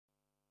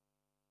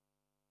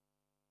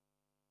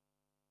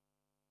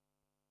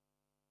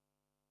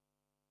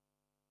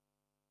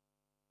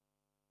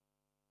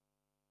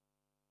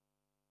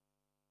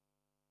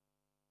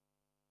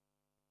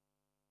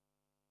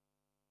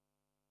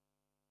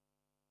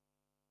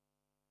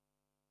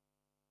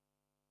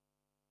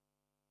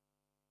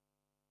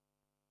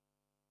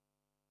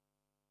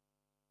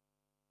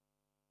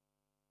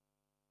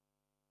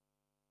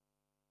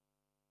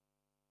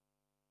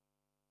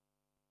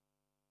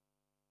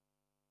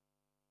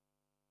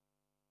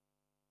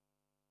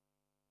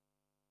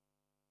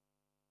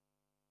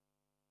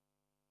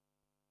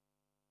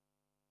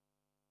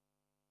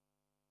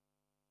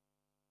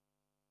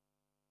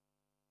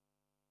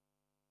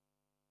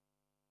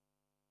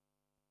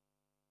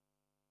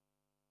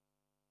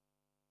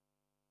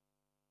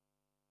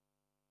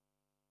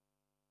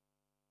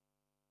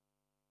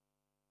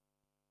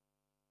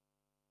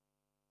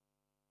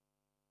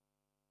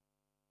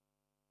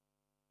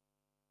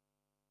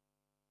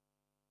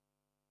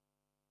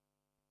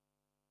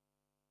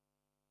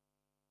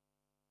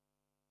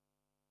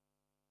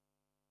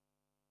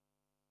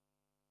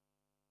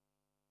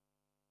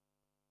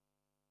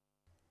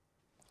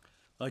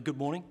Good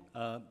morning,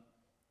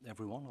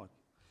 everyone.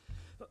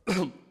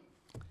 I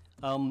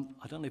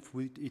don't know if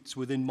it's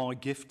within my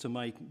gift to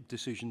make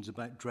decisions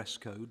about dress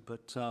code,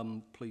 but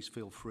please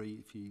feel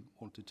free if you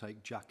want to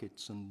take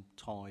jackets and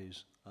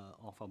ties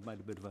off. I've made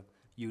a bit of a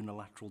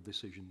unilateral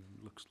decision and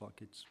it looks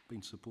like it's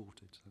been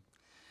supported.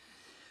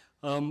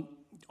 So.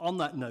 On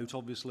that note,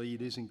 obviously,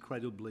 it is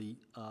incredibly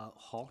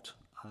hot.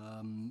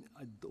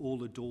 All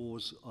the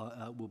doors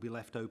will be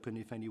left open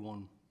if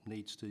anyone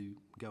needs to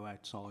go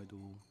outside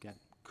or get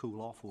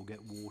cool off or get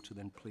water,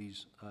 then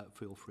please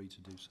feel free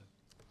to do so.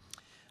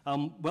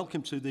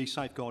 Welcome to the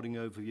Safeguarding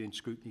Overview and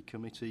Scrutiny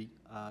Committee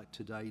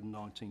today,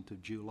 19th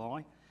of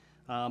July.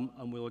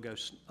 And we'll go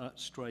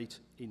straight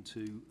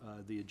into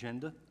the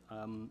agenda.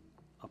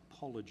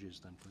 Apologies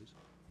then, please.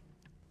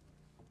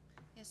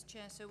 Yes,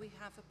 Chair. So we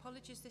have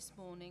apologies this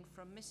morning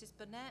from Mrs.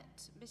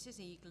 Burnett, Mrs.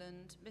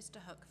 Eagland, Mr.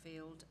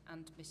 Huckfield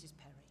and Mrs.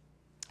 Perry.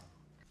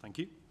 Thank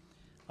you.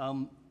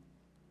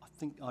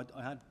 I think I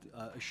had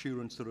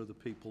assurance that other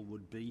people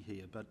would be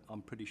here, but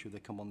I'm pretty sure they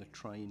come on the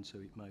train, so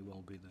it may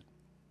well be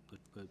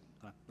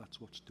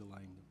that's what's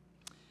delaying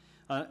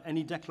them.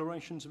 Any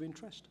declarations of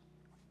interest?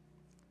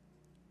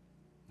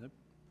 No.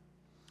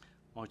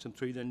 Item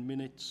 3 then,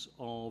 minutes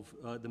of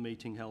the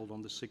meeting held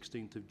on the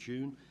 16th of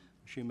June.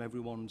 I assume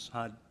everyone's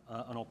had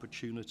an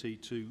opportunity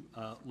to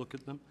look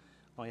at them.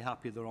 Are you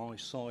happy that I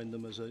sign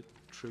them as a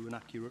true and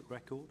accurate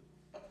record?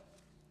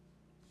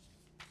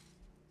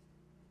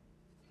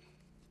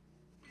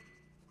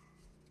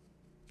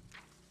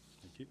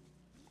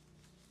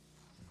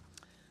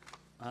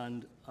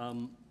 And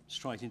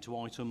straight into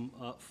item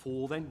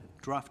 4 then,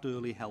 draft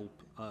early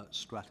help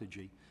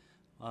strategy.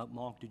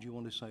 Mark, did you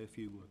want to say a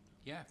few words?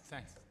 Yeah,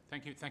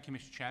 thank you,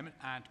 Mr. Chairman,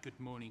 and good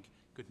morning,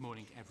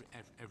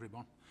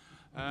 everyone.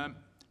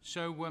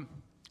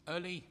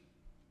 Early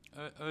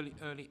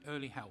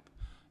help.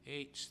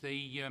 It's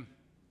the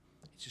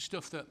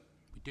stuff that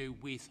we do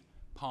with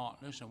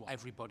partners and what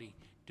everybody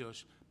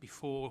does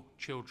before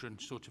children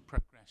sort of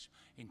progress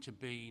into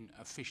being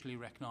officially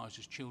recognised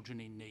as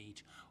children in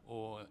need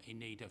or in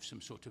need of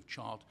some sort of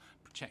child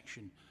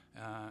protection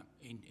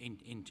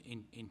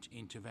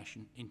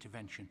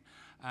intervention.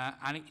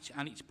 And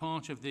it's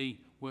part of the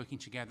Working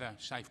Together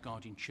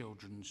Safeguarding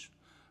Children's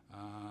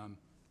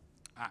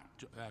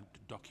Act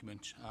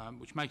document,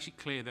 which makes it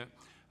clear that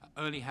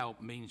early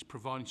help means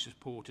providing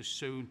support as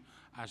soon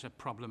as a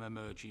problem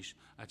emerges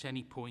at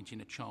any point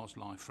in a child's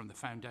life, from the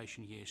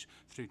foundation years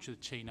through to the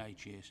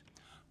teenage years.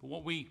 But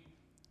what we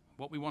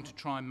want to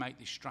try and make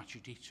this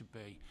strategy to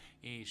be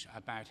is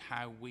about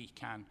how we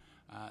can,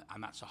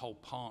 and that's the whole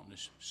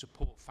partners,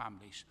 support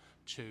families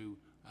to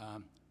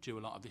do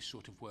a lot of this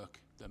sort of work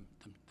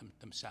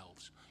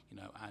themselves, you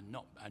know,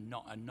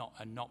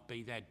 and not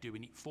be there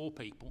doing it for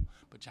people,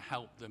 but to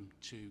help them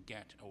to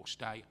get or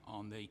stay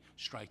on the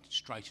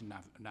straight and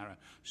narrow,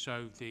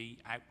 so the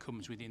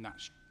outcomes within that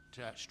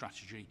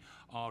strategy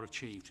are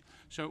achieved.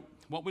 So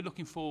what we're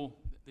looking for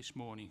this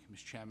morning,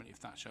 Mr. Chairman,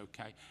 if that's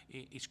okay,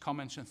 is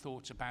comments and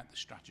thoughts about the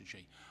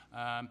strategy.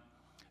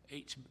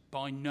 It's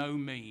by no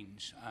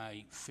means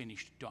a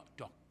finished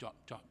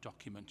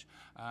document,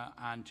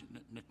 and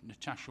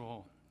Natasha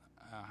will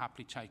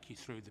happily take you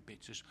through the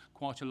bits. There's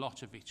quite a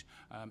lot of it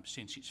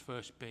since it's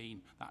first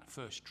been, that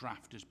first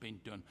draft has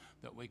been done,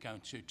 that we're going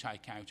to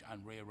take out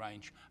and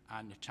rearrange,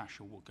 and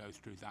Natasha will go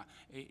through that.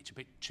 It's a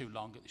bit too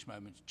long at this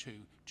moment,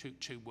 too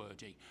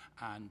wordy,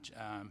 and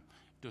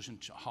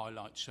doesn't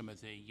highlight some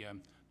of the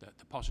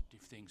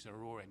positive things that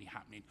are already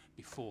happening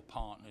before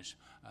partners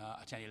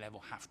at any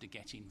level have to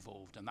get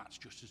involved, and that's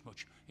just as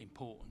much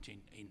important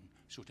in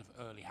sort of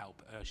early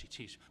help as it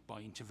is by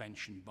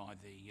intervention by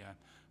the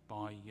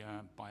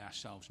by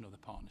ourselves and other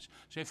partners.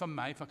 So if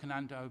I can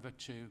hand over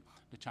to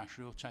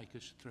Natasha, who'll take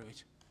us through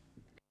it.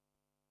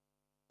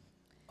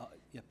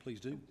 Yeah, please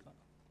do.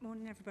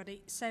 Morning,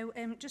 everybody. So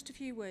just a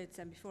few words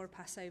then before I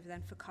pass over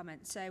then for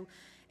comment. So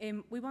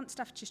we want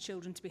Staffordshire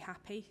children to be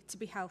happy, to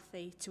be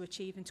healthy, to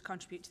achieve and to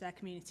contribute to their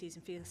communities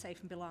and feel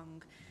safe and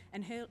belong.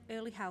 And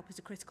early help is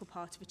a critical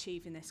part of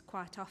achieving this.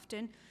 Quite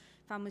often,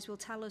 families will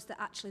tell us that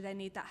actually they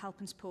need that help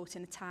and support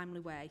in a timely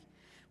way.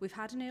 We've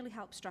had an early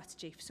help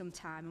strategy for some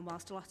time, and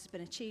whilst a lot has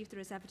been achieved, there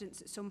is evidence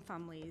that some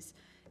families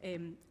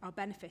are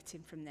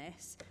benefiting from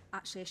this.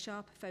 Actually, a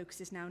sharper focus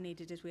is now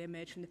needed as we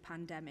emerge from the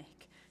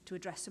pandemic to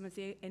address some of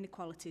the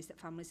inequalities that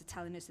families are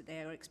telling us that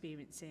they are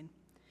experiencing.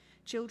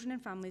 Children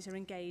and families are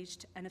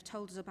engaged and have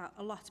told us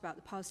a lot about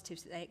the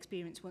positives that they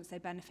experience once they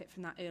benefit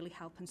from that early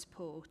help and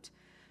support.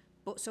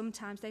 But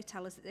sometimes they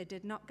tell us that they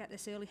did not get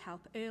this early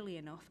help early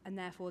enough, and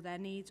therefore their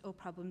needs or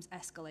problems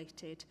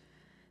escalated.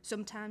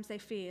 Sometimes they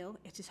feel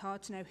it is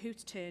hard to know who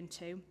to turn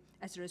to,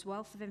 as there is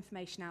wealth of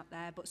information out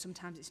there, but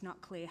sometimes it's not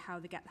clear how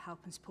they get the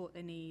help and support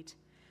they need.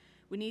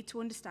 We need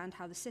to understand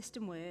how the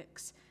system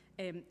works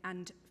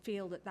and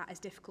feel that that is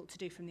difficult to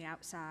do from the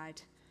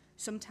outside.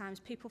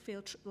 Sometimes people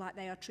feel like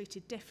they are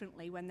treated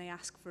differently when they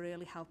ask for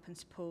early help and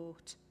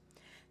support.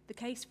 The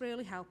case for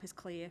early help is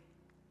clear,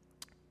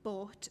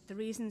 but the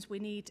reasons we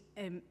need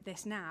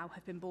this now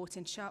have been brought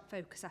in sharp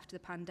focus after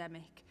the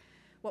pandemic.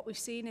 What we've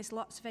seen is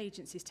lots of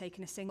agencies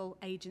taking a single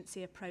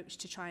agency approach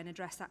to try and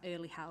address that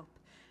early help,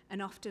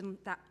 and often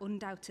that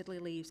undoubtedly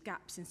leaves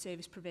gaps in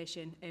service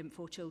provision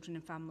for children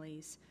and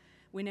families.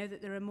 We know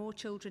that there are more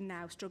children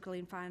now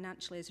struggling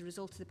financially as a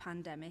result of the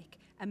pandemic,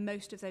 and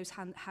most of those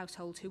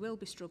households who will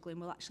be struggling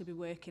will actually be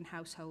working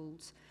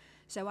households.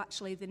 So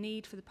actually the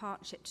need for the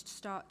partnership to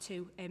start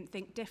to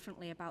think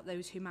differently about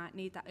those who might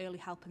need that early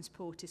help and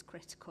support is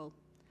critical.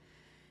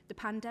 The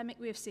pandemic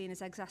we have seen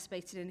has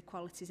exacerbated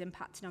inequalities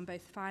impacting on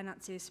both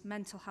finances,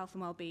 mental health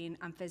and well-being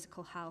and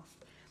physical health,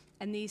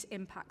 and these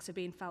impacts are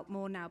being felt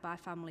more now by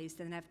families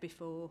than ever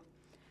before.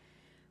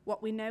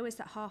 What we know is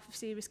that half of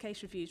serious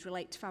case reviews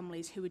relate to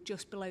families who are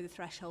just below the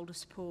threshold of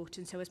support,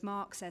 and so as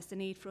Mark says, the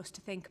need for us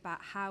to think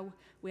about how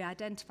we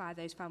identify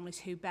those families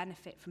who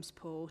benefit from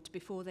support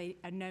before they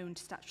are known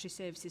to statutory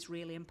service is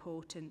really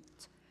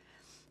important.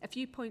 A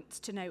few points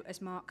to note,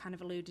 as Mark kind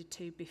of alluded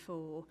to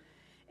before.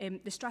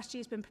 The strategy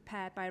has been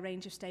prepared by a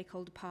range of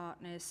stakeholder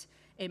partners.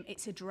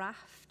 It's a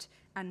draft,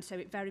 and so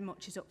it very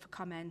much is up for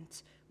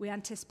comment. We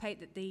anticipate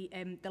that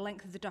the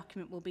length of the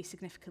document will be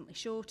significantly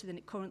shorter than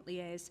it currently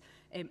is,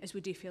 as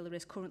we do feel there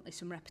is currently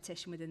some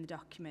repetition within the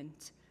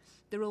document.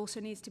 There also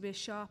needs to be a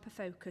sharper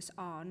focus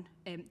on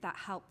that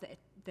help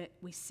that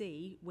we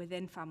see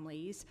within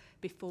families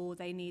before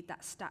they need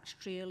that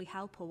statutory early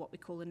help, or what we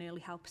call an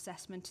early help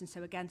assessment. And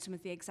so again, some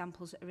of the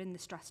examples that are in the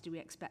strategy we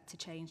expect to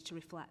change to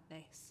reflect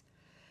this.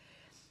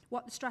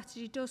 What the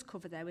strategy does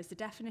cover, though, is the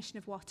definition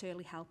of what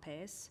early help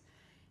is,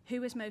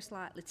 who is most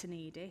likely to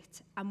need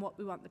it, and what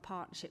we want the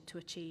partnership to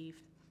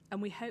achieve.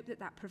 And we hope that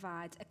that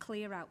provides a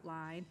clear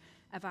outline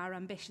of our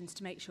ambitions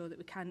to make sure that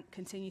we can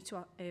continue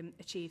to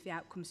achieve the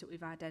outcomes that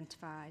we've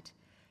identified.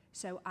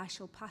 So I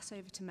shall pass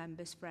over to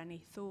members for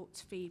any thoughts,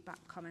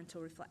 feedback, comment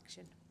or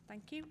reflection.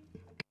 Thank you.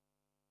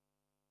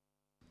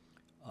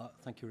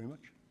 Thank you very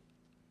much.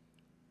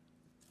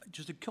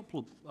 Just a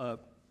couple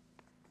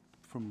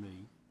from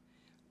me.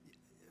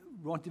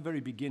 Right at the very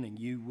beginning,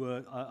 you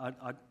were,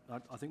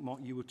 I think,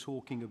 Mark, you were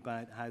talking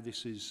about how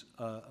this is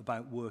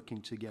about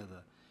working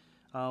together.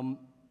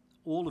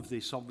 All of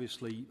this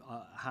obviously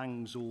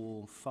hangs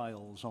or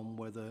fails on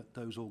whether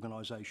those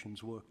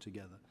organisations work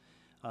together.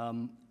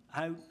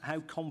 How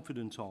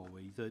confident are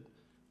we that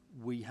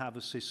we have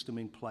a system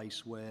in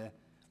place where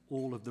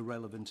all of the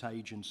relevant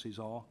agencies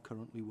are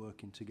currently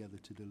working together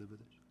to deliver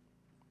this?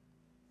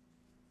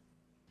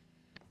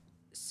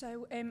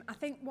 So I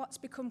think what's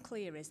become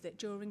clear is that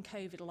during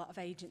COVID, a lot of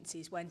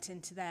agencies went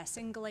into their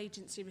single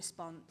agency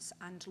response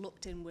and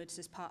looked inwards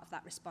as part of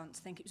that response.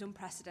 I think it was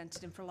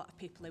unprecedented, and for a lot of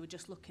people, they were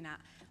just looking at,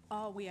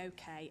 are we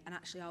okay, and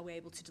actually are we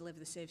able to deliver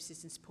the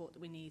services and support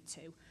that we need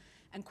to?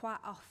 And quite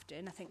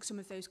often, I think some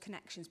of those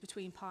connections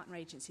between partner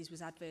agencies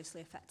was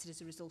adversely affected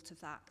as a result of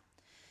that.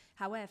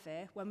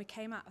 However, when we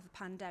came out of the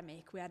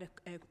pandemic, we had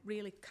a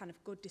really kind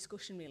of good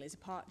discussion really as a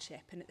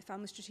partnership, and at the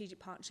Family Strategic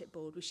Partnership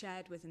Board, we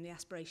shared with them the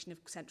aspiration of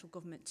central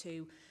government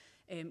to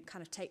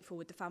kind of take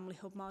forward the family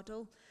hub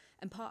model.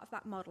 And part of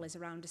that model is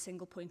around a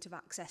single point of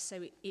access.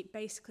 So it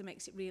basically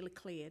makes it really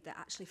clear that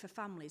actually for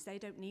families, they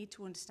don't need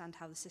to understand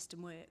how the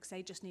system works.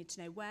 They just need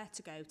to know where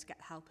to go to get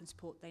the help and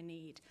support they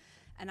need.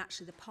 And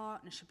actually the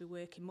partner should be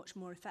working much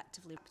more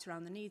effectively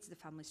around the needs of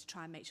the families to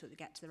try and make sure they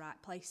get to the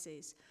right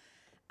places.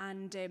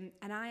 And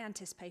I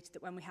anticipated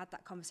that when we had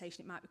that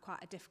conversation, it might be quite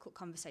a difficult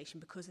conversation,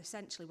 because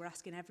essentially we're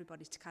asking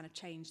everybody to kind of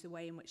change the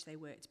way in which they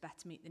work to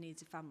better meet the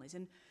needs of families.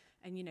 And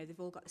you know, they've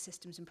all got the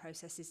systems and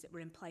processes that were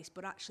in place,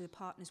 but actually the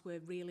partners were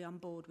really on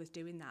board with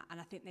doing that. And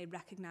I think they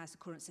recognise the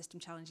current system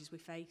challenges we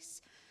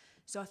face.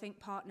 So I think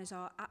partners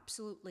are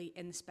absolutely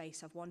in the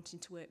space of wanting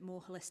to work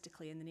more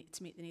holistically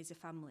to meet the needs of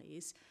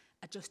families.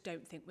 I just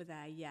don't think we're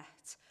there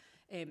yet.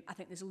 I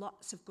think there's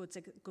lots of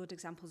good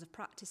examples of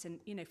practice, and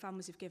you know,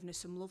 families have given us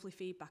some lovely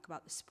feedback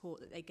about the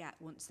support that they get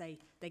once they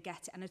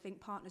get it. And I think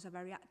partners are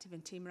very active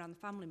in team around the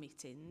family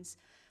meetings,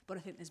 but I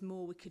think there's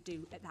more we could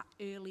do at that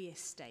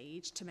earliest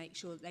stage to make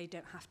sure that they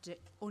don't have to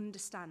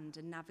understand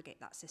and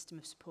navigate that system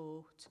of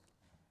support.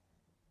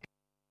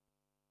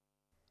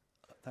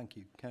 Thank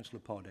you. Councillor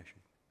Pardeshi.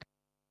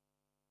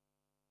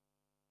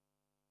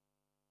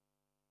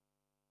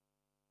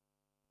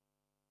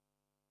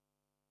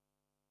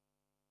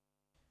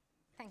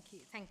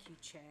 Thank you,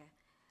 Chair.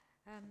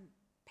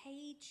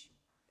 Page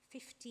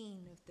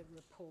 15 of the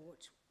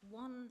report,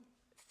 one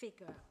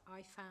figure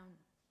I found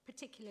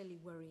particularly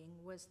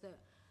worrying was that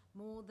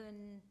more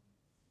than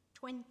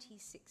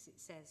 26, it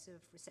says,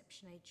 of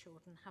reception age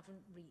children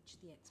haven't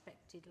reached the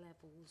expected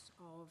levels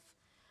of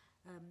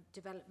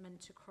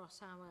development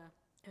across our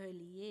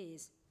early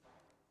years.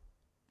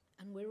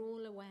 And we're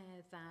all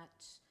aware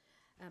that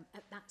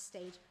at that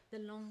stage, the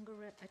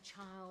longer a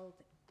child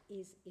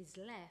is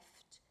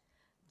left,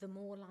 the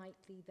more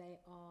likely they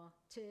are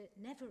to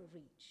never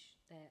reach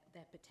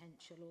their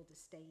potential or the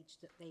stage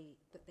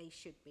that they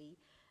should be.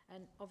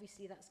 And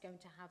obviously that's going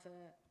to have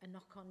a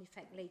knock-on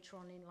effect later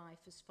on in life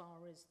as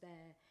far as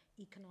their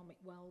economic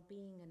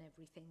well-being and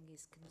everything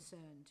is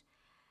concerned.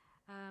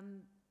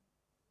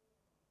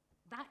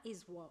 That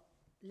is what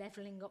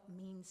levelling up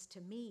means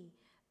to me.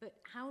 But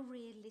how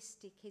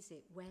realistic is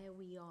it where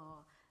we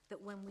are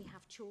that when we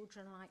have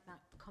children like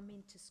that come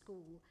into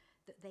school,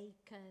 that they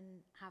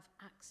can have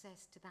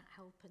access to that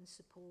help and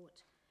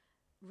support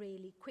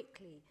really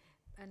quickly?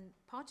 And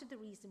part of the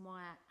reason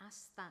why I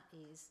asked that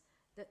is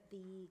that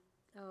the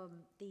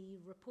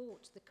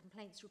report, the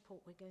complaints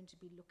report we're going to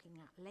be looking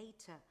at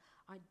later,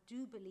 I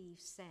do believe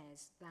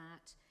says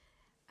that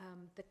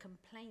the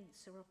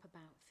complaints are up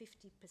about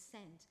 50%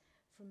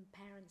 from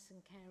parents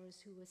and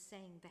carers who are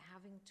saying they're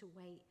having to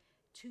wait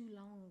too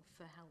long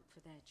for help for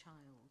their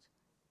child.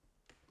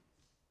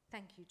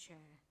 Thank you, Chair.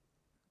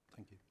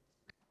 Thank you.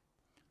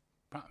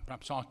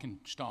 Perhaps I can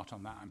start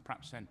on that, and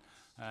perhaps then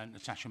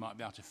Natasha might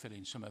be able to fill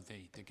in some of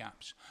the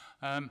gaps.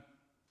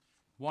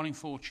 1 in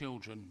 4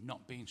 children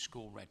not being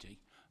school ready,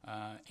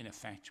 in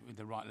effect, with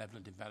the right level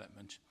of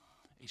development,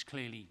 is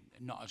clearly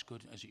not as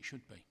good as it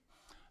should be.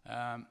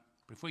 But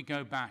if we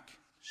go back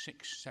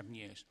 6-7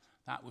 years,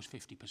 that was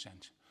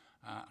 50%.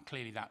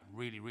 Clearly that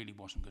really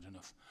wasn't good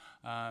enough.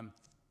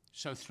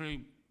 So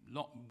through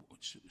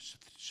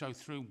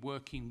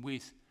working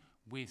with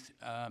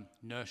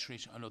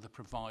nurseries and other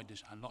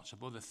providers and lots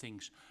of other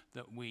things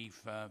that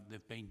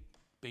they've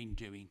been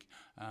doing,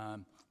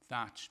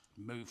 that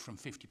moved from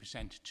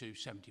 50% to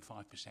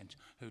 75%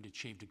 who'd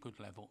achieved a good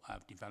level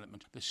of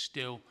development. There's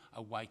still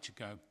a way to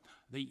go.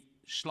 The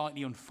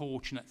slightly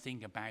unfortunate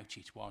thing about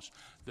it was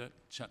that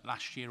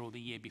last year or the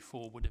year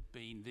before would have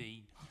been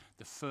the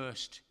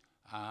first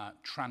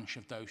tranche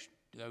of those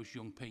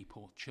young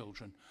people,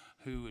 children,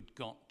 who had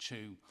got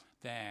to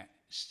their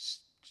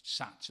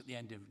SATs at the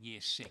end of year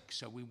 6.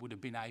 So we would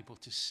have been able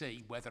to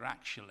see whether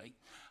actually,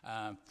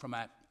 from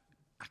an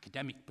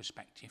academic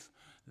perspective,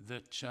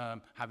 that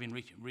having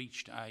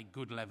reached a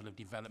good level of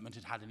development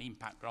had an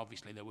impact. But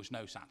obviously there was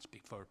no SATs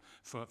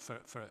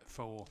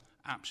for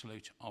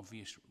absolute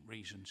obvious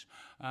reasons.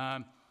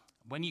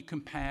 When you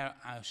compare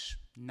us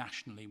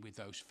nationally with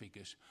those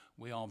figures,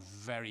 we are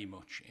very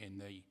much in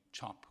the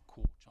top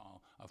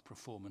quartile of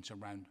performance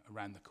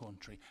around the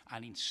country,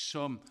 and in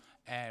some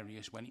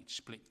areas when it's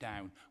split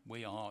down,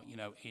 we are, you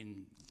know,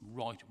 in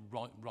right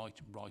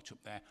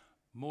up there.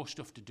 More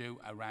stuff to do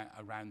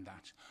around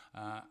that,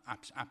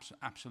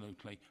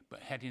 absolutely, but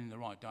heading in the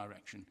right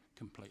direction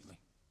completely.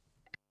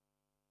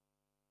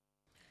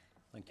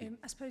 Thank you.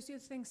 I suppose the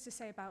other things to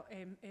say about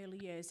early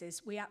years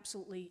is we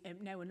absolutely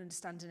know and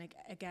understand, and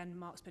again,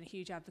 Mark's been a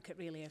huge advocate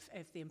really of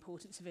the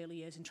importance of early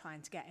years and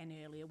trying to get in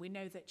earlier. We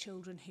know that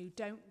children who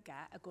don't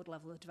get a good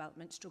level of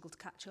development struggle to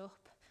catch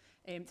up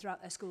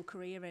throughout their school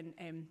career,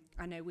 and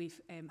I know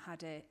we've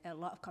had a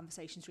lot of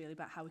conversations really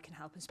about how we can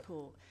help and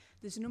support.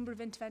 There's a number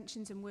of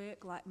interventions and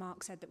work, like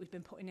Mark said, that we've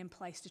been putting in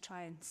place to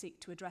try and seek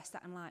to address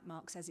that, and like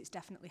Mark says, it's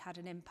definitely had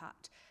an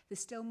impact. There's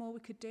still more we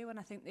could do, and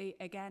I think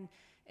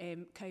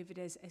COVID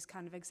has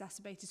kind of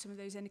exacerbated some of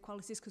those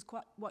inequalities, because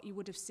what you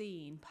would have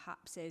seen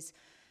perhaps is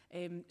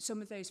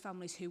some of those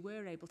families who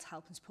were able to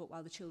help and support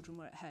while the children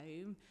were at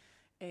home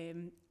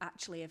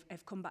actually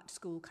have come back to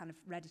school kind of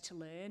ready to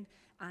learn,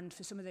 and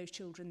for some of those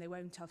children they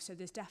won't have. So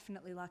there's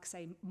definitely, like I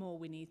say, more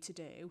we need to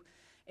do.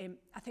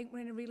 I think we're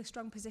in a really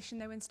strong position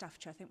though in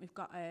Staffordshire. I think we've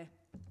got a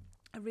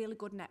really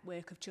good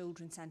network of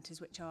children's centres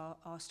which are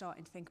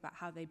starting to think about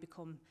how they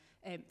become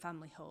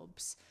family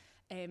hubs.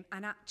 And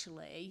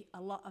actually,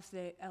 a lot of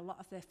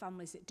the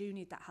families that do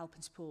need that help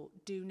and support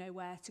do know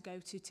where to go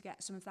to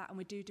get some of that, and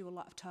we do a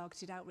lot of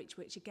targeted outreach,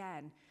 which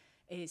again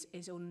is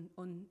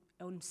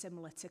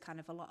unsimilar to kind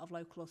of a lot of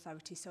local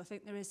authorities. So I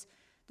think there's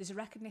a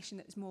recognition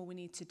that there's more we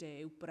need to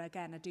do, but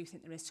again, I do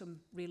think there is some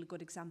really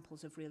good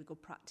examples of really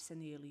good practice in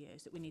the early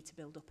years that we need to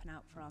build up and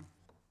out from.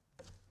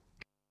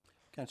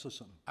 Councillor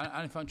Sutton.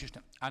 And if I just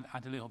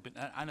add a little bit,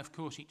 and of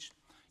course it's,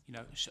 you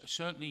know,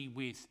 certainly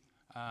with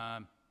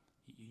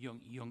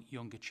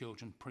younger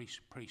children,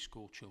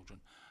 preschool children,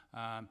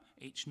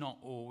 it's not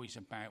always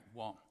about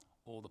what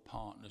all the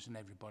partners and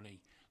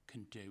everybody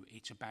can do.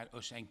 It's about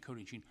us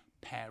encouraging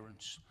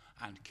parents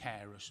and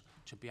carers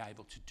to be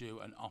able to do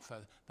and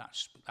offer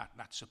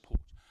that support.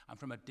 And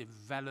from a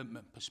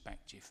development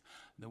perspective,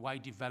 the way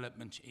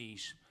development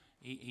is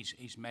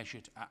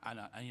measured, and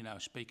you know,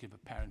 speak of a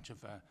parent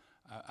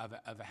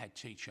of a head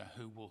teacher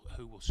who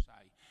will say,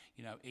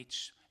 you know,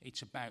 it's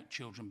about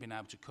children being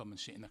able to come and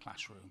sit in the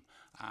classroom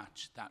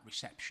at that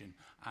reception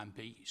and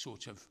be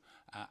sort of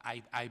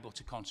able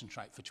to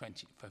concentrate for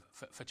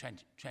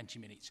 20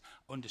 minutes,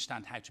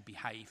 understand how to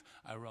behave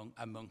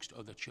amongst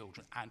other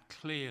children. And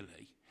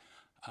clearly,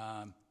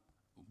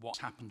 what's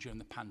happened during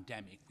the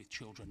pandemic with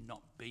children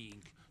not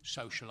being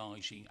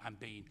socialising and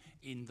being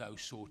in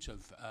those sort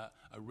of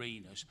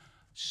arenas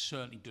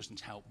certainly doesn't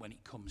help when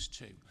it comes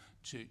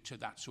to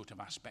that sort of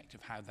aspect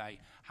of how they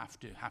have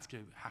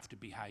to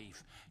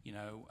behave, you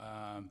know,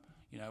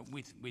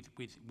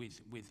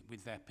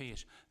 with their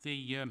peers.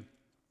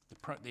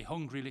 The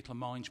Hungry Little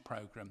Minds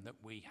programme that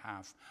we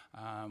have,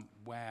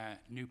 where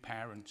new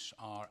parents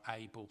are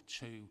able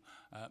to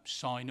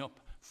sign up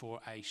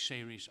for a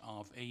series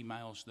of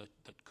emails that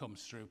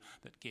comes through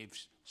that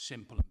gives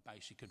simple and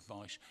basic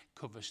advice,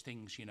 covers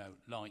things, you know,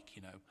 like,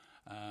 you know,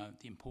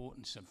 the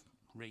importance of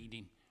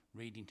reading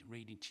reading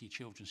to your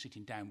children,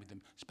 sitting down with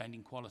them,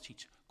 spending quality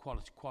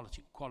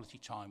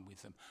time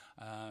with them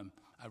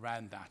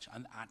around that,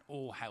 and that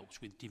all helps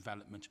with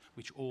development,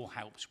 which all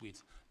helps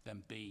with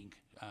them being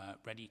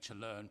ready to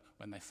learn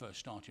when they first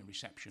start in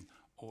reception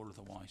or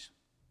otherwise.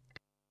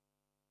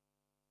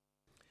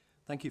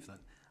 Thank you for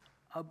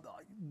that.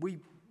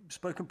 We've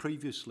spoken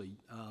previously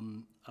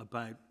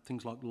about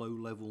things like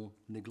low-level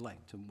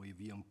neglect, and we have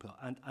young people,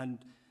 and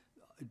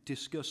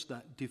discussed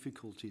that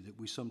difficulty that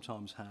we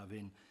sometimes have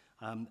in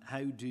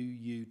how do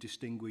you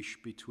distinguish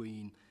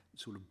between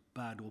sort of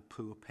bad or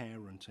poor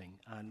parenting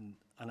and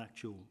an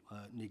actual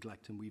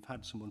neglect, and we've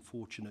had some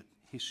unfortunate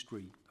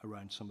history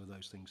around some of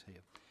those things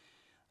here.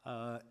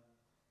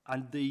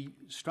 And the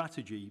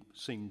strategy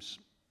seems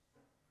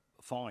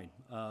fine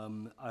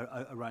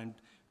around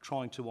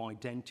trying to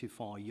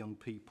identify young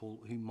people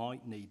who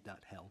might need that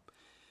help.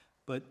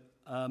 But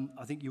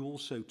I think you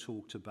also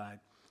talked about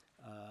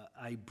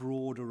a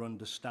broader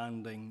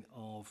understanding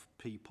of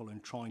people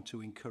and trying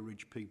to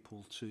encourage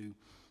people to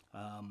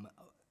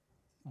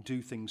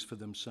do things for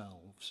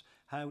themselves.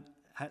 How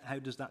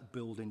does that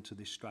build into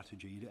this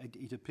strategy?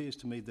 It appears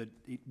to me that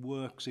it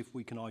works if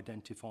we can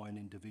identify an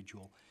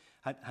individual.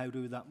 How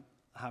do that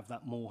have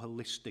that more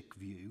holistic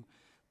view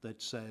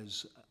that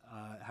says,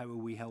 how are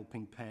we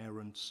helping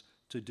parents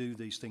to do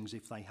these things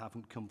if they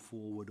haven't come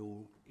forward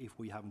or if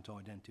we haven't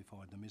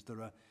identified them? Is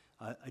there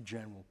a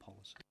general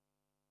policy?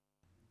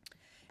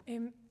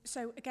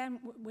 So again,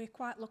 we're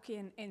quite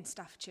lucky in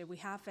Staffordshire. We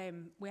have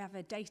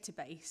a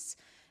database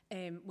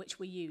which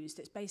we use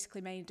that's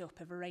basically made up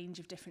of a range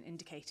of different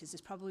indicators.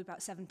 There's probably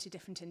about 70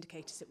 different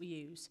indicators that we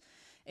use.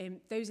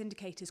 Those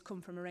indicators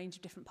come from a range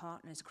of different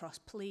partners across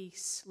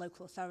police,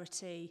 local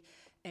authority,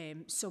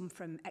 some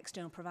from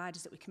external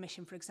providers that we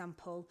commission, for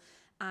example.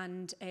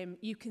 And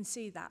you can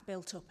see that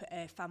built up at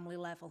a family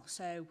level.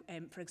 So,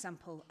 for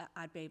example,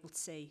 I'd be able to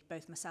see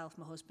both myself,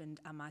 my husband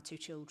and my 2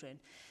 children.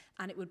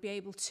 And it would be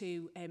able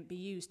to be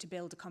used to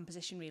build a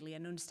composition, really,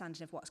 an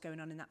understanding of what's going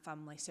on in that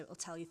family. So it'll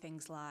tell you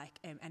things like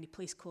any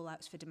police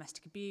call-outs for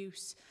domestic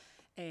abuse,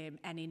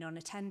 any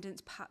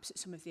non-attendance, perhaps at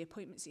some of the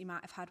appointments that you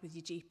might have had with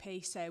your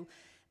GP. So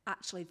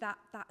actually that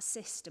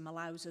system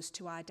allows us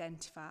to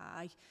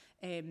identify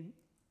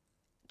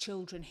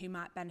children who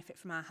might benefit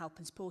from our help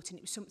and support, and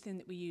it was something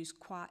that we used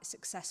quite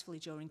successfully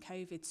during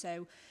COVID.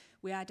 So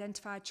we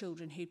identified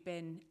children who'd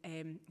been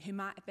who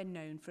might have been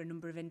known for a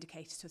number of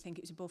indicators. So I think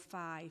it was above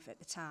 5 at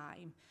the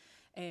time,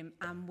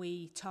 and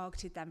we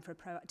targeted them for a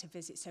proactive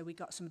visit. So we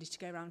got somebody to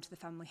go around to the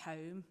family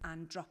home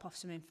and drop off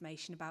some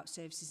information about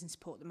services and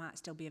support that might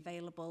still be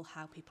available,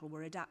 how people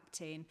were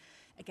adapting,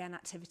 again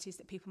activities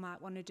that people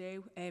might want to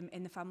do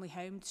in the family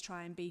home to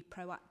try and be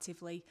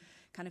proactively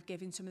kind of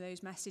giving some of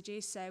those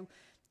messages. So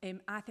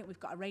I think we've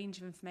got a range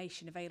of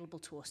information available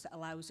to us that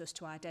allows us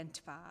to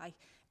identify.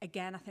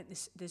 Again, I think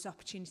there's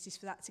opportunities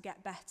for that to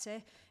get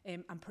better.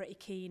 I'm pretty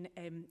keen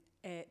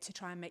to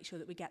try and make sure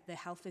that we get the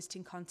health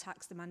visiting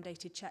contacts, the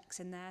mandated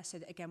checks in there, so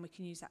that, again, we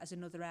can use that as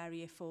another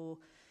area for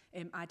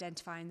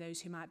identifying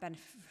those who might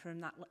benefit from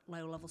that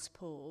low-level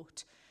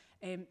support.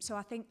 So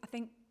I think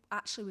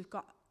actually we've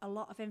got a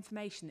lot of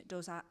information that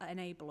does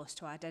enable us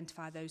to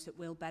identify those that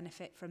will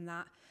benefit from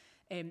that.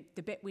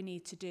 The bit we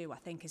need to do, I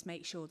think, is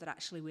make sure that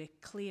actually we're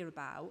clear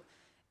about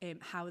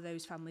how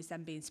those families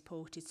then being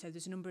supported. So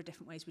there's a number of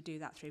different ways we do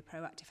that, through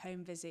proactive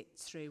home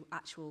visits, through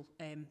actual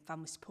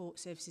family support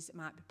services that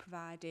might be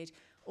provided,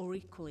 or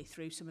equally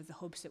through some of the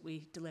hubs that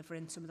we deliver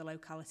in some of the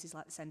localities,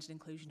 like the Send and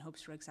Inclusion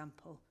hubs, for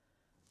example.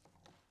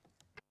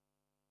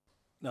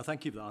 No,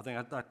 thank you for that. I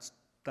think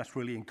that's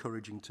really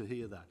encouraging to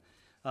hear that.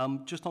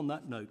 Just on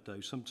that note, though,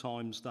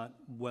 sometimes that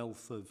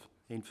wealth of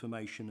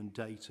information and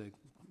data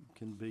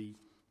can be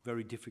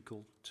very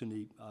difficult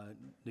to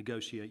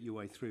negotiate your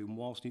way through. And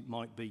whilst it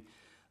might be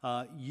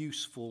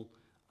useful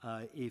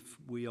if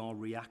we are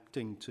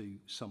reacting to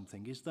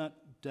something, is that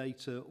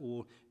data,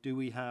 or do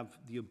we have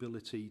the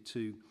ability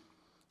to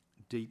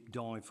deep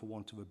dive, for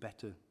want of a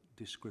better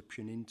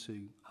description,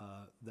 into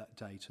that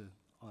data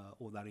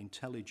or that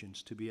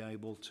intelligence to be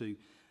able to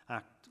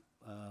act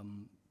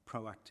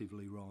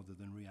proactively rather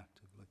than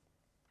reactively?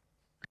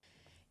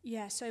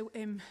 Yeah, so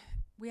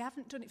we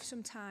haven't done it for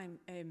some time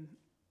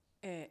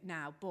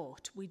now,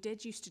 but we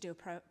did used to do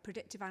a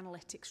predictive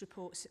analytics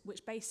report,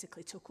 which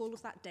basically took all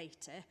of that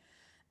data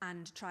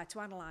and tried to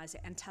analyse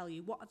it and tell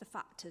you what are the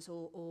factors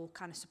or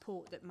kind of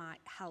support that might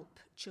help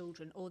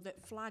children, or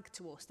that flag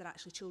to us that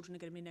actually children are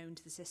going to be known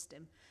to the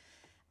system.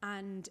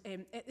 And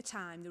at the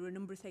time, there were a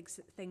number of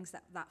things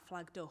that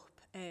flagged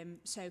up.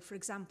 So, for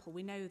example,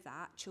 we know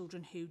that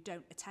children who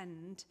don't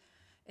attend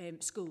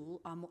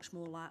school are much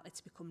more likely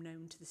to become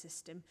known to the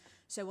system.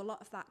 So a lot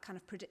of that kind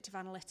of predictive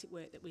analytic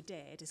work that we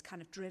did has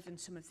kind of driven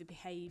some of the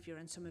behaviour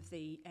and some of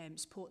the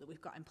support that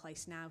we've got in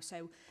place now.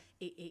 So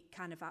it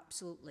kind of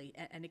absolutely,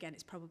 and again,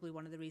 it's probably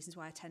one of the reasons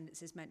why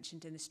attendance is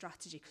mentioned in the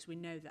strategy, because we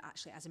know that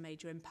actually it has a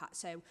major impact.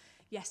 So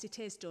yes, it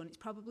is done. It's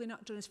probably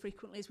not done as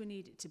frequently as we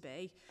need it to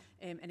be.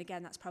 And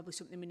again, that's probably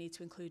something we need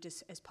to include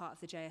as part of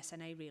the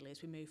JSNA, really,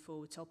 as we move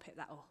forward. So I'll pick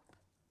that up.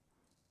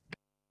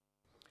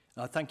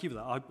 Thank you for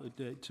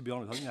that. To be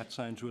honest, I think that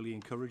sounds really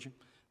encouraging,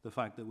 the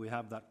fact that we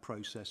have that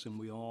process and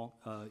we are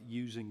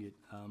using it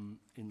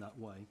in that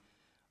way.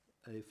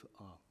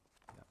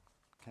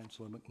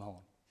 Councillor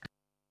McMahon.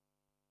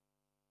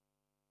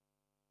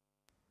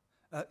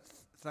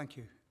 Thank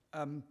you.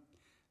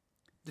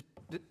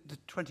 The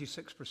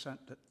 26%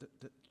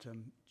 that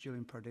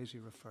Gillian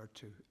Pardesi referred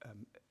to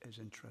is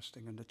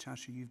interesting, and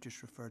Natasha, you've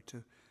just referred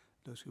to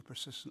those who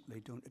persistently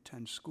don't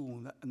attend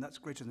school, and that's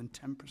greater than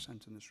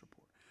 10% in this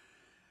report.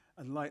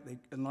 And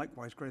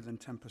likewise, greater than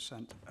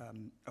 10%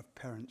 of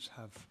parents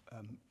have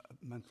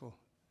mental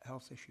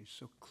health issues.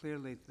 So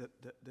clearly,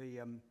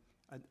 and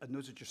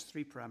those are just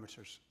 3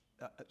 parameters.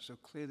 So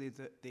clearly,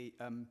 the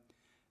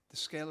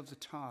scale of the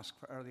task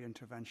for early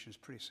intervention is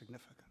pretty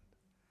significant.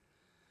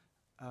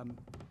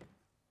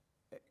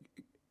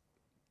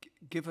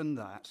 Given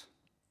that,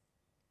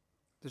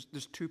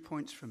 there's 2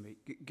 points for me.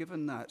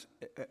 Given that,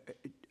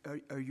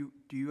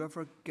 do you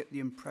ever get the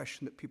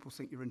impression that people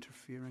think you're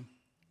interfering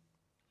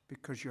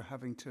because you're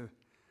having to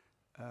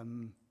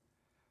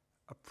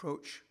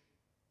approach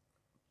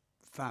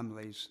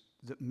families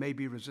that may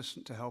be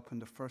resistant to help in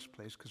the first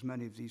place, because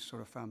many of these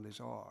sort of families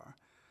are,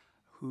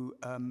 who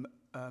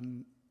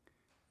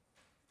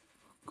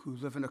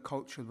live in a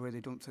culture where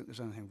they don't think there's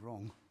anything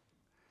wrong,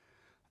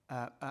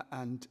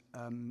 and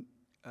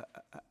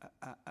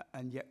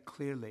yet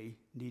clearly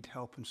need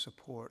help and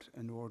support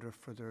in order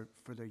for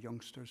their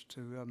youngsters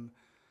to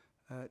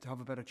have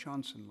a better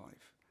chance in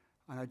life.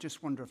 And I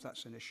just wonder if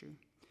that's an issue.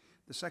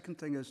 The second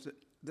thing is that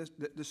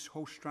this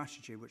whole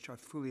strategy, which I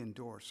fully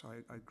endorse,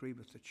 I agree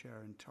with the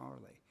chair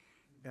entirely,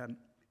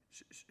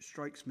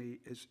 strikes me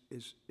is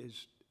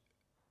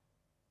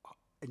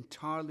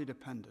entirely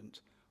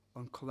dependent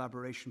on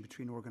collaboration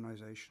between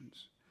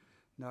organisations.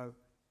 Now,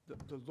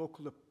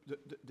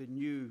 the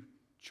new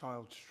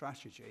child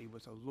strategy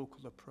with a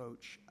local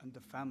approach and the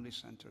family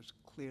centres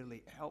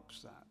clearly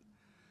helps that.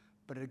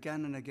 But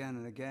again and again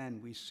and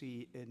again, we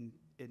see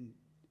in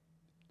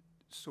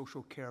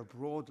social care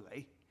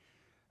broadly,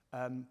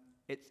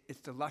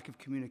 it's the lack of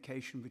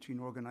communication between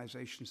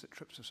organisations that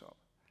trips us up.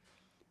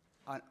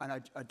 And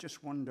I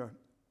just wonder,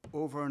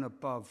 over and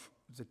above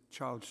the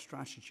child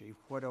strategy,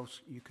 what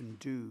else you can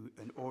do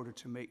in order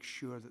to make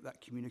sure that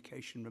that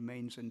communication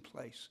remains in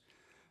place,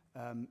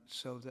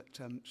 so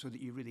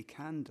that you really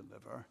can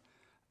deliver,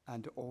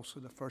 and also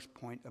the first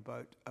point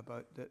about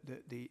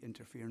the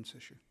interference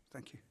issue.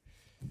 Thank you.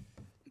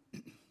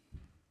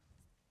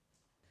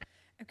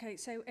 Okay,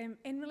 so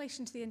in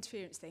relation to the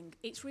interference thing,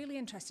 it's really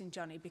interesting,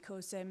 Johnny,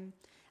 because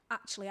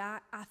actually I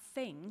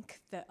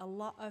think that a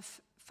lot of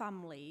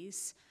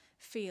families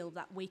feel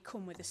that we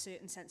come with a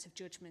certain sense of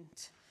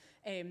judgment.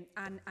 And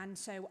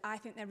so I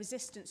think their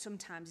resistance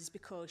sometimes is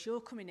because you're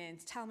coming in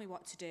to tell me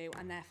what to do,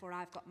 and therefore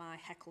I've got my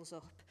heckles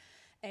up.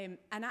 And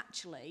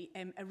actually,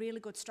 a really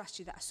good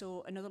strategy that I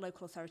saw another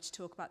local authority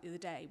talk about the other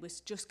day was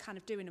just kind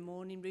of doing a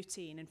morning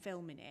routine and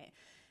filming it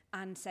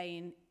and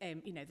saying,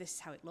 you know, this is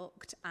how it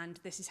looked and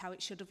this is how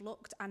it should have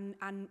looked, and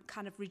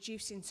kind of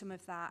reducing some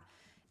of that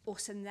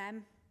us and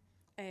them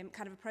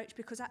kind of approach.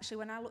 Because actually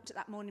when I looked at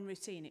that morning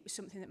routine, it was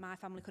something that my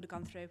family could have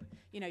gone through.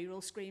 You know, you're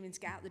all screaming to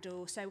get out the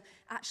door. So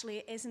actually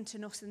it isn't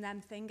an us and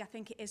them thing. I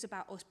think it is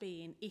about us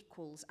being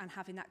equals and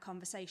having that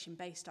conversation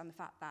based on the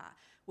fact that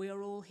we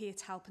are all here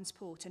to help and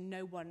support, and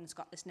no one's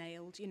got this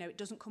nailed. You know, it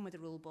doesn't come with a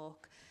rule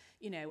book.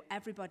 You know,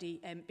 everybody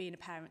being a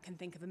parent can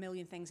think of a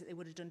million things that they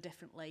would have done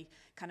differently,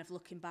 kind of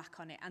looking back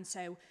on it. And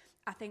so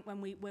I think when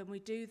we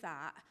do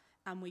that,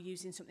 and we're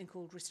using something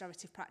called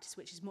restorative practice,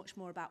 which is much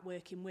more about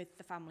working with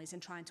the families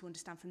and trying to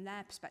understand from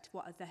their perspective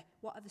what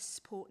are the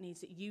support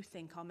needs that you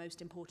think are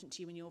most important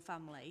to you and your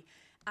family.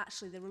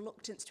 Actually, the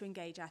reluctance to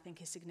engage, I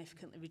think, is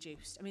significantly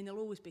reduced. I mean, there'll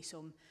always be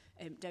some,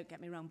 don't get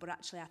me wrong, but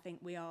actually I think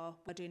we're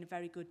doing a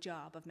very good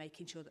job of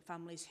making sure that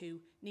families who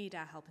need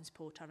our help and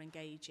support are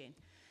engaging.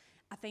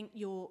 I think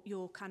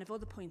your kind of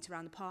other point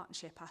around the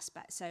partnership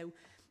aspect, so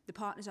the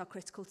partners are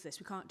critical to this.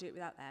 We can't do it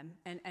without them.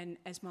 And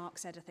as Mark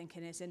said, I think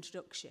in his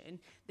introduction,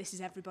 this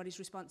is everybody's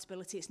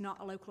responsibility. It's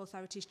not a local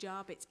authority's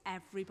job. It's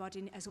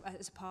everybody as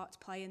a part to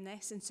play in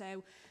this. And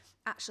so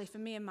actually for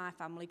me and my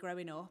family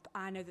growing up,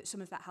 I know that some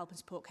of that help and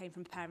support came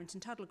from a parent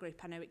and toddler group.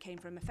 I know it came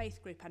from a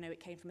faith group. I know it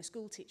came from a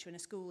school teacher in a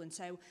school. And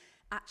so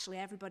actually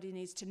everybody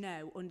needs to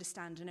know,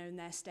 understand and own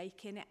their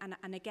stake in it.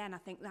 And again, I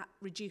think that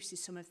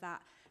reduces some of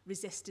that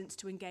resistance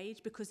to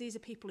engage, because these are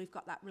people who've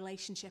got that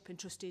relationship and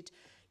trusted,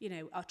 you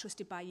know, are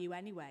trusted by you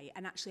anyway,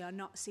 and actually are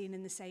not seen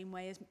in the same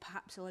way as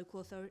perhaps a local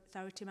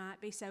authority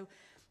might be. So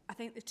I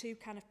think the two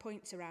kind of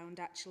points around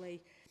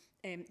actually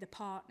the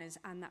partners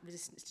and that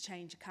resistance to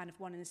change are kind of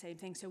one and the same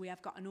thing. So we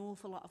have got an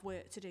awful lot of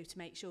work to do to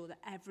make sure that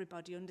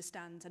everybody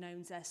understands and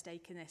owns their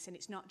stake in this. And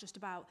it's not just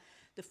about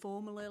the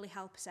formal early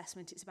help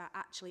assessment, it's about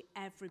actually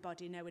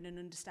everybody knowing and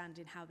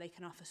understanding how they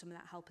can offer some of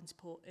that help and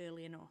support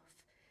early enough.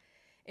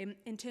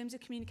 In terms of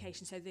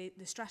communication, so the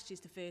strategy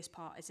is the first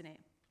part, isn't it?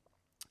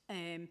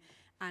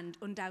 And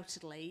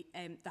undoubtedly,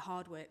 the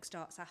hard work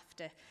starts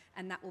after,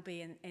 and that will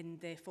be in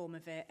the form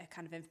of a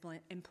kind of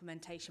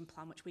implementation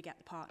plan, which we get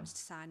the partners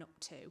to sign up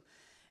to.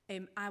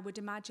 I would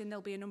imagine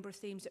there'll be a number of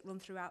themes that run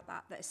throughout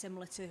that are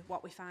similar to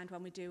what we find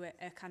when we do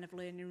a kind of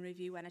learning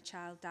review when a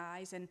child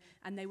dies, and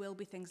they will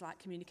be things like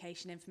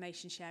communication,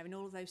 information sharing,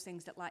 all of those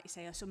things that, like you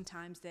say, are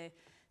sometimes the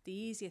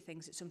easier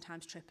things that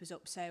sometimes trip us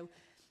up. So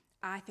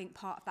I think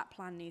part of that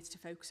plan needs to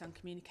focus on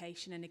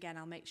communication, and again,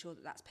 I'll make sure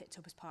that that's picked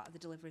up as part of the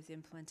delivery of the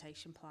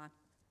implementation plan.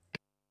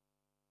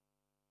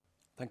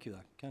 Thank you,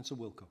 Councillor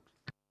Wilcox.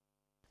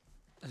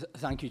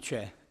 Thank you,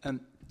 Chair.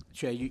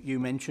 Chair, you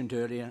mentioned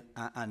earlier,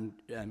 and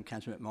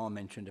Councillor McMahon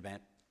mentioned about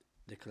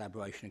the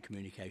collaboration and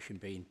communication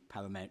being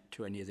paramount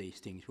to any of these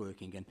things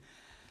working.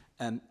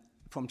 And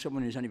from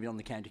someone who's only been on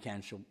the County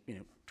Council,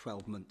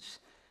 12 months,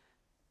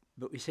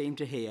 but I seem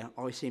to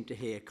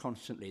hear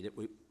constantly that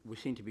we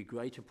seem to be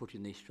great at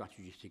putting these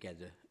strategies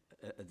together,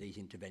 these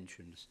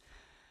interventions,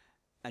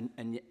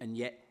 and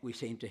yet we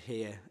seem to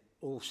hear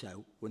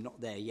also we're not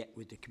there yet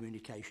with the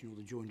communication or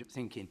the joined up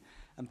thinking.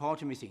 And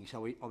part of me thinks, are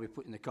we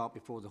putting the cart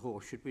before the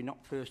horse? Should we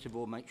not first of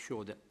all make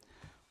sure that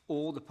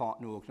all the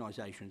partner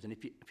organisations, and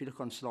if you look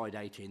on slide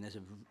 18, there's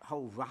a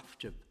whole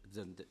raft of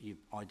them that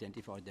you've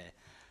identified there.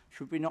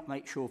 Should we not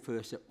make sure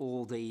first that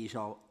all these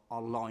are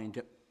lined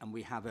up and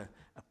we have a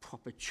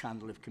proper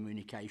channel of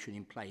communication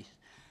in place?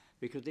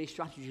 Because these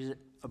strategies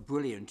are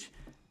brilliant,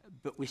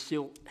 but we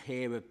still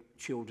hear of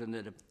children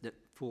that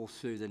fall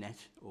through the net,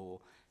 or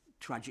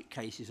tragic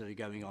cases that are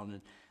going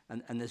on,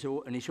 and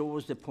it's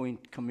always the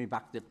point coming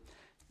back that,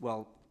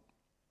 well,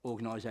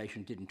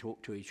 organisations didn't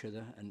talk to each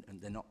other, and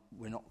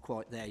we're not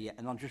quite there yet.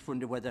 And I'm just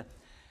wondering whether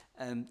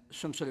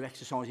some sort of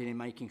exercise in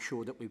making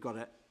sure that we've got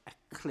a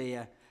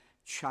clear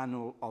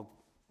channel of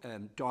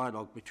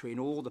dialogue between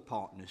all the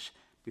partners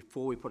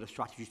before we put a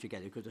strategy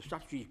together, because the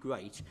strategy is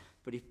great,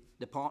 but if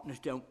the partners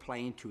don't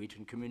play into it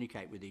and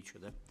communicate with each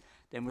other,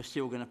 then we're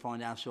still going to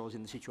find ourselves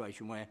in the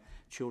situation where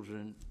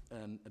children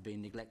are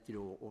being neglected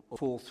or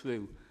fall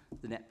through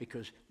the net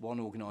because one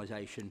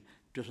organisation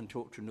doesn't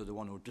talk to another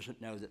one or doesn't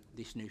know that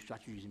this new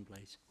strategy is in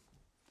place.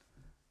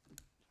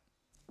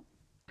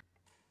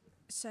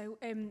 So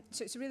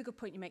it's a really good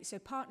point you make. So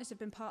partners have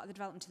been part of the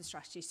development of the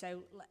strategy.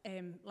 So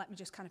let me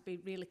just kind of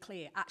be really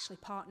clear. Actually,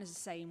 partners are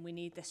saying we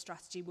need this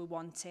strategy, we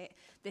want it.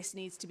 This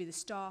needs to be the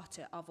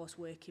starter of us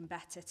working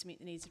better to meet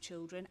the needs of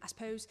children. I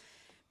suppose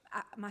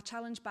my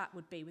challenge back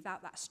would be,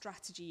 without that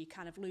strategy, you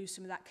kind of lose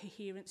some of that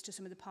coherence to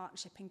some of the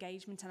partnership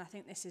engagement, and I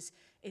think this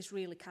is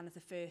really kind of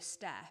the first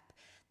step.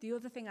 The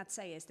other thing I'd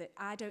say is that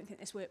I don't think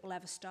this work will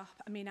ever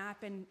stop. I mean,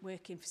 I've been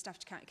working for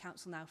Stafford County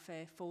Council now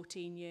for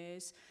 14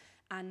 years,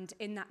 and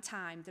in that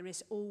time, there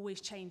is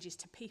always changes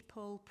to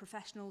people,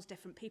 professionals,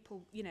 different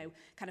people,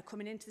 kind of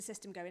coming into the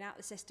system, going out of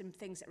the system,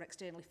 things that are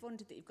externally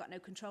funded that you've got no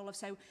control of.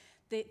 So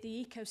the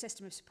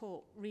ecosystem of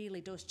support really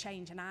does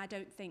change, and I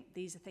don't think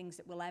these are things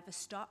that will ever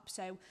stop.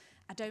 So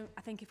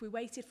I think if we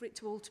waited for it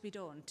to all to be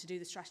done, to do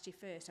the strategy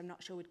first, I'm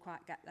not sure we'd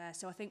quite get there.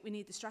 So I think we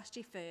need the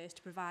strategy first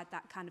to provide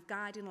that kind of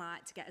guiding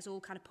light to get us all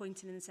kind of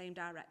pointing in the same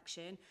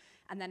direction.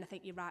 And then I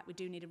think you're right, we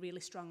do need a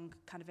really strong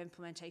kind of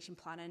implementation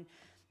plan. And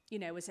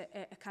as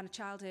a kind of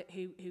child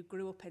who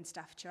grew up in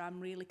Staffordshire,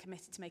 I'm really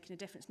committed to making a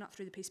difference, not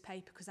through the piece of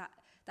paper, because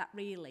that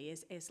really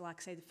is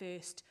like, say, the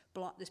first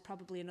block. There's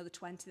probably another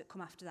 20 that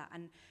come after that.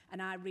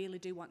 And I really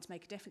do want to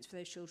make a difference for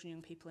those children,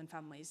 young people and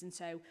families. And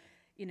so,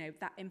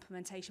 that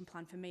implementation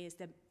plan for me is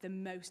the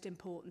most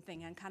important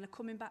thing. And kind of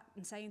coming back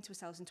and saying to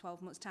ourselves in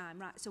 12 months' time,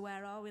 right, so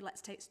where are we?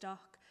 Let's take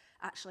stock.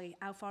 Actually,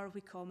 how far have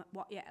we come?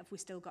 What yet have we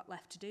still got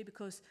left to do?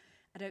 Because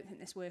I don't think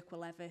this work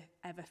will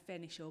ever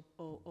finish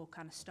or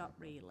kind of stop,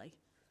 really.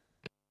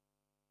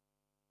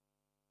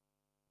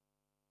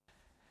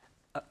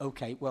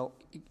 Okay, well,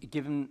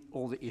 given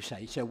all that you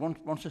say, so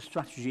once a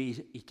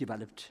strategy is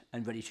developed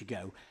and ready to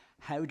go,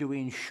 how do we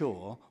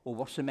ensure, or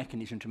what's the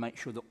mechanism to make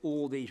sure that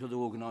all these other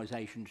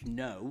organisations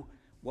know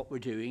what we're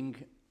doing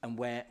and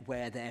where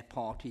their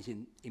part is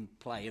in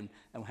play, and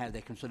how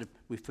they can sort of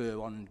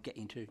refer on and get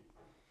into?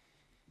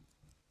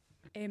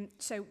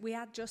 So we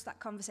had just that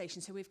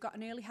conversation. So we've got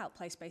an early help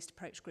place-based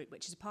approach group,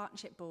 which is a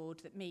partnership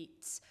board that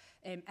meets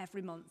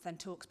every month and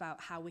talks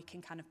about how we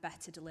can kind of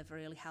better deliver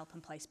early help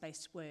and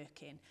place-based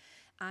working.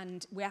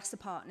 And we asked the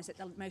partners at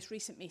the most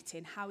recent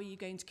meeting, how are you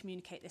going to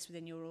communicate this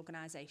within your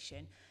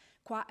organisation?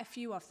 Quite a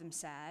few of them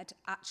said,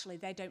 actually,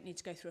 they don't need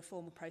to go through a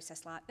formal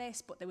process like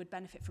this, but they would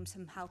benefit from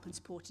some help and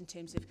support in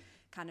terms of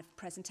kind of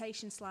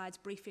presentation slides,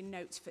 briefing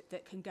notes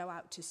that can go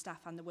out to staff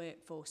and the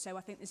workforce. So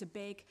I think there's a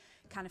big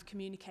kind of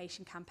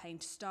communication campaign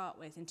to start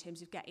with in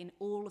terms of getting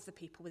all of the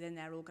people within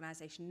their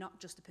organisation, not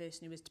just the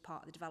person who is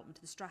part of the development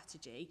of the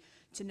strategy,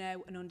 to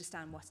know and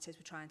understand what it is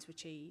we're trying to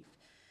achieve.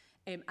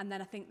 And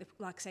then I think,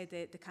 like I say,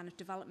 the kind of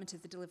development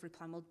of the delivery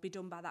plan will be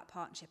done by that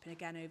partnership and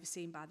again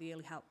overseen by the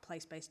early help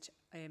place-based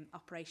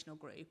operational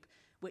group,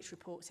 which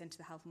reports into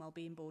the Health and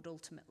Wellbeing Board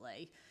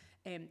ultimately.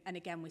 And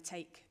again, we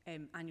take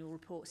annual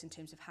reports in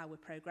terms of how we're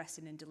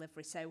progressing in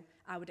delivery. So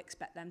I would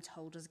expect them to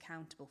hold us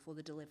accountable for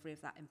the delivery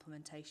of that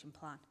implementation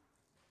plan.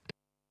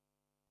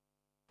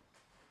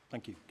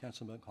 Thank you.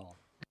 Councillor McCall.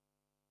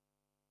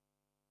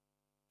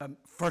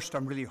 First,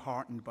 I'm really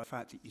heartened by the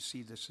fact that you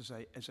see this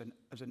as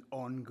an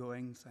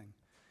ongoing thing,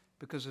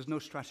 because there's no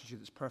strategy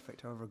that's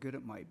perfect, however good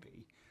it might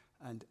be.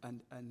 And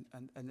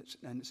it's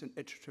an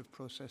iterative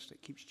process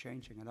that keeps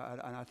changing, and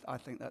I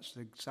think that's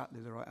exactly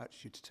the right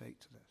attitude to take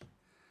to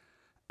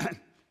this.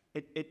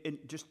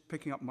 Just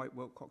picking up Mike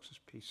Wilcox's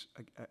piece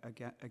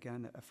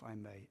again, if I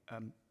may,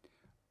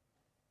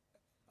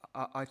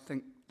 I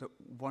think that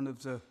one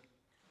of the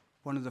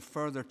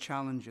further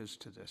challenges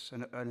to this,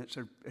 and it's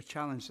a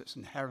challenge that's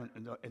inherent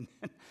in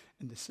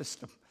the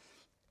system,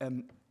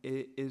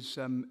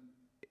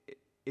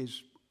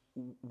 is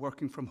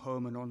working from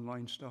home and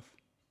online stuff.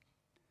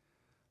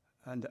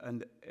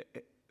 And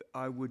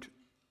I would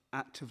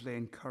actively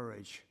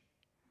encourage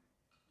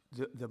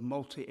the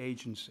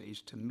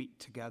multi-agencies to meet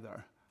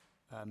together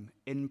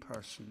in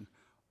person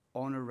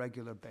on a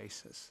regular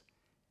basis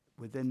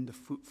within the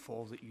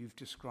footfall that you've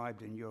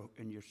described in your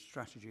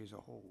strategy as a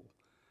whole,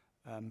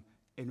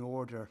 in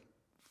order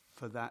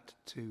for that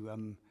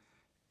to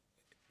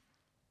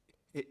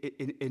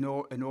in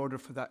order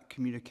for that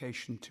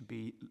communication to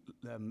be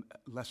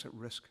less at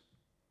risk.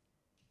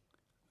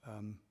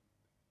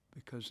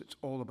 Because it's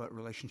all about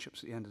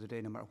relationships at the end of the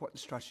day. No matter what the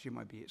strategy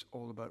might be, it's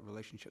all about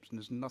relationships. And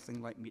there's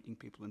nothing like meeting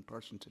people in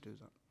person to do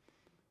that.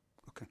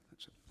 Okay,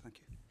 that's it.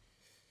 Thank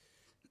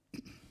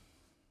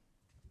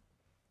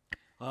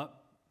you.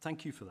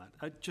 Thank you for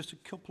that. Just a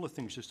couple of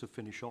things just to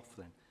finish off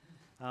then.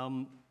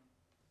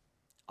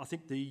 I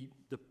think the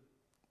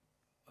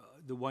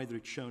way that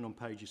it's shown on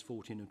pages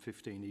 14 and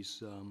 15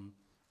 is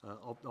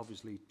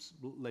obviously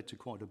led to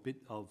quite a bit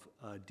of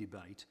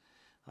debate.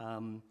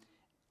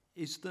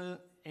 Is there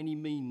any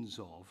means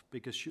of,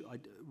 because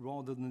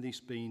rather than this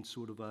being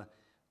sort of a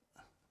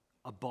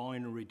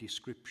binary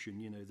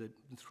description, you know, that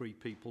 3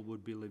 people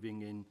would be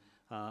living in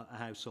a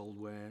household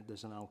where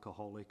there's an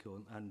alcoholic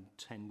and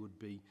 10 would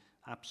be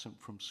absent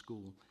from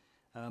school,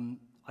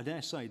 I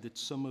dare say that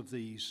some of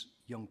these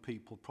young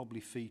people probably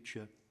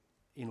feature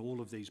in all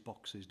of these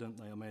boxes, don't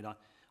they? I mean,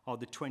 are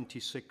the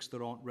 26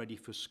 that aren't ready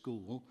for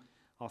school,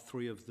 are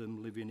 3 of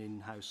them living in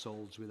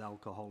households with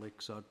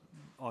alcoholics?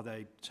 Are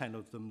they 10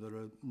 of them that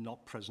are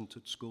not present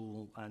at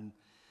school and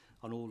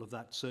all of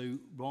that? So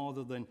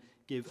rather than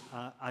give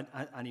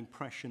an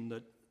impression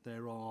that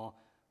there are,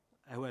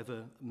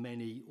 however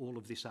many all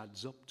of this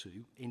adds up to,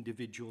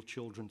 individual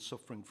children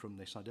suffering from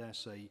this, I dare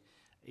say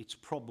it's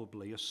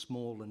probably a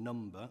smaller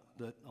number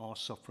that are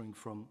suffering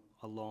from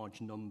a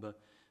large number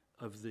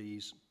of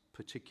these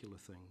particular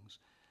things.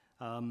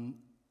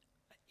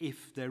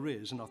 If there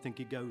is, and I think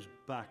it goes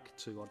back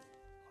to, I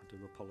do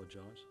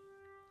apologise,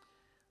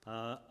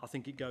 I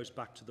think it goes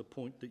back to the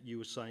point that you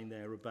were saying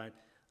there about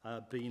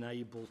being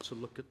able to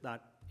look at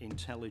that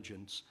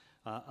intelligence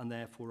and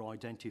therefore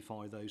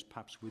identify those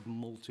perhaps with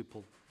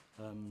multiple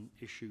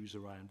issues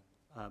around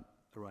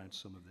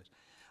some of this.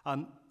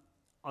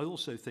 I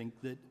also think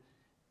that,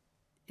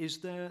 is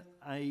there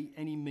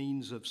any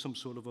means of some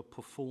sort of a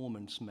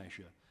performance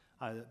measure?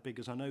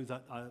 Because I know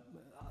that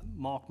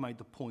Mark made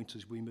the point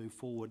as we move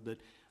forward that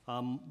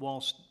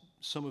whilst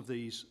some of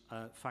these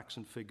facts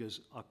and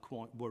figures are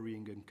quite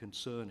worrying and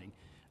concerning,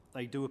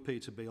 they do appear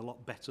to be a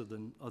lot better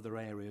than other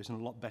areas and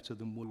a lot better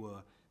than we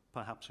were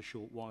perhaps a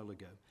short while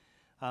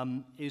ago.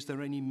 Is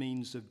there any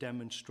means of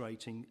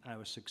demonstrating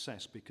our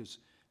success? Because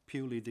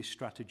purely this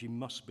strategy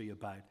must be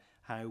about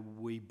how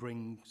we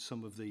bring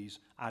some of these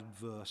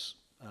adverse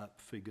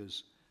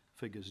figures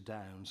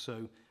down.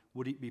 So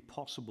would it be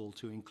possible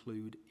to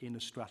include in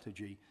a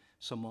strategy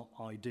some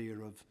idea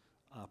of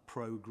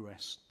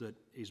progress that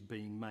is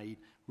being made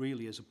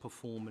really as a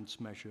performance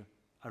measure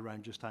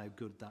around just how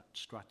good that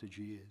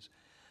strategy is?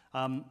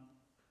 And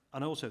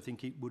I also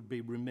think it would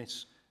be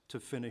remiss to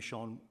finish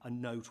on a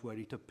note where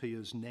it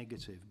appears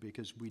negative,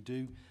 because we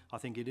do, I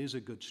think it is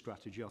a good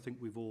strategy. I think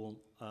we've all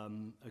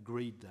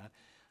agreed that.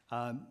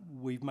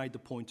 We've made the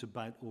point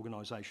about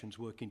organisations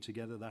working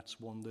together. That's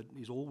one that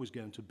is always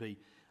going to be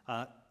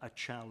a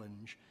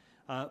challenge.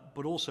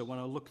 But also when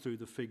I look through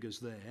the figures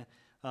there,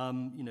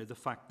 you know, the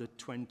fact that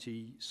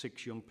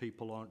 26 young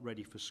people aren't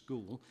ready for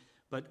school,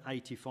 but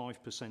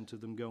 85%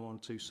 of them go on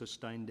to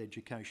sustained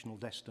educational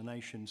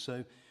destinations.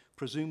 So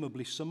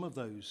presumably some of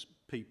those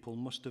people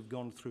must have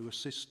gone through a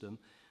system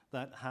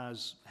that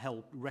has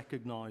helped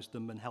recognise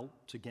them and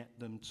helped to get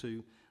them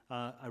to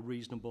a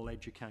reasonable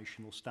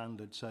educational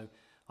standard. So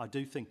I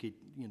do think it,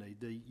 you know,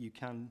 you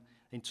can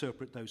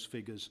interpret those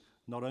figures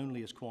not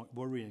only as quite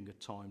worrying at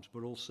times,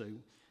 but also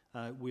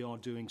we are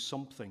doing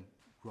something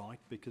right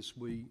because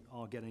we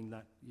are getting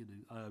that, you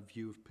know,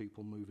 view of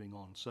people moving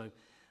on. So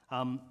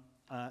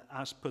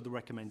as per the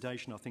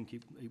recommendation, I think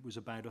it was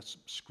about us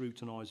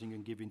scrutinising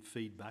and giving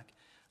feedback.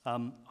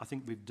 I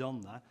think we've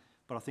done that,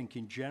 but I think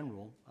in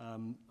general,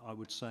 I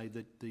would say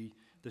that the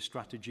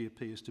strategy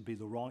appears to be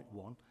the right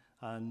one,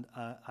 and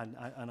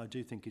I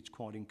do think it's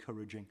quite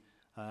encouraging,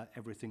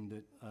 everything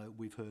that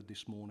we've heard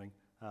this morning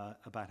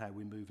about how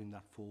we're moving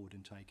that forward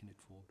and taking it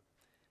forward.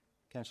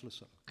 Councillor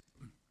Sutton.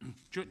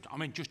 I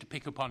mean, just to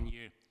pick up on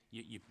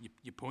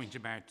your point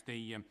about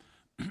the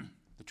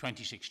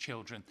 26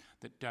 children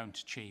that don't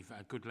achieve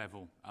a good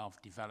level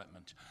of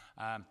development,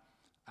 and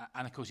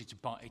of course it's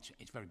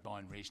very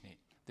binary, isn't it?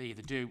 They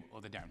either do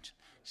or they don't.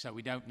 So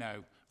we don't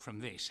know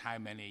from this how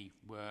many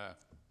were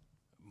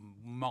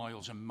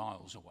miles and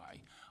miles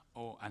away,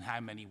 and how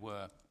many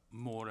were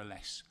more or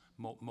less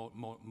there.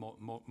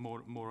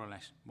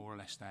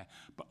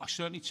 But I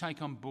certainly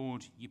take on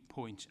board your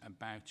point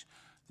about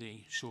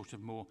the sort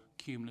of more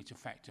cumulative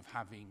effect of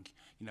having,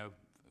 you know,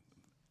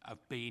 of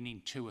being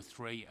in 2 or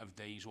 3 of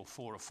these, or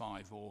 4 or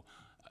 5, or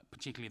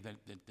particularly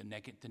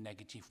the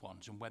negative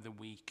ones, and whether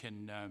we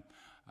can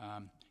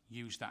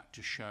use that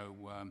to show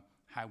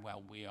how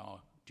well we are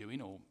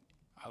doing, or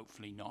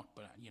hopefully not,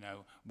 but you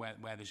know, where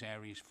there's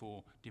areas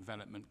for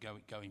development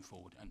going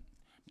forward. And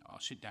I'll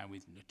sit down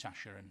with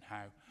Natasha and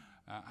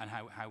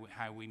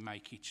how we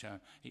make it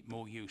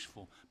more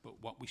useful.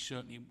 But what I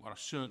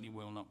certainly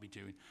will not be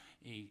doing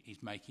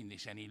is making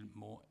this any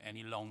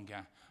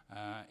longer.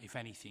 If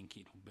anything,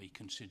 it will be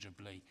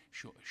considerably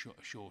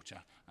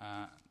shorter.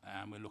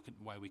 And we'll look at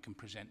the way we can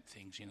present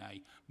things in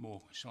a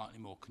slightly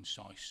more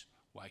concise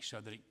way,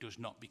 so that it does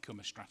not become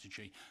a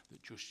strategy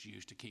that just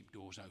used to keep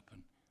doors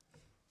open.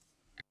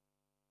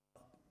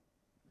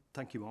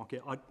 Thank you, Mark.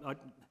 I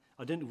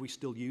don't know if we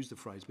still use the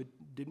phrase, but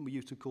didn't we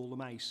used to call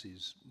them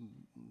ACEs,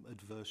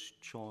 adverse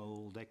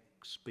child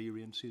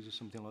experiences, or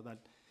something like that?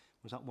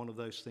 Was that one of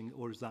those things,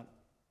 or is that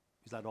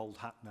old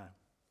hat now?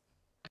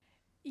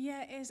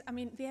 Yeah, it is. I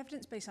mean, the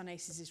evidence based on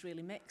ACEs is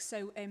really mixed.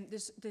 So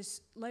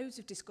there's loads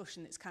of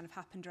discussion that's kind of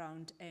happened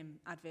around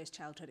adverse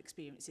childhood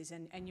experiences,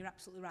 and you're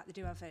absolutely right, they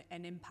do have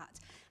an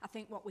impact. I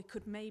think what we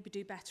could maybe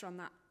do better on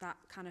that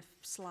kind of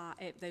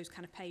slide, those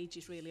kind of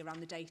pages really around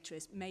the data,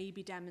 is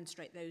maybe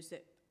demonstrate those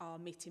that are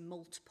meeting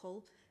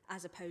multiple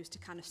as opposed to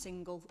kind of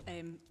single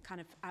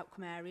kind of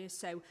outcome areas.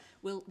 So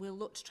we'll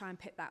look to try and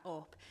pick that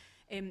up.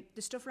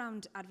 The stuff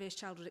around adverse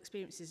childhood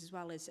experiences as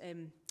well is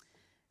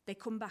they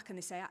come back and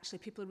they say, actually,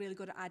 people are really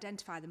good at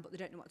identifying them, but they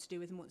don't know what to do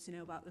with them once they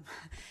know about them.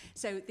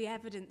 So the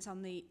evidence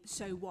on the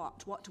so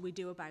what do we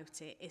do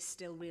about it, is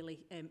still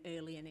really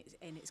early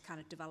in its kind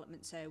of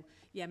development. So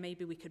yeah,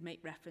 maybe we could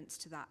make reference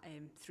to that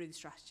through the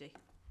strategy.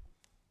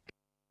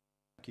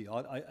 Thank you.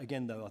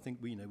 Again, though, I think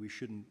we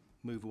shouldn't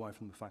move away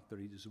from the fact that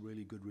it is a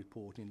really good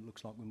report, and it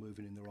looks like we're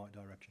moving in the right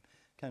direction.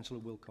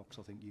 Councillor Wilcox,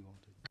 I think you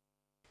wanted.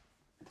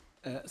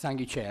 Thank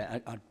you,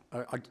 Chair.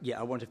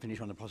 I want to finish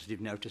on a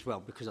positive note as well,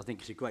 because I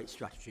think it's a great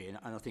strategy, and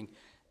I think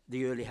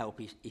the early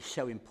help is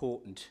so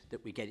important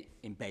that we get it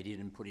embedded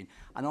and put in.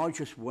 And I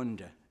just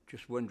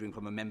wondering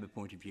from a member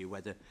point of view,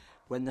 whether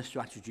when the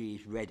strategy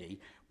is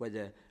ready,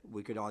 whether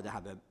we could either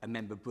have a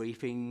member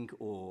briefing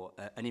or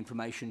an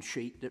information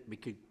sheet that we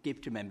could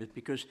give to members,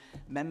 because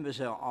members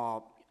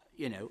are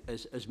you know,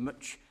 as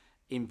much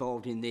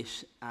involved in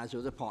this as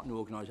other partner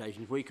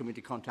organisations. We come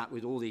into contact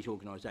with all these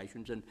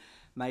organisations, and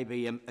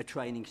maybe a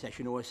training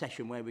session or a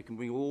session where we can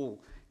bring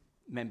all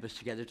members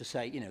together to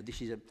say, you know,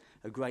 this is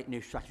a great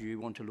new strategy we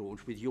want to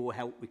launch. With your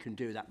help, we can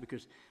do that,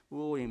 because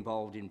we're all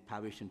involved in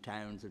parish and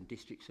towns and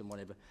districts and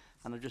whatever.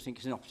 And I just think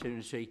it's an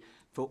opportunity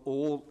for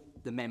all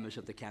the members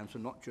of the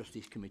council, not just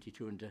this committee,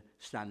 to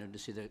understand and to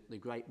see the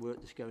great work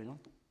that's going on.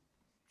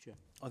 Sure.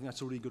 I think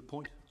that's a really good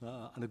point,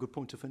 and a good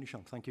point to finish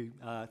on. Thank you.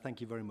 Thank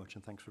you very much,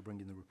 and thanks for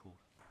bringing the report.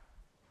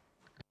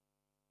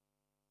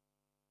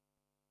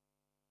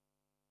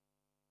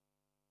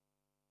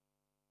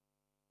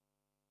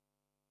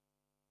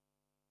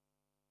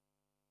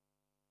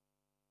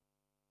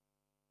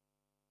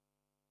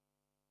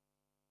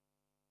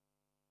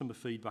 Customer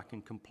feedback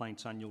and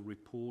complaints annual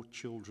report,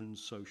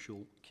 children's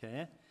social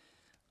care.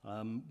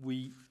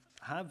 We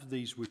have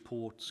these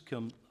reports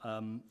come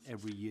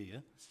every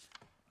year.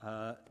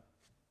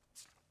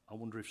 I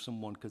wonder if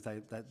someone, because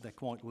they're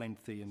quite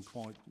lengthy and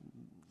quite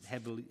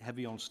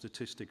heavy on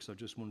statistics, I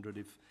just wondered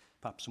if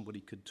perhaps somebody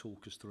could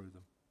talk us through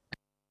them.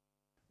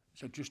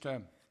 So just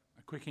a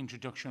quick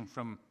introduction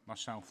from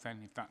myself then,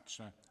 if that's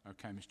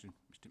okay, Mr.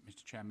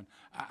 Chairman.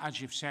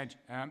 As you've said,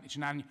 it's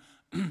an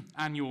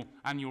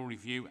annual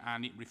review,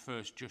 and it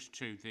refers just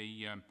to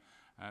the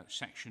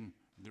section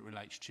that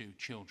relates to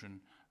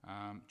children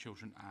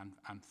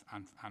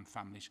and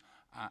families.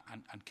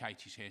 And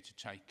Katie's here to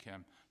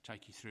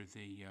take you through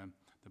the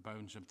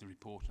bones of the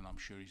report, and I'm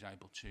sure he's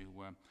able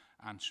to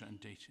answer in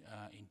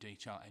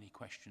detail any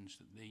questions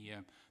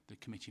that the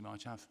committee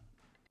might have.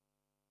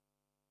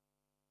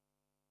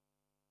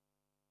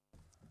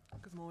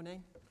 Good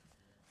morning.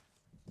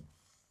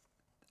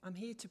 I'm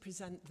here to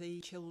present the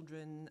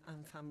Children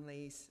and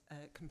Families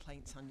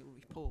Complaints Annual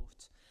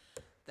Report.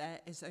 There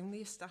is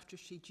only a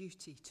statutory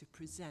duty to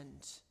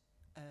present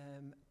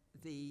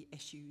the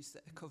issues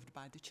that are covered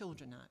by the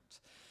Children Act.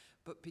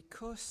 But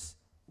because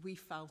we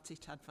felt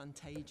it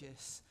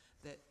advantageous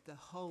that the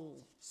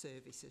whole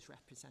service is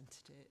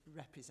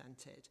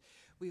represented,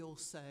 we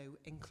also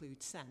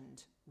include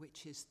SEND,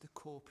 which is the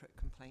corporate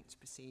complaints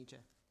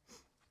procedure.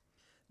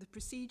 The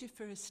procedure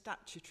for a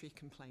statutory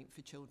complaint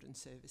for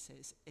children's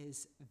services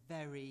is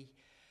very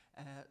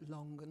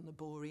long and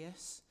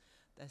laborious.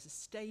 There's a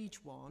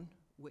stage 1,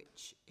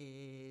 which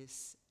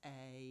is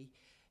a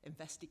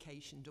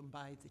investigation done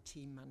by the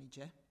team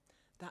manager.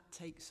 That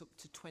takes up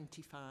to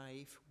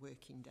 25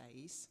 working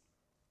days.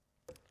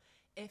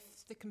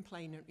 If the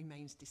complainant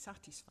remains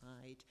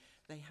dissatisfied,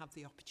 they have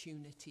the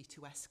opportunity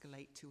to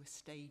escalate to a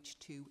stage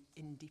 2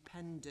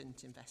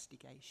 independent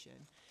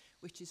investigation,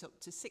 which is up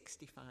to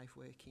 65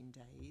 working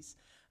days.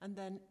 And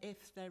then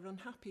if they're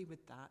unhappy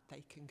with that,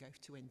 they can go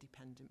to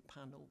independent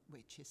panel,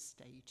 which is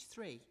stage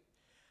 3,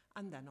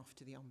 and then off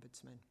to the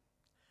Ombudsman.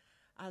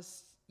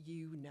 As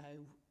you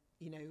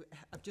know,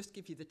 I'll just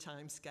give you the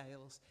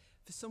timescales.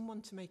 For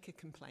someone to make a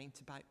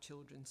complaint about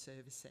children's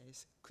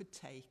services could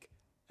take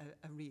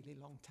a really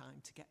long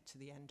time to get to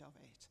the end of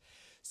it.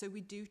 So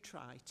we do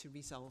try to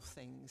resolve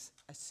things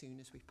as soon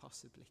as we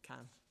possibly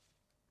can.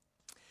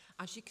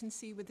 As you can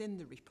see within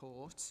the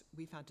report,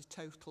 we've had a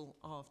total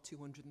of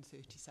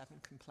 237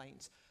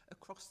 complaints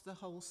across the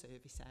whole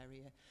service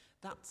area.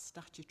 That's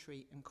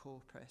statutory and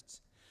corporate.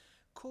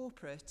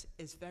 Corporate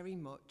is very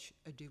much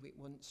a do it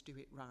once, do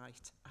it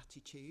right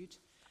attitude.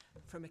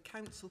 From a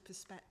council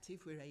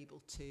perspective, we're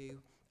able to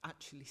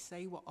actually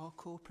say what our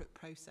corporate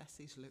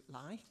processes look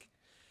like.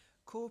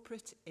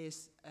 Corporate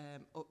is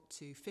up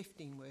to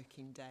 15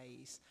 working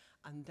days,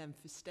 and then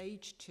for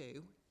stage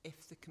 2,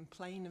 if the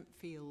complainant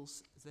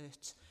feels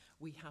that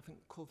we haven't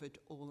covered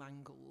all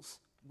angles,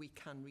 we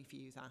can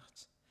review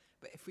that.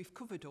 But if we've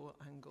covered all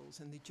angles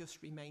and they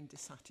just remain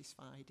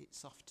dissatisfied,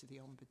 it's off to the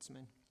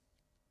Ombudsman.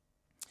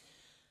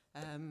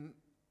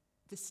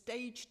 The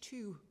stage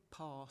 2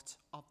 part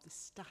of the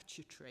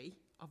statutory,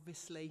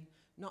 obviously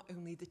not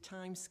only the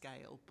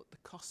timescale but the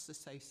costs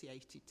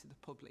associated to the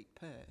public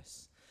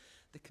purse.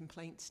 The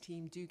complaints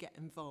team do get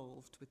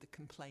involved with the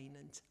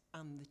complainant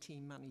and the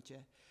team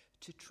manager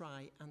to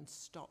try and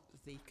stop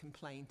the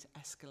complaint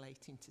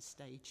escalating to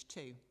stage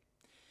 2.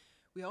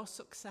 We are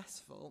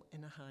successful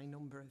in a high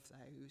number of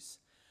those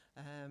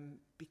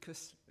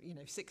because,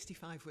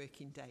 65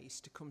 working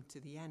days to come to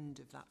the end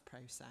of that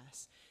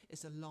process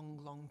is a long,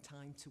 long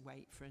time to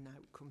wait for an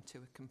outcome to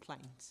a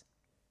complaint.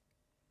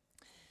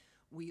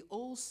 We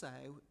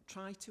also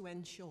try to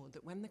ensure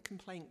that when the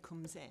complaint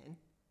comes in,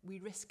 we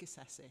risk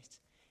assess it.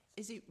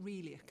 Is it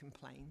really a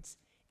complaint?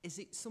 Is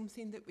it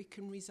something that we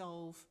can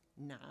resolve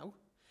now?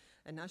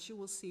 And as you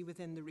will see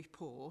within the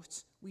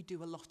report, we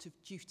do a lot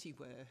of duty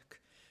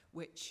work,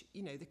 which,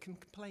 the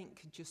complaint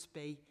could just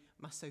be,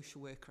 my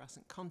social worker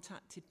hasn't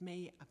contacted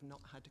me, I've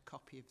not had a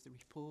copy of the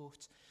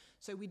report.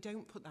 So we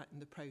don't put that in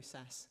the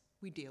process,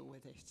 we deal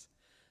with it.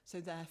 So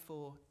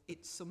therefore,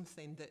 it's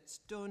something that's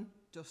done,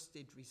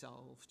 dusted,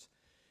 resolved.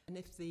 And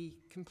if the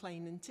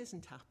complainant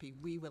isn't happy,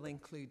 we will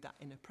include that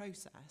in a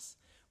process,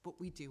 but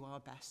we do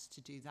our best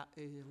to do that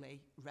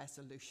early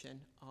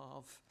resolution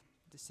of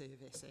the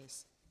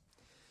services.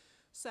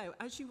 So,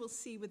 as you will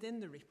see within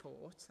the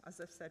report,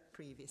 as I've said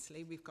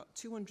previously, we've got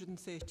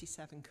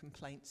 237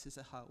 complaints as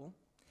a whole.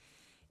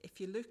 If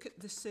you look at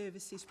the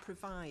services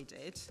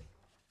provided,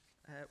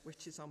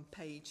 which is on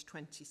page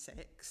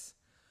 26,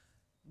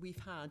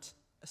 we've had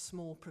a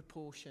small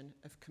proportion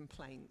of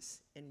complaints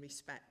in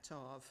respect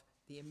of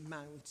the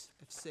amount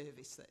of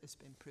service that has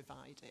been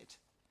provided.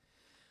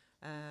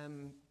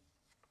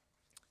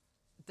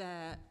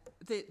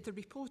 The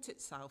report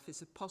itself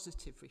is a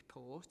positive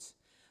report.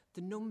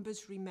 The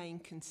numbers remain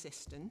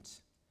consistent.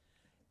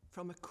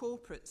 From a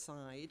corporate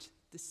side,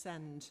 the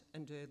send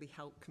and early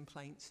help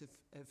complaints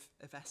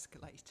have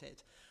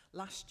escalated.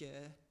 Last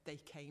year, they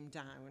came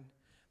down,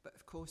 but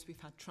of course we've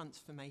had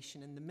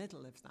transformation in the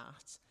middle of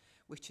that,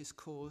 which has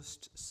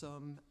caused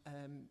some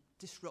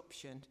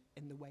disruption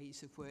in the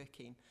ways of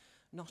working,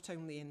 not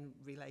only in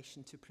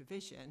relation to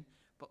provision,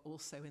 but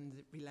also in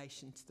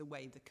relation to the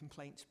way the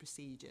complaints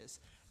procedures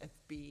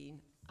have been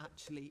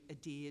actually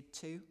adhered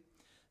to.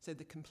 So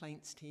the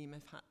complaints team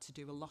have had to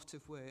do a lot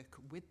of work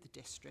with the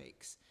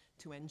districts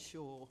to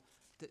ensure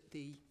that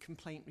the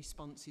complaint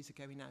responses are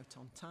going out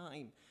on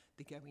time,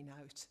 they're going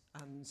out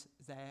and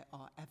they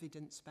are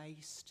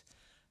evidence-based,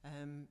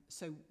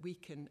 so we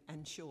can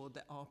ensure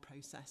that our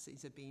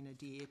processes are being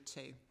adhered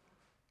to.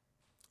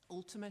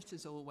 Ultimate,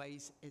 as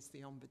always, is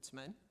the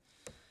Ombudsman.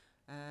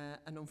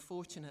 And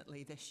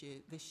unfortunately, this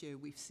year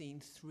we've seen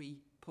 3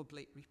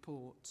 public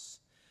reports,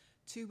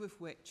 2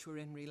 of which were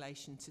in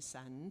relation to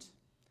send.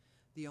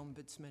 The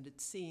Ombudsman had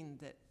seen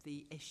that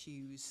the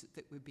issues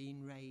that were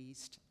being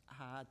raised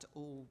had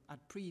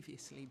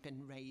previously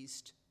been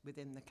raised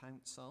within the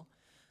council,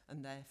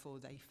 and therefore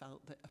they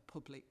felt that a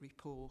public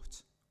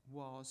report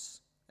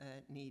was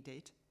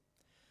needed.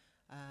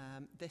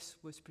 This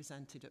was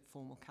presented at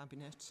formal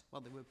cabinet.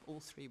 Well, all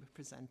 3 were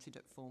presented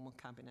at formal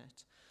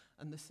cabinet.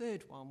 And the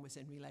 3rd one was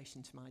in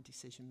relation to my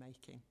decision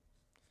making.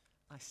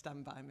 I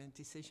stand by my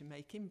decision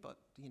making, but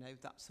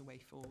that's the way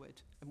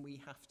forward. And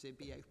we have to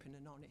be open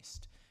and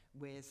honest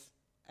with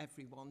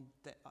everyone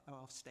that are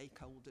our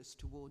stakeholders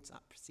towards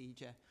that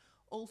procedure.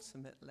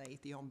 Ultimately,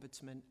 the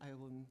Ombudsman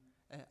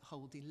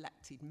hold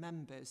elected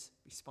members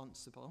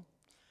responsible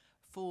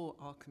for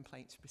our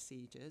complaints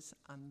procedures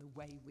and the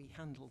way we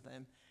handle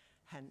them.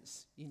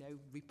 Hence,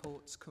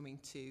 reports coming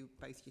to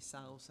both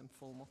yourselves and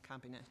formal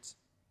cabinet.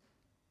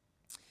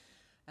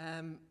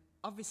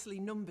 Obviously,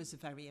 numbers are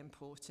very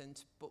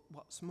important, but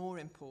what's more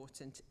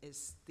important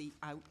is the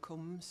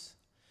outcomes.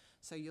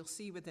 So you'll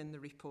see within the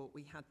report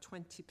we had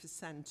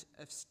 20%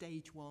 of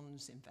stage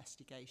 1's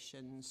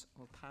investigations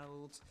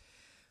upheld.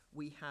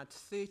 We had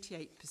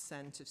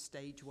 38% of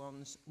stage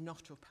 1's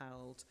not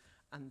upheld,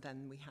 and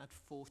then we had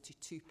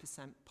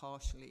 42%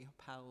 partially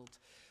upheld.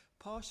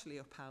 Partially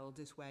upheld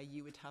is where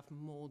you would have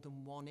more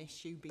than one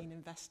issue being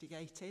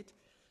investigated.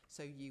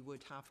 So you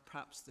would have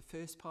perhaps the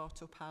first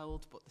part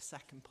upheld, but the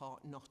second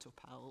part not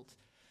upheld.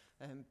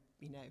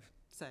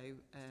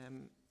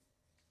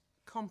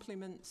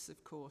 Compliments,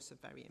 of course,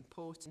 are very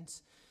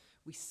important.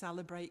 We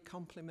celebrate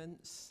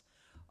compliments.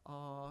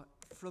 Our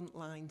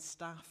frontline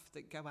staff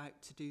that go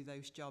out to do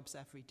those jobs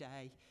every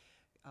day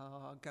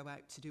go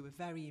out to do a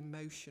very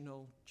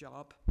emotional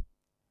job,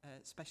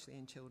 especially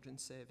in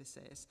children's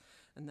services,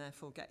 and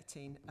therefore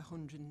getting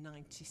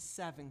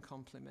 197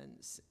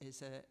 compliments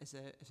is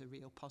a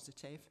real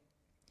positive.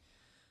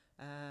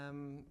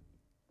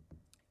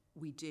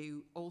 We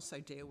do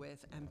also deal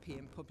with MP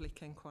and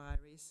public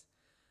enquiries.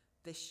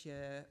 This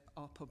year,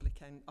 our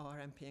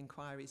MP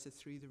inquiries are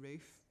through the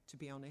roof, to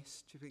be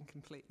honest, to be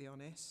completely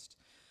honest.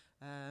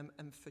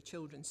 And for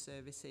children's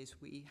services,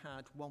 we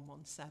had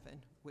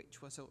 117,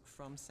 which was up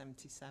from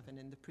 77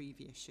 in the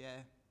previous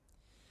year.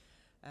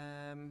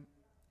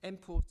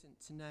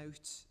 Important to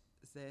note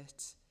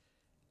that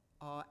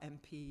our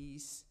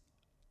MPs,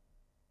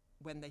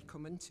 when they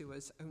come into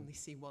us, only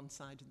see one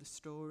side of the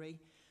story.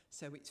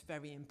 So it's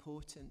very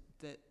important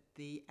that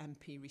the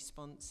MP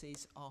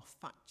responses are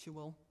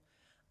factual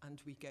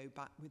and we go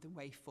back with a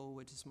way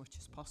forward as much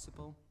as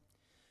possible.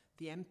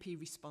 The MP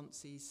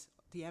responses,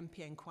 the MP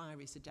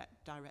inquiries are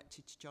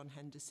directed to John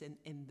Henderson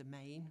in the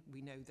main.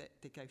 We know that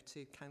they go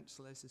to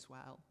councillors as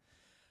well.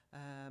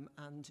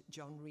 And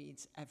John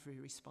reads every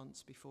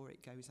response before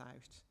it goes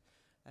out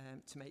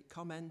to make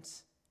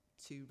comments,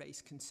 to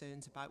raise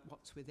concerns about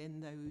what's within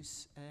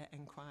those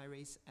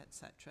inquiries,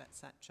 etc.,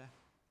 etc.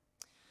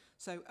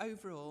 So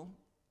overall,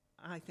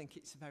 I think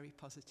it's a very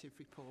positive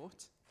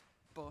report,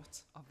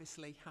 but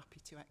obviously happy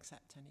to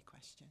accept any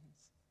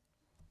questions.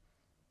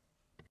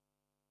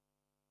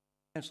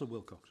 Councillor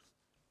Wilcox.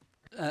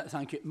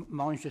 Thank you.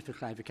 Mine's just for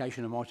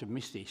clarification, I might have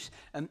missed this.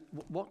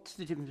 What's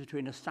the difference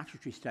between a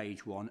statutory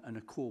stage 1 and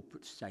a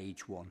corporate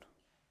stage 1,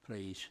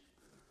 please?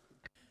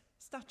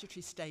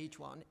 Statutory stage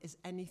 1 is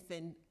any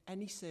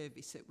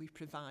service that we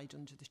provide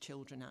under the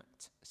Children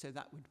Act. So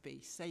that would be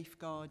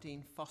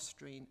safeguarding,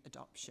 fostering,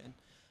 adoption,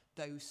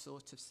 those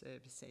sort of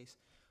services.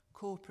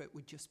 Corporate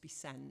would just be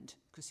SEND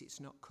because it's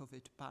not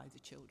covered by the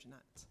Children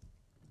Act.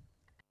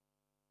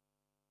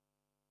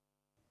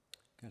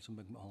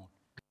 Councillor McMahon.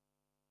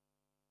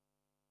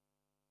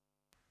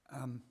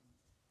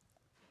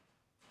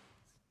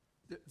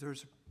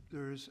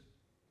 There's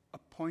a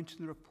point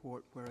in the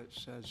report where it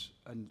says,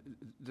 and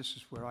this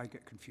is where I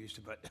get confused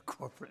about the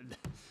corporate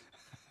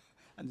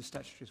and the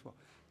statutory as well,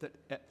 that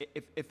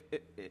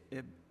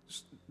if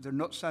they're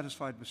not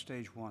satisfied with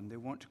stage 1, they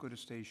want to go to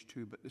stage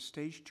 2, but the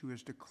stage 2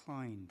 is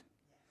declined.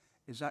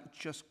 Is that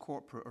just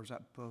corporate or is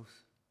that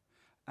both?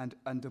 And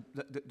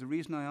the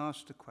reason I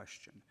asked the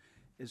question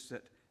is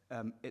that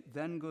it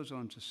then goes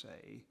on to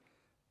say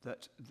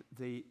that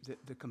the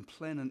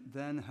complainant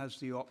then has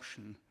the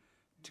option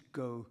to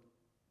go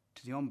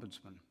to the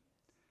Ombudsman.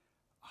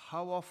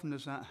 How often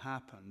has that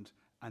happened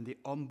and the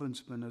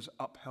Ombudsman has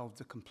upheld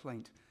the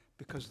complaint?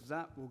 Because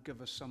that will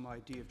give us some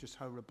idea of just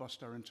how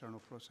robust our internal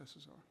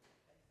processes are.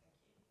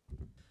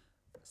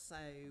 So,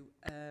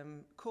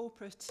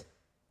 corporate,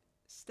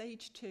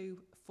 stage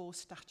 2 for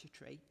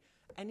statutory,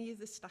 any of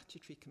the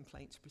statutory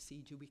complaints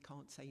procedure we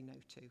can't say no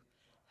to.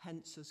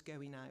 Hence us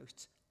going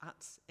out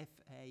if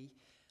a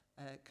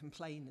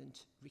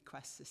complainant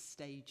requests a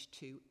stage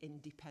 2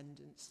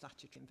 independent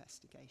statutory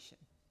investigation.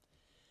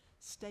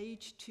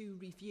 Stage 2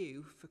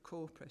 review for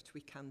corporate we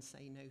can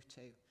say no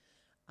to,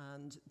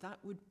 and that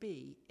would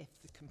be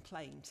if the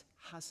complaint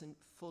hasn't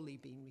fully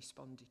been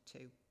responded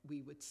to.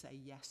 We would say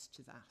yes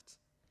to that.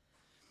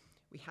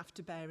 We have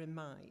to bear in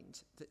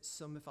mind that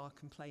some of our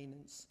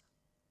complainants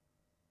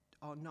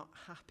are not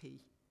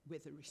happy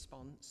with a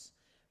response,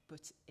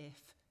 but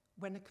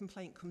when a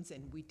complaint comes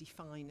in, we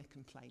define a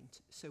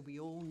complaint, so we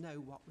all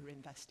know what we're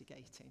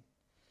investigating.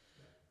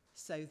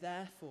 So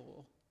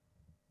therefore,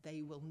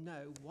 they will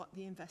know what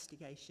the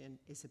investigation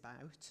is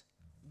about,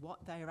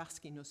 what they're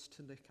asking us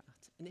to look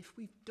at. And if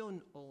we've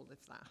done all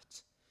of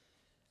that,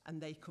 and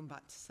they come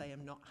back to say,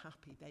 I'm not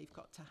happy, they've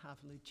got to have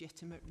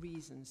legitimate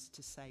reasons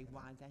to say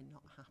why they're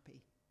not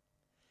happy.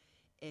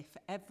 If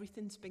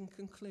everything's been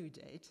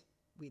concluded,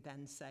 we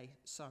then say,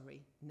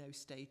 sorry, no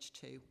stage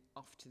 2,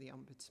 off to the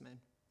Ombudsman.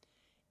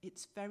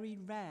 It's very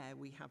rare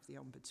we have the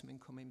Ombudsman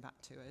coming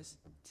back to us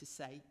to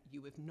say,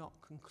 you have not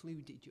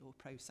concluded your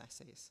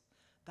processes.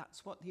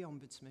 That's what the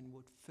Ombudsman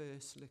would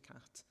first look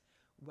at,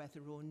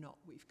 whether or not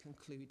we've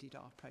concluded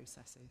our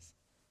processes.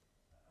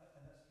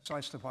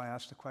 Precisely why I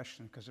asked the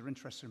question, because they're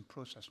interested in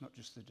process, not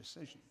just the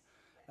decision.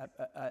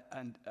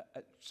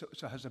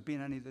 So has there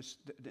been any of this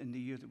in the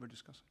year that we're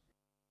discussing?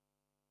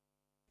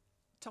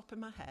 Top of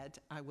my head,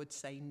 I would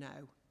say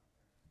no.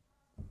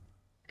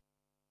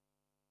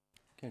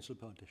 Councillor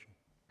Partition.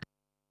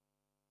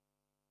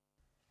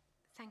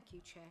 Thank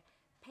you, Chair.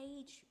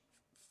 Page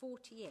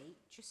 48,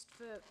 just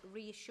for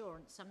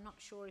reassurance, I'm not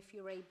sure if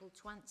you're able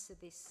to answer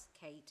this,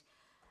 Kate.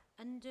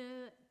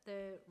 Under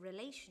the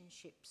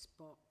relationships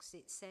box,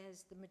 it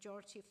says the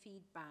majority of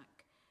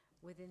feedback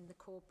within the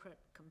corporate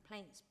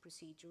complaints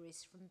procedure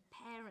is from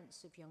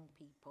parents of young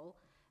people,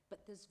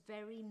 but there's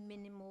very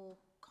minimal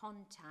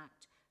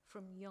contact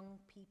from young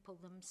people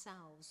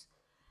themselves.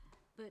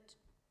 But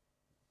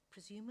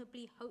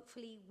presumably,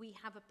 hopefully, we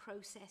have a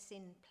process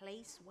in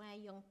place where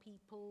young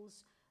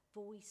people's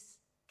voice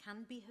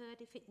can be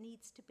heard if it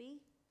needs to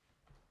be?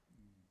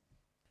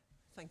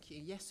 Thank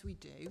you. Yes, we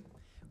do.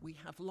 We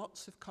have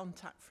lots of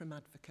contact from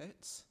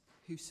advocates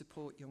who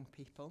support young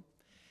people.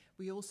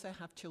 We also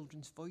have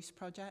Children's Voice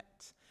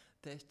Project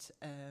that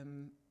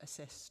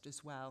assist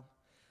as well.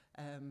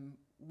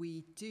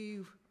 We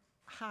do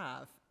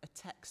have a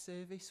tech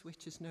service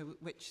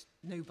which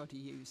nobody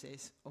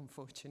uses,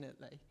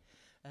 unfortunately.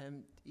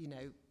 You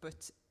know,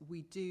 but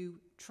we do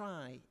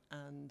try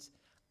and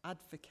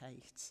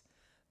advocate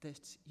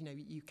that, you know,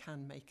 you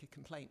can make a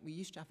complaint. We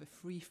used to have a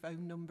free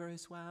phone number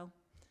as well,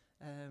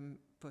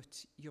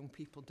 but young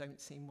people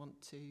don't seem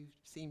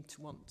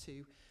to want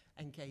to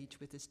engage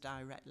with us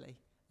directly.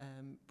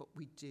 But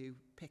we do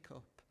pick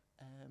up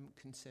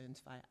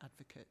concerns via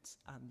advocates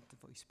and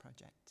the Voice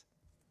Project.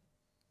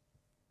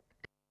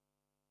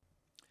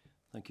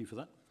 Thank you for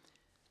that.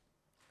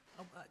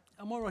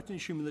 Am I right in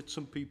assuming that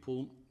some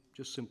people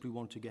just simply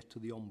want to get to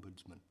the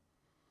Ombudsman?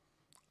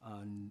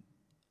 And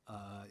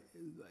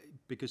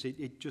because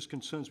it just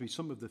concerns me,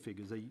 some of the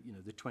figures, you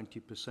know, the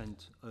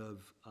 20%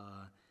 of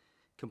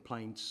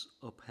complaints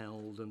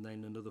upheld and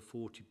then another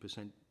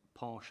 40%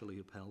 partially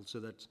upheld, so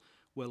that's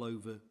well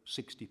over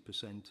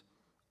 60%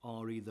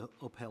 are either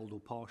upheld or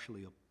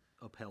partially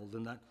upheld,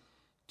 and that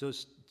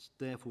does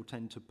therefore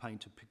tend to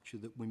paint a picture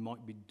that we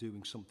might be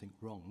doing something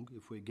wrong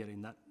if we're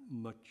getting that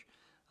much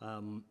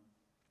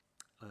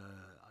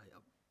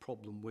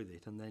problem with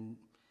it. And then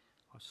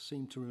I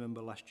seem to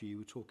remember last year you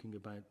were talking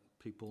about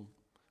people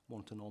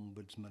want an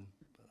ombudsman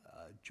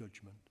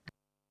judgment.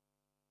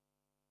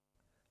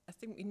 I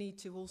think we need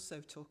to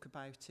also talk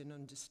about and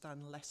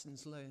understand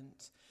lessons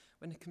learned.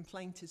 When a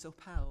complaint is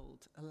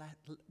upheld,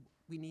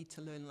 we need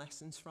to learn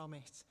lessons from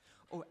it,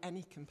 or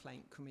any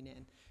complaint coming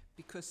in,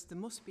 because there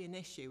must be an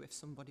issue if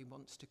somebody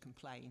wants to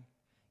complain.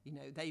 You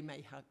know,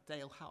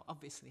 they'll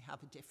obviously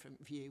have a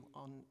different view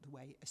on the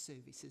way a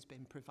service has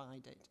been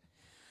provided.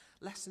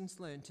 Lessons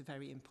learned are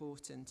very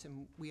important,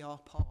 and we are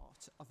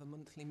part of a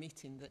monthly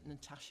meeting that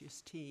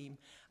Natasha's team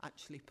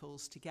actually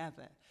pulls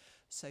together,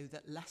 so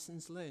that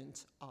lessons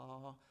learned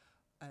are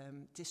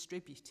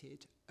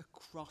distributed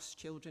across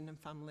children and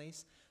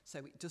families, so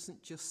it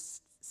doesn't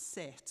just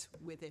sit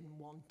within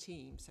one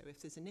team. So if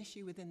there's an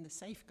issue within the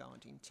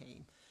safeguarding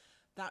team,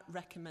 that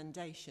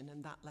recommendation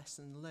and that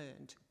lesson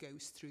learned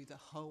goes through the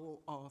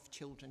whole of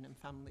children and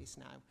families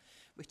now,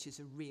 which is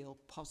a real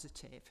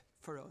positive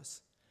for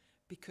us.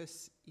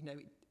 Because, you know,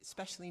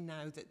 especially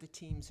now that the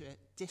teams are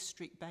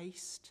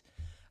district-based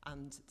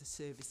and the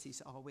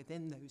services are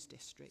within those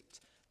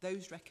districts,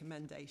 those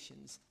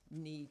recommendations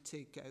need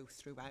to go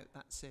throughout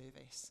that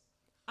service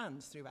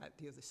and throughout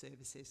the other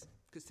services,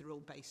 because they're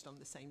all based on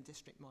the same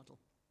district model.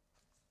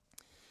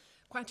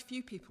 Quite a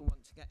few people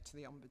want to get to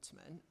the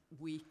Ombudsman.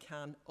 We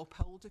can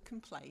uphold a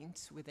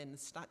complaint within the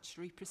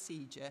statutory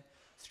procedure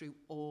through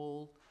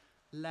all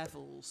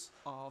levels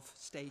of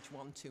stage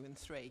 1, 2 and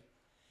 3.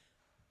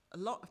 A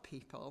lot of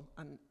people,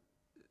 and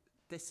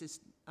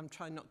I'm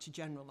trying not to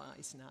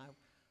generalise now,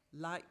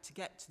 like to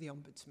get to the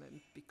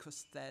Ombudsman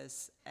because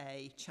there's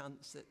a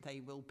chance that they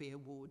will be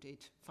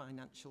awarded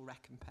financial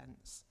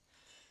recompense.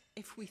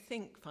 If we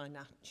think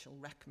financial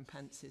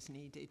recompense is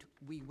needed,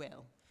 we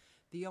will.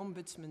 The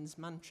Ombudsman's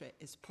mantra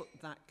is put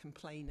that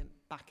complainant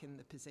back in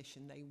the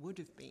position they would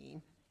have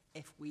been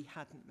if we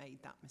hadn't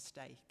made that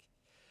mistake.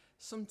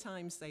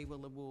 Sometimes they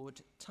will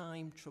award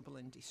time, trouble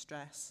and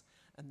distress,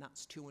 and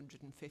that's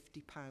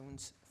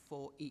 £250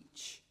 for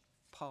each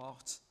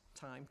part,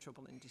 time,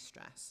 trouble and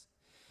distress.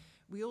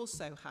 We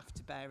also have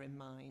to bear in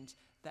mind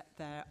that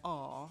there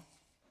are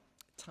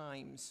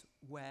times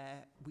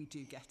where we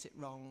do get it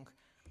wrong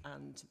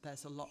and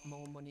there's a lot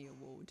more money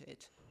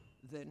awarded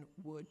than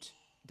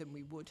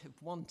we would have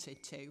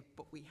wanted to,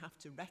 but we have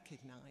to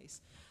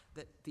recognise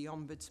that the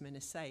Ombudsman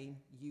is saying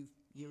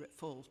you're at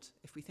fault.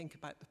 If we think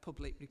about the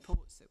public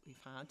reports that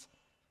we've had,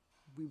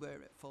 we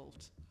were at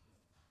fault.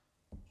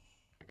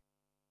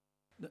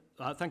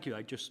 Thank you.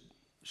 It just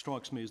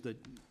strikes me as that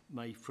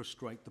may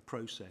frustrate the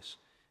process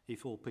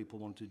if all people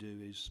want to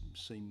do is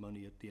see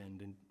money at the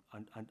end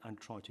and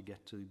try to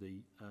get to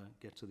the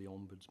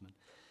Ombudsman.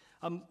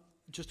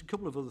 Just a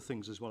couple of other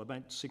things as well.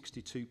 About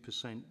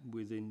 62%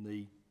 within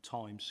the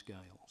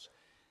timescales.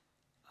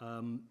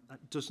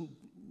 That doesn't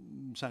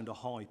sound a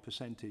high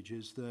percentage.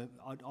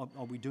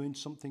 Are we doing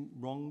something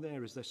wrong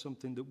there? Is there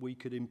something that we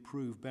could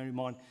improve? Bear in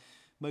mind,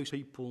 most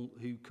people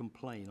who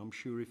complain, I'm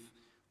sure if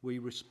we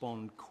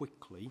respond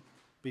quickly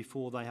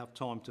before they have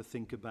time to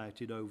think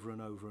about it over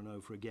and over and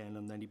over again,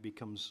 and then it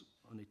becomes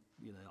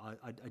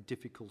a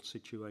difficult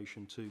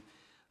situation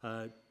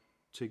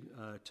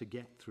to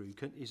get through.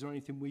 Is there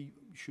anything we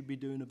should be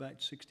doing about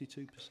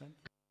 62%?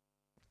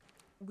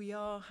 We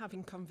are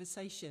having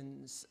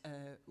conversations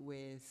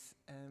with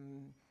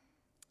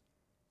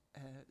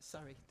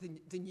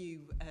the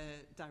new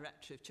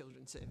Director of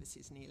Children's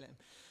Services, Neelam,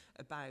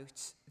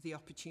 about the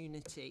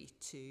opportunity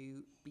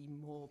to be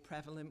more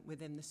prevalent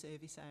within the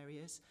service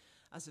areas.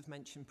 As I've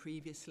mentioned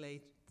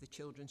previously, the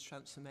children's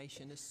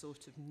transformation has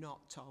sort of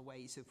knocked our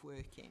ways of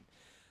working.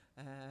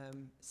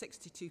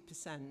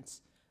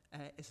 62%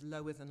 is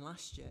lower than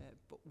last year,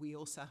 but we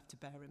also have to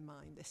bear in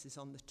mind this is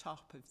on the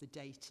top of the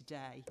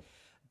day-to-day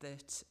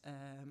that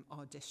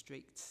our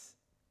district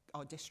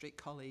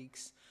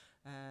colleagues,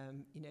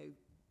 a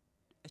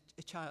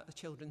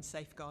children's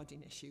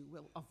safeguarding issue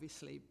will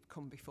obviously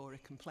come before a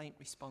complaint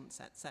response,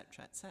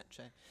 etc.,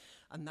 etc.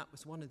 And that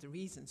was one of the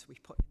reasons we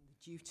put in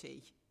the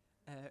duty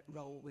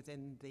role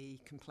within the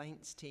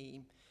complaints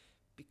team,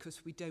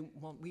 because we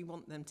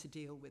want them to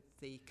deal with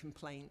the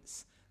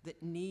complaints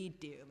that need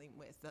dealing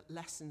with, that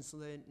lessons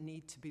learned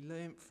need to be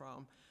learnt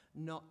from,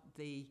 not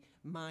the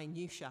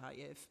minutiae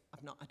of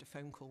I've not had a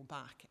phone call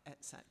back,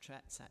 etc.,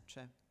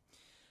 etc.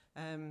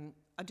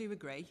 I do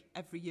agree,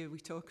 every year we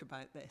talk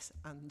about this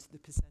and the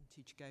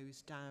percentage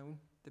goes down,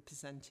 the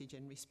percentage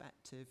in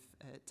respect of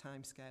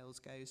timescales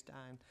goes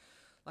down.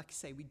 Like I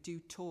say, we do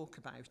talk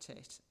about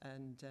it,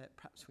 and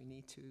perhaps we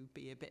need to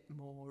be a bit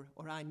more,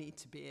 or I need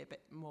to be a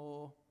bit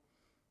more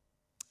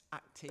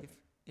active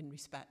in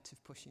respect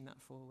of pushing that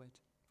forward.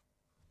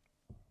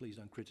 Please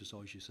don't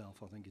criticise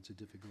yourself. I think it's a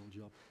difficult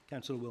job.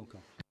 Councillor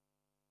Wilcox.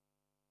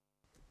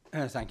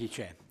 Thank you,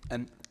 Chair.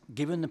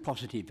 Given the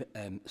positive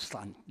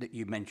slant that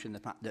you mentioned, the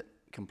fact that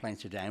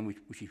complaints are down,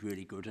 which is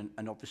really good,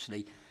 and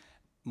obviously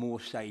more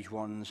stage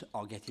ones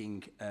are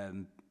getting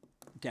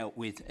dealt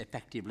with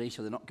effectively,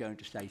 so they're not going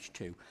to stage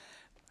 2.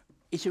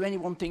 Is there any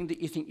one thing that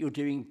you think you're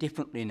doing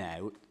differently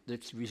now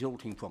that's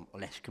resulting from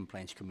less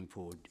complaints coming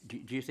forward?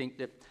 Do you think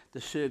that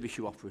the service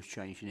you offer has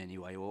changed in any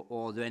way, or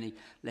are there any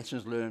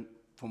lessons learned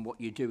from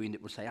what you're doing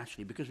that will say,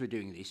 actually, because we're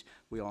doing this,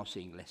 we are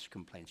seeing less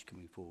complaints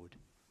coming forward?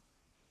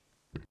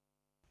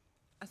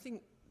 I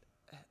think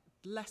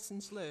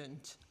lessons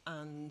learned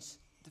and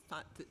the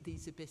fact that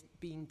these are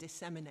being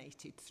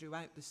disseminated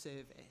throughout the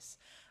service,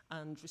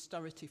 and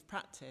restorative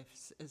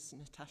practice, as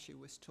Natasha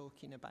was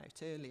talking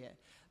about earlier,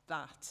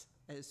 that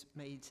has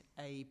made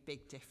a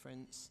big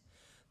difference.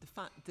 The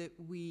fact that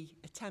we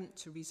attempt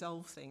to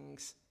resolve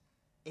things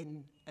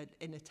in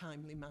a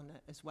timely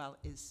manner as well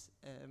is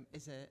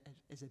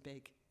a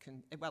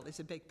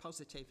big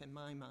positive in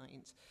my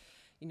mind.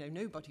 You know,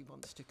 nobody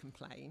wants to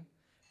complain.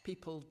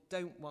 People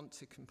don't want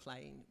to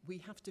complain. We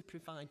have to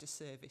provide a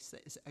service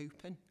that is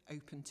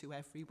open to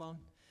everyone,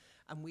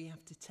 and we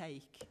have to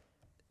take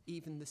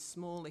even the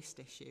smallest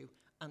issue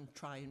and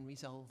try and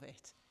resolve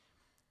it.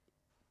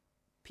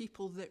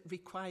 People that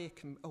require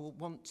or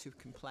want to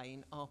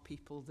complain are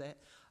people that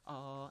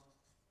are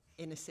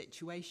in a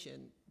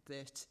situation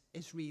that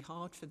is really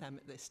hard for them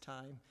at this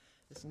time.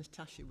 As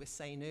Natasha was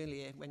saying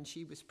earlier when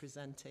she was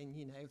presenting,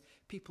 you know,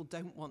 people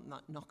don't want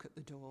that knock at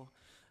the door,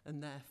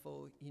 and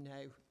therefore, you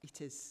know, it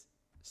is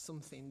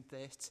something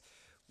that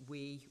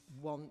we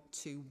want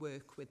to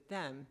work with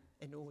them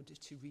in order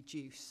to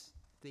reduce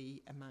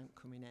the amount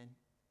coming in.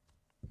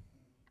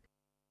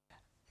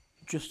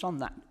 Just on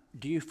that,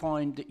 do you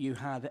find that you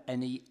have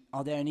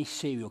are there any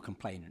serial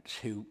complainants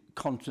who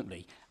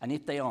constantly, and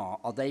if they are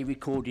they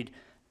recorded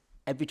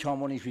every time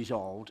one is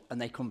resolved and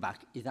they come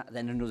back? Is that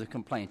then another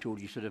complaint, or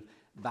do you sort of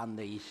ban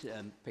these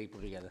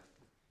people together?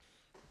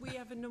 We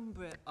have a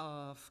number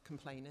of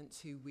complainants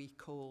who we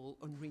call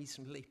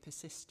unreasonably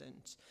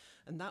persistent,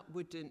 and that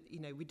wouldn't, you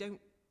know, we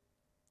don't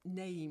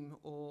name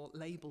or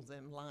label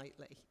them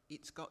lightly.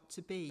 It's got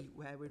to be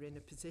where we're in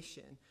a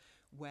position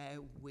where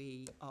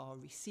we are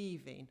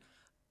receiving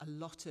a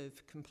lot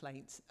of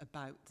complaints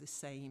about the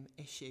same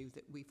issue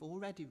that we've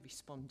already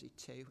responded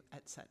to,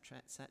 etc.,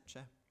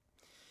 etc.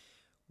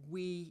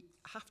 We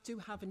have to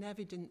have an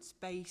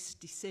evidence-based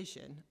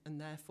decision,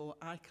 and therefore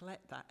I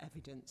collect that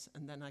evidence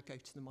and then I go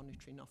to the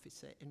monitoring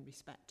officer in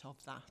respect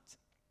of that.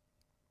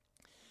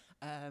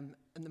 And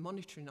the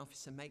monitoring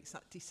officer makes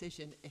that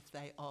decision if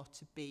they are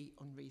to be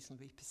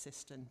unreasonably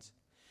persistent.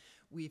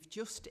 We've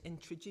just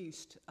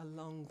introduced,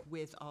 along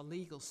with our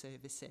legal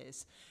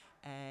services,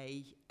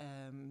 a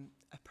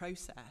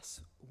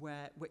process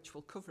which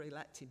will cover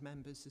elected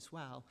members as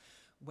well,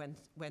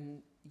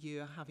 when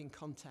you're having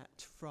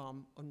contact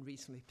from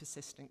unreasonably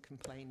persistent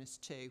complainers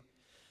too.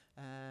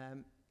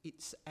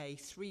 It's a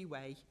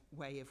three-way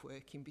way of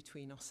working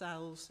between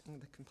ourselves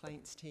and the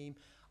complaints team,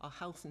 our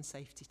health and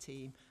safety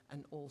team,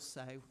 and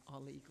also our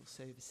legal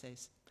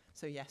services.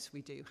 So yes,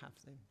 we do have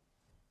them.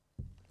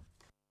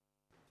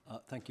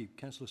 Thank you.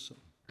 Councillor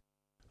Sutton.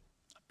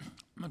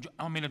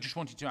 I mean, I just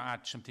wanted to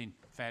add something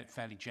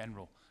fairly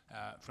general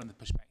from the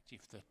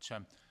perspective that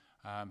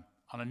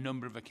on a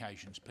number of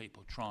occasions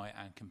people try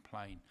and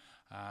complain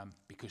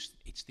because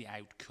it's the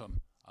outcome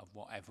of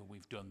whatever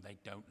we've done they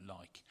don't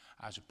like,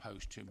 as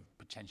opposed to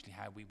potentially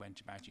how we went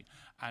about it.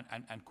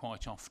 And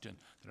quite often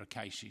there are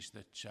cases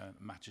that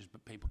matters,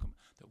 but people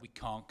that we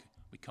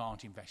we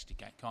can't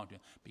investigate, can't do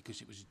it,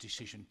 because it was a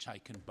decision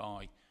taken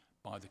by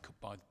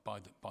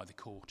the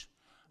court.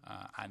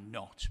 And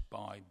not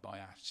by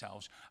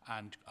ourselves,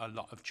 and a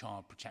lot of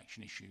child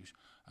protection issues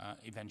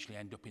eventually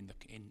end up in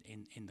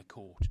the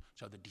court.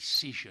 So the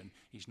decision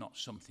is not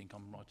something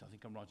I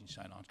think I'm right in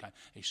saying, okay,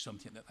 it's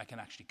something that they can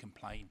actually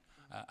complain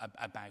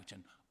about,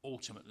 and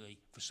ultimately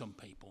for some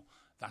people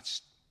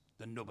that's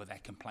the nub of their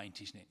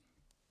complaint, isn't it?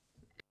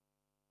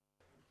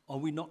 Are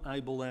we not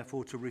able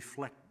therefore to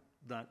reflect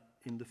that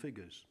in the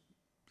figures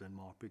then,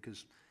 Mark?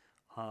 Because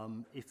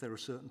if there are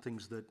certain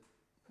things that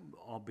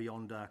are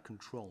beyond our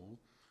control,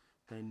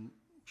 then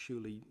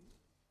surely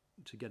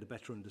to get a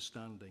better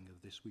understanding of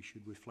this, we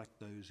should reflect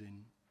those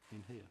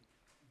in here.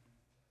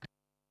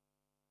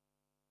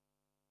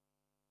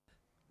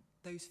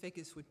 Those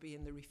figures would be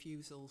in the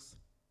refusal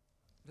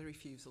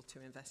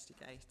to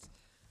investigate.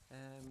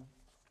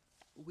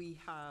 We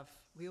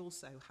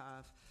also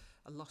have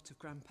a lot of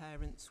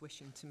grandparents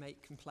wishing to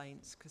make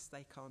complaints because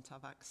they can't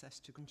have access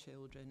to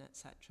grandchildren,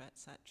 etc.,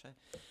 etc.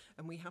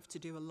 And we have to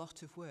do a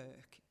lot of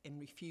work in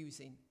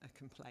refusing a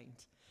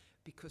complaint,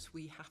 because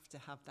we have to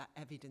have that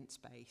evidence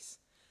base.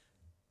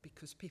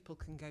 Because people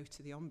can go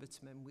to the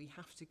Ombudsman, we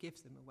have to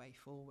give them a way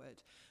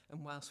forward.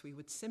 And whilst we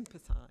would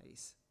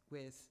sympathise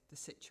with the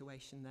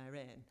situation they're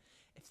in,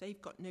 if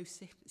they've got no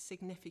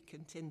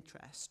significant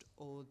interest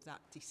or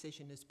that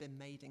decision has been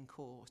made in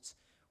court,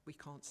 we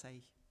can't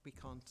say, we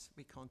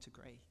can't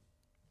agree.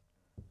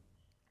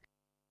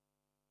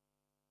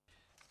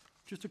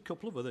 Just a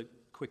couple of other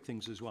quick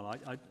things as well.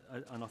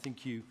 And I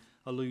think you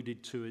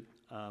alluded to it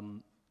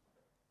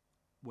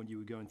when you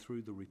were going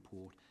through the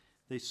report.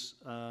 This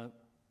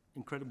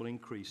incredible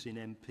increase in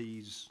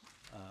MPs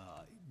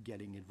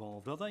getting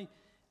involved.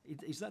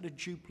 Is that a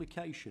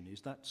duplication?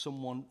 Is that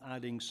someone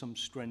adding some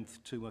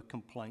strength to a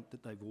complaint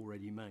that they've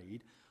already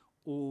made?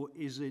 Or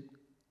is it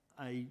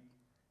a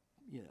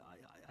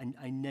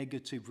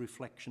negative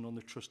reflection on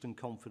the trust and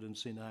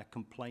confidence in our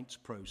complaints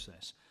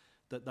process,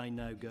 that they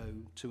now go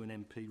to an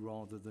MP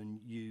rather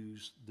than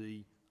use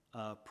the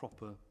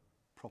proper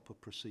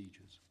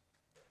procedures?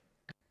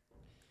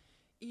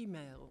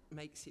 Email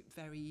makes it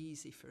very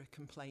easy for a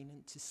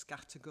complainant to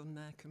scattergun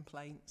their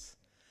complaints.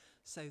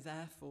 So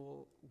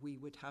therefore, we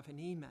would have an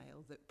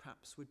email that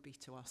perhaps would be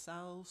to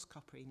ourselves,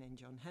 copying in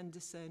John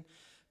Henderson,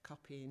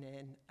 copying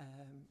in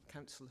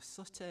Councillor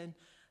Sutton,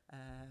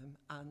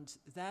 and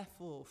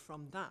therefore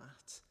from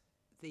that,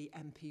 the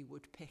MP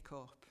would pick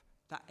up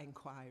that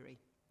inquiry.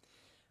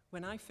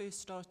 When I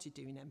first started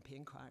doing MP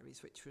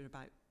inquiries, which were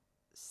about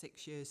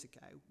 6 years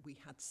ago, we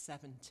had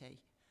 70.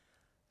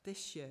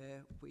 This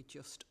year, we're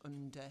just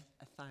under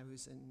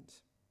 1,000.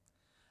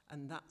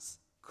 And that's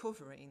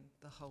covering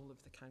the whole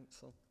of the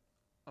council.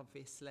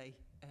 Obviously,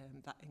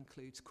 that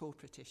includes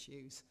corporate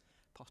issues,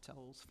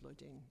 potholes,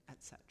 flooding,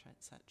 etc.,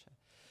 etc.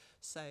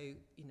 So,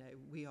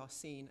 we are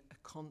seeing a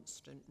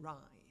constant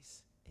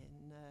rise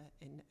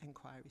in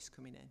inquiries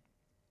coming in.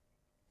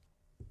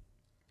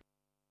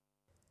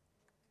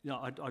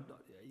 Yeah,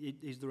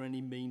 is there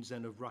any means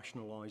then of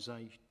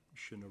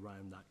rationalisation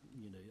around that?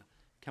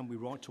 Can we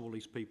write to all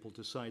these people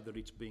to say that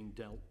it's being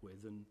dealt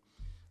with and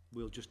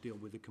we'll just deal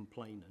with the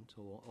complainant,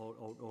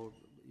 or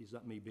is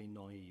that me being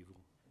naive?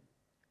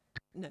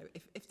 No,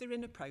 if they're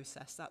in a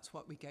process, that's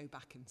what we go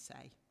back and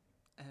say.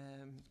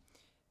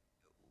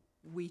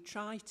 We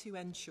try to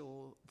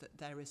ensure that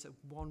there is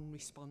one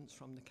response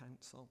from the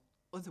council.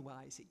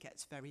 Otherwise, it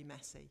gets very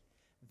messy,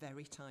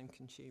 very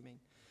time-consuming.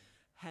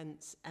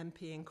 Hence,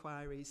 MP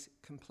inquiries,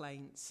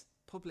 complaints,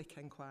 public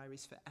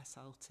inquiries for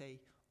SLT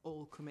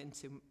all come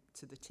into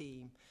the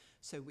team,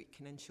 so we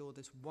can ensure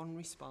there's one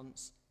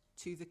response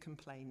to the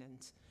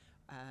complainant,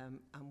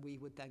 and we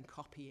would then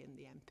copy in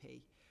the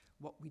MP.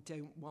 What we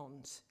don't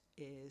want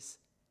is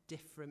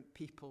different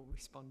people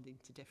responding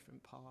to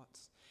different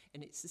parts.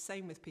 And it's the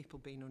same with people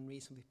being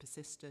unreasonably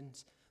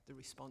persistent. The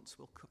response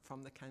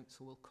from the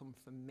council will come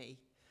from me.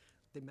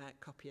 They might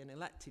copy in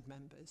elected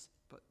members,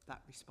 but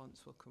that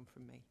response will come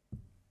from me.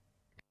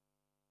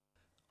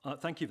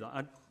 Thank you for that.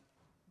 And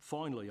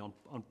finally, on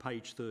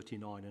page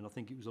 39, and I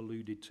think it was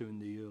alluded to in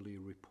the earlier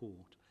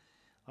report,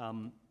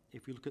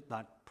 if you look at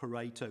that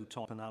Pareto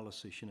type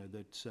analysis,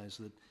 that says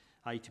that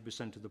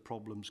 80% of the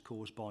problems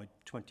caused by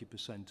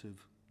 20%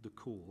 of the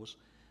cause,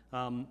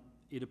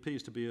 it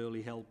appears to be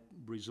early help,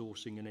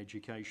 resourcing and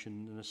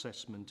education and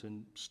assessment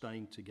and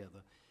staying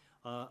together.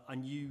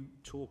 And you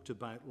talked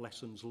about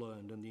lessons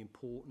learned and the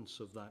importance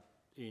of that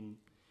in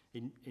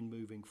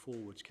moving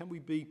forwards. Can we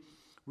be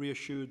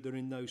reassured that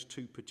in those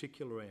two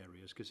particular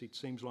areas, because it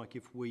seems like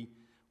if we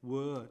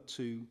were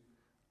to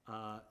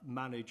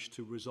manage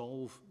to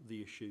resolve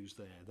the issues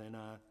there, then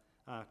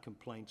our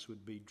complaints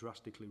would be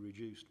drastically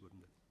reduced,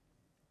 wouldn't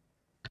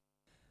it?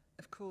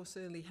 Of course,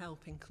 early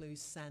help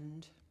includes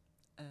SEND,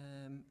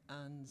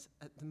 and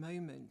at the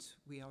moment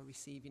we are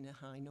receiving a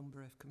high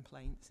number of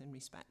complaints in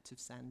respect of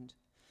SEND.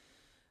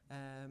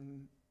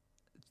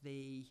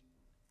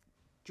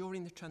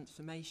 During the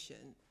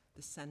transformation,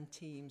 the SEND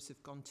teams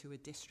have gone to a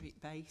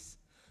district base,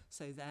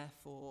 so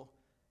therefore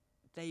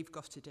they've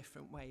got a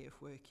different way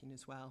of working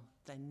as well.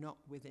 They're not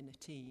within a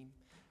team.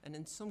 And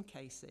in some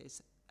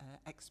cases,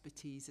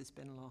 expertise has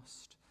been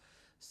lost.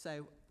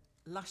 So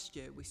last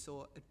year we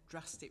saw a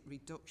drastic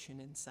reduction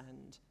in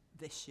send.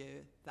 This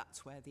year,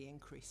 that's where the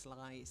increase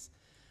lies.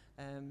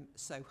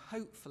 So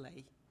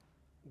hopefully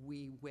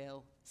we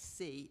will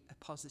see a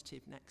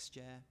positive next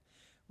year.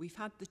 We've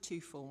had the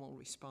 2 formal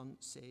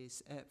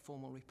responses,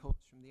 formal reports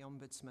from the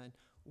Ombudsman,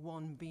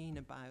 one being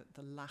about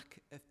the lack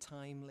of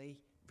timely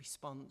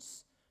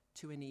response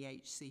to an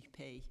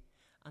EHCP.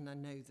 And I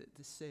know that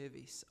the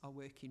service are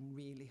working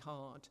really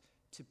hard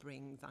to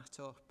bring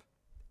that up,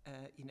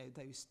 you know,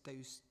 those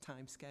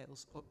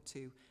timescales up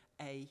to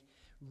a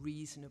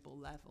reasonable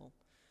level.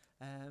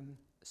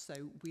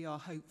 So we are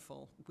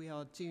hopeful. We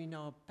are doing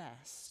our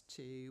best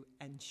to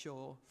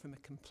ensure from a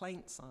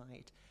complaint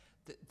side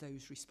that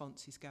those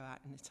responses go out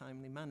in a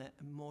timely manner,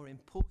 and more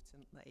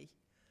importantly,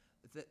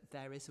 that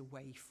there is a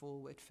way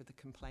forward for the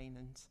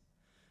complainant.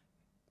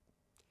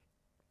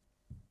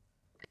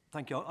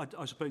 Thank you.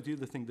 I suppose the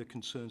other thing that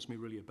concerns me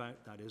really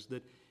about that is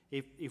that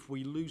if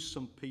we lose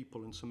some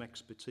people and some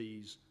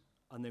expertise,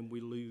 and then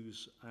we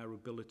lose our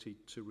ability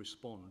to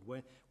respond,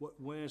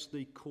 where's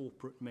the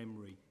corporate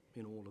memory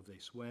in all of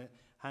this?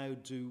 How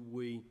do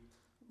we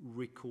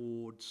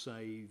record,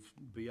 save,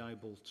 be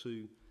able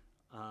to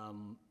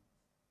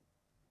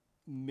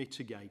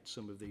mitigate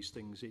some of these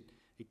things?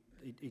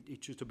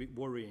 It's just a bit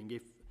worrying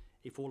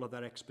if all of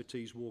that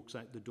expertise walks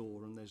out the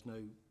door and there's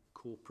no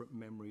corporate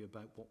memory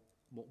about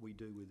what we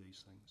do with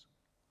these things.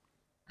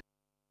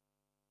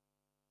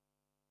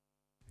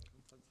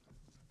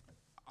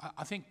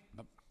 I think,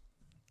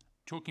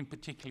 talking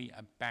particularly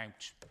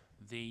about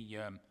the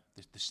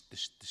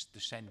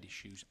send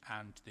issues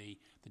and the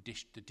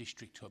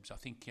district hubs, I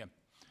think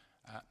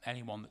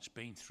anyone that's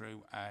been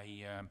through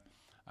a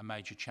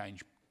major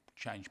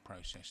change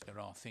process, there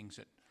are things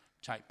that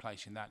take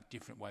place in that,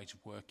 different ways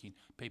of working,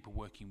 people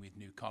working with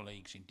new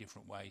colleagues in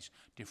different ways,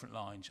 different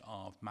lines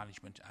of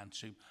management and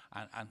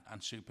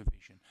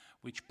supervision,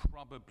 which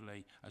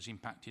probably has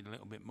impacted a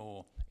little bit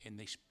more in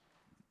this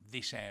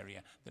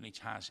area than it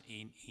has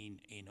in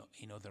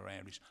other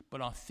areas.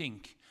 But I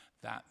think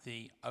that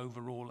the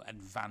overall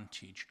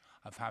advantage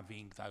of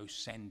having those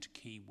send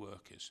key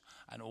workers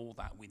and all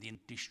that within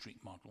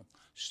district model,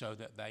 so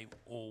that they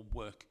all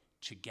work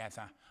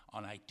together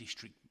on a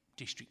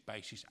district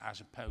basis, as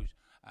opposed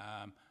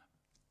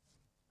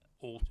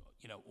all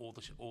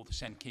the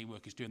send key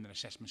workers doing their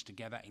assessments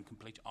together in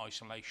complete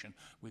isolation,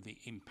 with the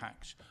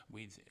impacts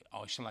with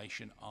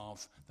isolation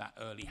of that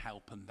early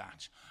help, and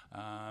that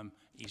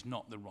is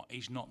not the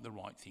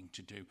right thing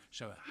to do.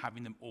 So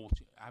having them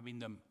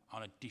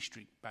on a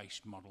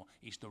district-based model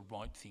is the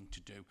right thing to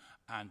do,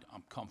 and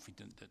I'm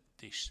confident that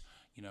this,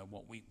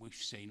 what we've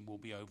seen will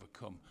be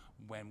overcome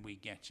when we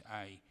get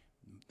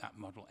that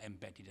model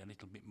embedded a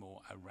little bit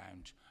more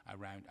around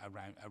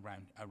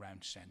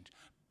send.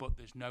 But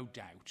there's no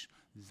doubt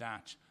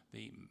that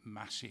the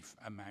massive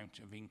amount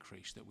of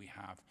increase that we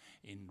have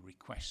in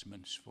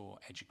requestments for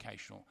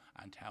educational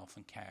and health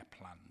and care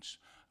plans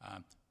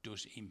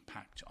does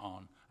impact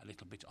on a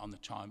little bit on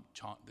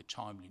the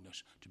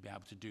timeliness to be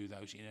able to do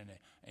those in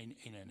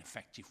an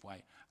effective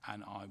way.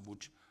 And I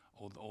would,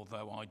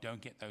 although I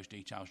don't get those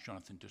details,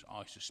 Jonathan does,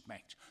 I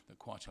suspect that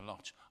quite a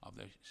lot of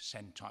the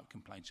send type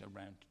complaints are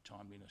around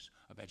timeliness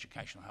of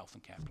educational health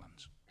and care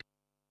plans.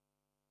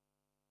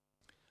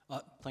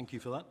 Thank you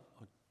for that.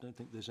 I don't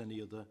think there's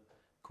any other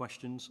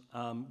questions.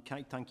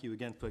 Kate, thank you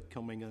again for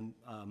coming and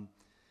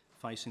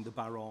facing the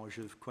barrage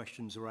of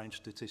questions around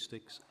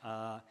statistics.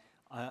 A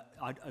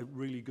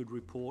really good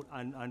report,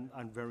 and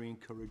very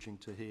encouraging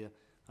to hear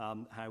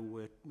how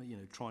we're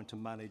trying to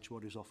manage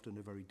what is often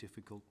a very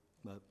difficult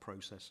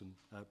process and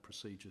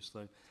procedure.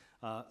 So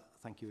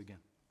thank you again.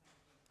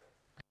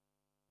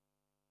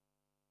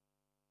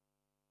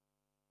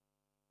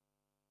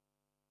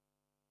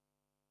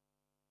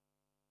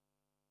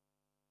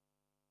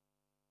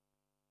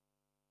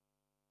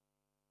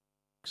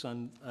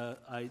 And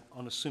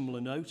on a similar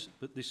note,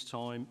 but this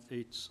time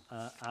it's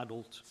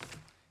adult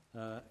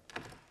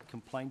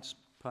complaints.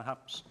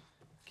 Perhaps,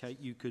 Kate,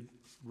 you could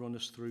run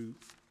us through.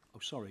 Oh,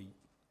 sorry,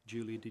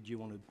 Julia, did you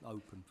want to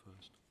open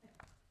first?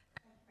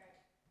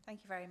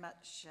 Thank you very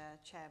much,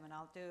 Chairman.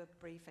 I'll do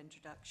a brief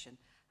introduction.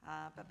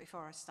 But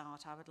before I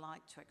start, I would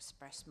like to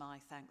express my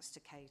thanks to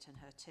Kate and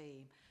her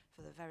team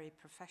for the very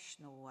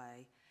professional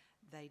way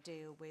they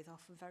deal with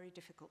often very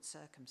difficult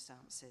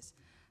circumstances.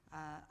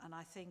 And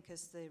I think,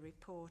 as the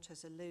report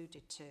has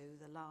alluded to,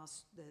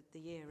 the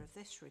year of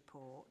this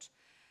report,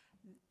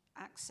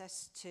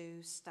 access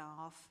to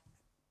staff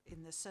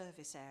in the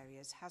service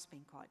areas has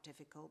been quite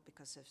difficult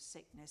because of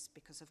sickness,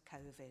 because of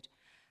COVID.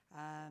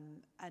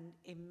 And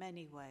in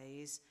many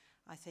ways,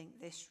 I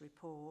think this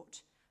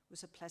report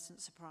was a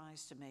pleasant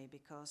surprise to me,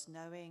 because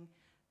knowing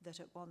that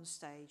at one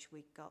stage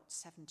we got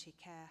 70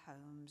 care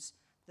homes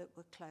that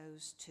were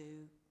closed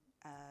to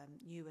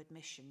new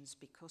admissions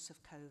because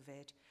of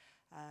COVID,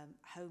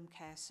 home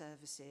care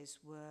services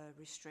were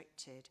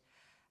restricted.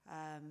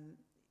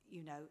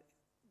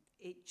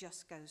 It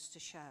just goes to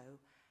show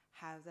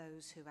how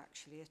those who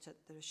actually at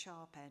the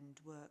sharp end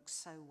work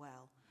so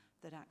well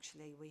that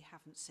actually we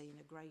haven't seen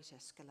a great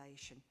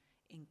escalation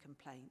in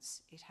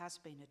complaints. It has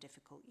been a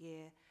difficult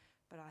year,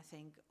 but I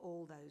think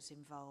all those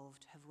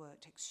involved have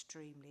worked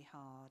extremely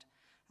hard.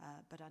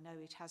 But I know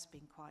it has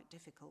been quite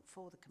difficult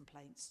for the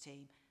complaints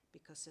team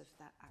because of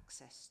that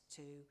access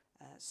to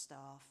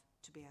staff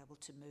to be able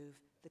to move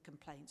the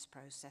complaints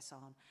process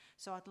on.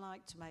 So I'd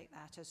like to make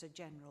that as a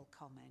general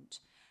comment.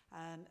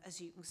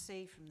 As you can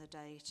see from the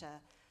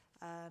data,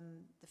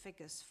 the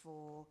figures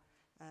for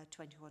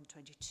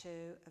 21-22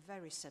 are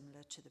very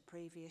similar to the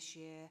previous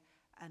year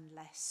and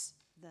less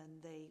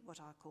than what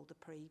I call the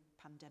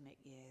pre-pandemic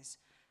years.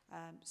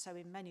 So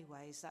in many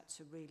ways, that's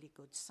a really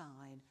good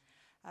sign.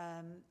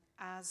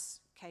 As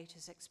Kate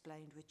has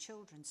explained with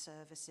children's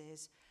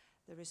services,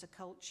 there is a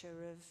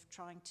culture of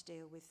trying to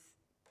deal with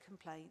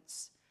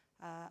complaints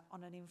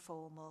on an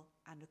informal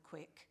and a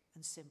quick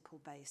and simple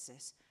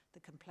basis. The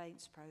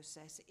complaints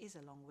process is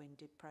a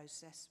long-winded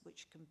process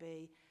which can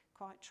be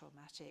quite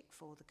traumatic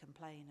for the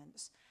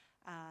complainants,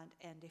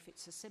 and if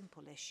it's a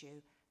simple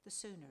issue, the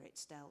sooner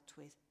it's dealt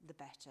with, the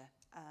better.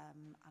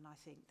 And I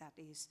think that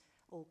is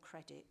all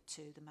credit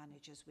to the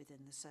managers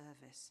within the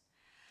service.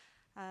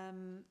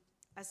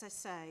 As I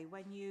say,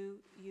 when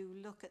you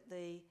look at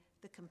the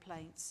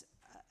complaints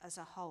as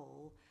a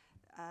whole,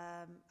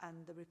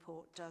 and the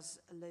report does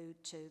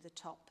allude to the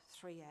top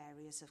 3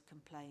 areas of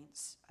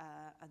complaints,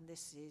 and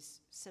this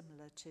is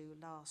similar to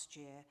last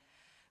year,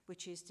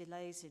 which is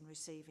delays in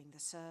receiving the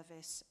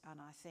service, and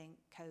I think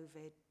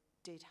COVID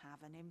did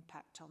have an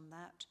impact on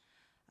that.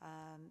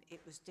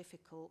 It was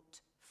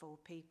difficult for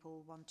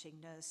people wanting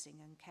nursing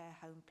and care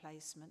home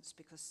placements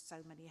because so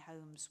many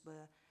homes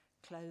were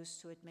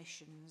closed to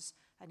admissions,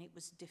 and it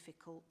was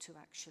difficult to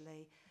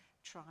actually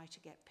try to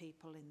get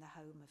people in the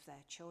home of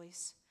their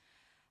choice.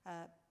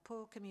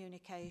 Poor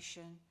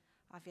communication.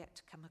 I've yet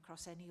to come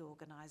across any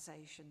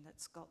organisation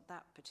that's got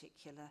that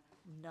particular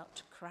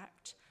nut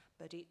cracked,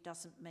 but it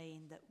doesn't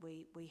mean that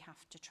we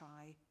have to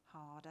try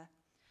harder.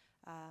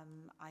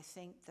 I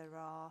think there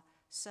are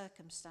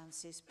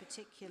circumstances,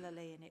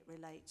 particularly, and it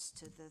relates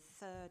to the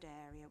third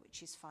area,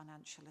 which is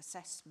financial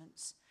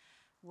assessments,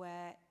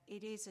 where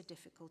it is a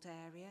difficult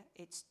area.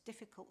 It's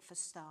difficult for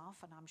staff,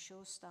 and I'm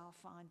sure staff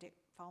find it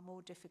far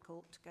more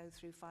difficult to go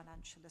through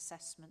financial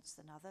assessments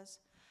than others.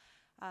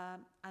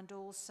 And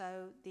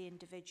also the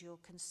individual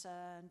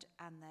concerned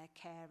and their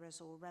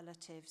carers or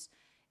relatives.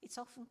 It's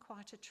often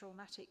quite a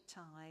traumatic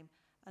time,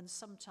 and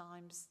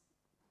sometimes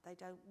they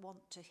don't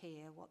want to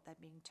hear what they're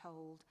being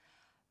told.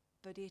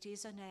 But it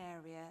is an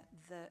area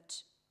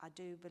that I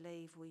do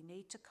believe we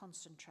need to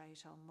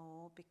concentrate on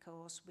more,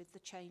 because with the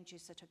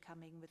changes that are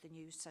coming with the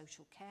new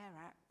Social Care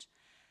Act,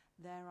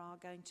 there are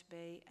going to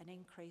be an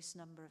increased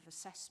number of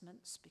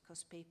assessments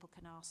because people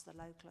can ask the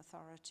local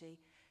authority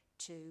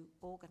to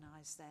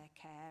organise their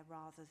care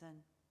rather than,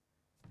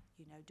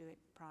 do it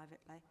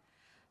privately.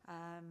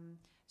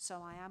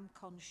 So I am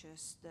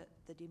conscious that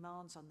the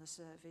demands on the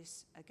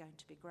service are going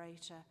to be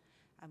greater,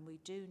 and we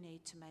do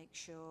need to make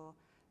sure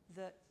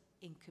that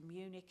in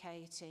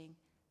communicating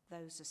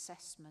those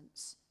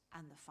assessments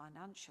and the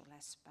financial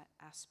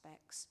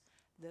aspects,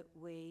 that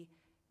we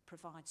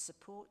provide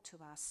support to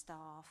our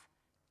staff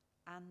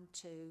and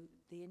to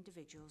the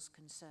individuals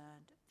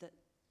concerned, that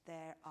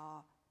there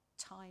are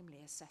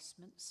timely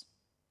assessments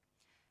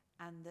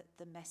and that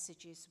the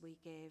messages we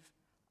give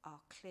are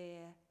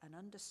clear and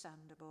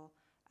understandable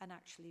and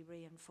actually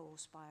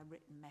reinforced by a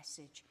written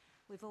message.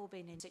 We've all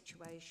been in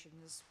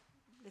situations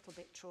a little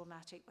bit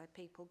traumatic where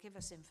people give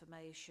us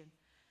information.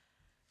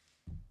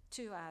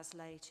 2 hours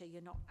later,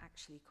 you're not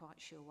actually quite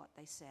sure what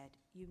they said.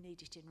 You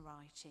need it in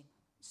writing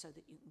so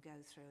that you can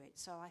go through it.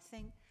 So I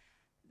think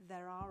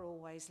there are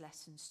always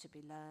lessons to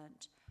be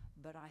learnt,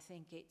 but I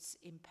think it's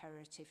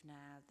imperative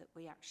now that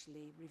we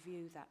actually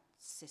review that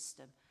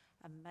system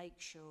and make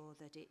sure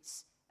that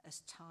it's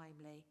as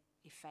timely,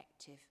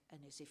 effective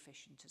and as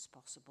efficient as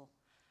possible.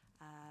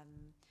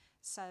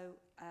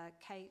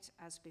 Kate,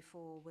 as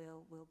before,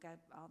 will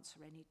answer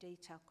any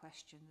detailed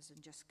questions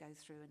and just go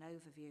through an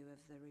overview of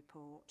the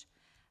report.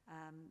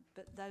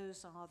 But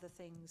those are the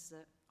things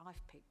that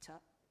I've picked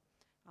up,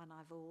 and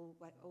I've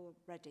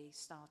already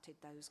started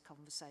those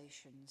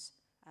conversations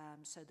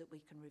so that we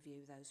can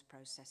review those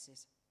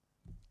processes.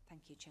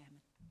 Thank you,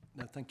 Chairman.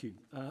 No, thank you.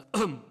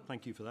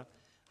 Thank you for that.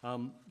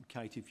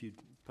 Kate, if you'd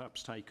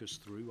perhaps take us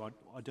through.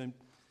 I don't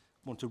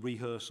want to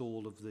rehearse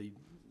all of the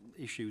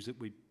issues that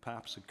we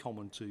perhaps are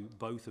common to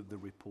both of the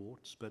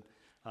reports, but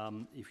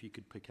if you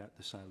could pick out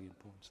the salient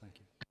points. Thank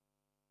you.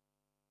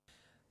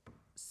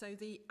 So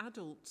the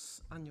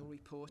adults annual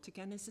report,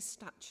 again, is a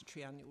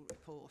statutory annual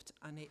report,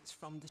 and it's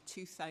from the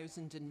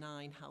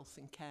 2009 Health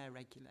and Care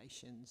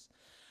Regulations.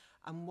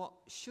 And what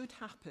should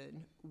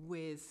happen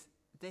with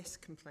this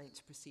complaints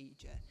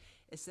procedure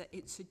is that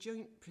it's a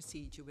joint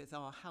procedure with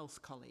our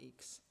health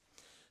colleagues.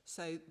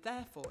 So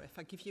therefore, if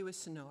I give you a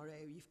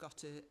scenario, you've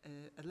got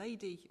a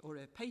lady or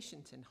a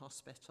patient in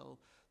hospital,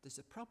 there's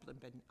a problem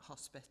in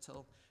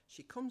hospital,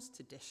 she comes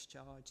to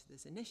discharge,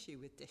 there's an issue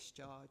with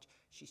discharge,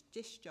 she's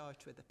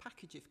discharged with a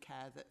package of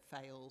care that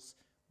fails,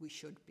 we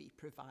should be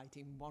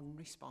providing one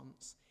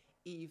response,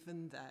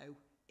 even though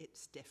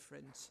it's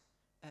different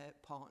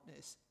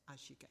partners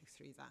as you go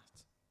through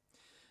that.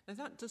 Now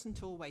that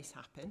doesn't always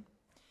happen.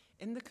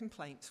 In the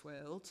complaints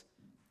world,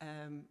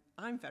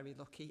 I'm very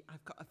lucky,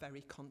 I've got a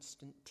very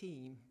constant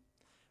team.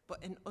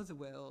 But in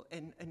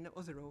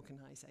other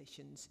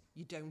organisations,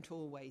 you don't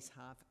always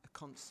have a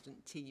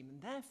constant team,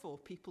 and therefore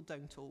people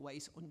don't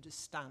always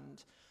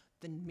understand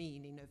the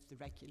meaning of the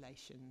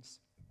regulations.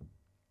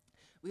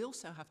 We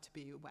also have to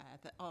be aware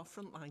that our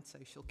frontline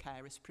social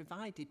care is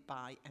provided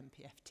by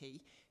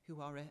MPFT,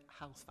 who are a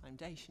health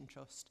foundation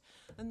trust,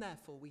 and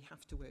therefore we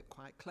have to work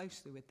quite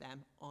closely with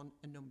them on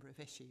a number of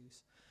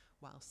issues.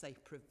 Whilst they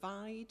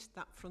provide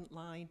that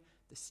frontline,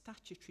 the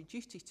statutory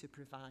duty to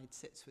provide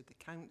sits with the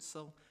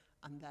council,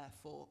 and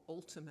therefore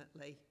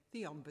ultimately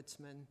the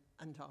Ombudsman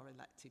and our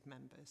elected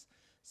members.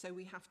 So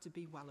we have to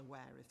be well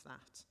aware of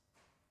that.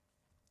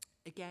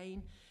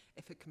 Again,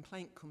 if a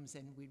complaint comes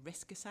in, we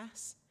risk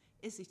assess.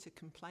 Is it a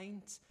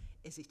complaint?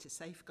 Is it a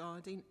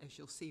safeguarding? As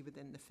you'll see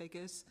within the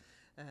figures,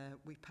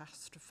 we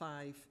passed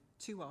 5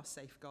 to our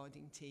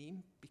safeguarding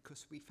team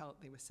because we felt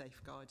they were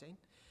safeguarding.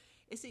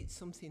 Is it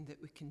something that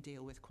we can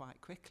deal with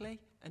quite quickly?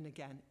 And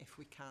again, if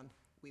we can,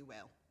 we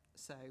will.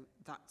 So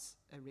that's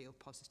a real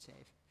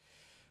positive.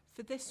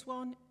 For this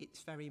one,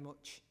 it's very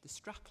much the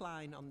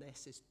strapline on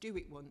this is do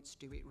it once,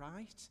 do it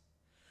right.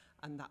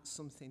 And that's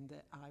something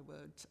that I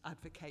would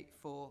advocate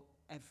for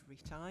every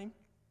time.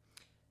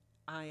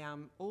 I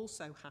am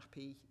also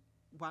happy,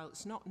 while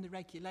it's not in the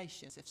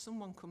regulations, if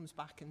someone comes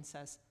back and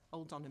says,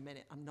 hold on a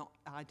minute,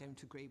 I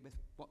don't agree with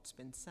what's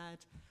been said,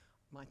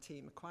 my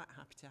team are quite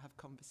happy to have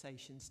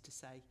conversations to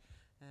say,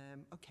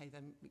 okay,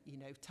 then, you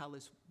know, tell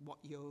us what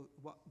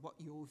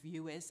your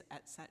view is,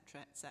 etc.,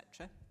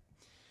 etc.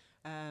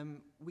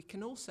 We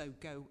can also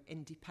go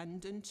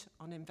independent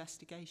on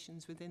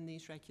investigations within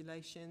these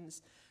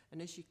regulations.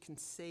 And as you can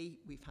see,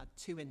 we've had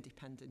 2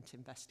 independent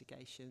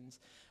investigations.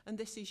 And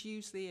this is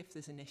usually if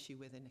there's an issue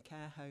within a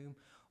care home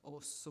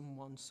or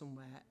someone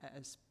somewhere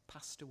has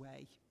passed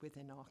away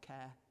within our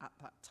care at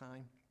that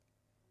time.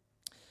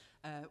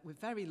 We're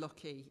very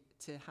lucky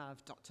to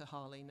have Dr.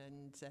 Harling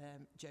and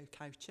Joe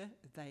Coucher.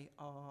 They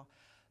are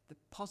the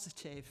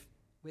positive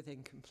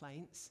within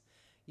complaints.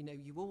 You know,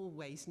 you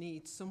always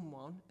need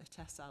someone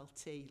at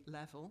SLT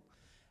level.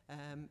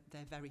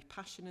 They're very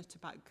passionate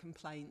about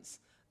complaints,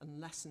 and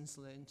lessons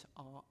learned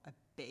are a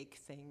big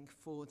thing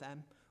for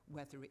them,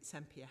 whether it's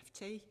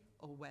MPFT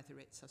or whether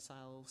it's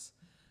ourselves.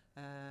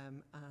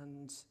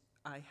 And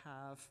I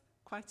have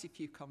quite a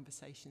few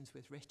conversations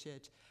with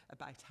Richard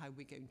about how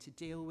we're going to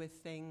deal with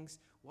things,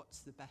 what's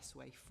the best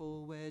way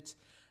forward,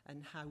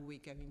 and how we're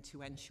going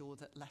to ensure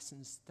that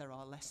there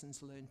are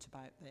lessons learned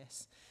about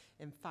this.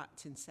 In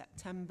fact, in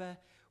September,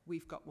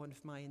 we've got one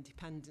of my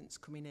independents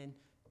coming in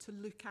to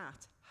look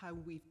at how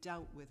we've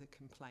dealt with a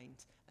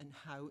complaint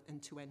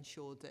and to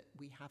ensure that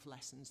we have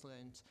lessons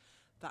learned.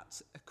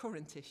 That's a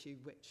current issue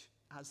which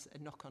has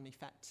a knock-on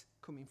effect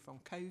coming from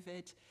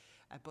COVID,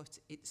 but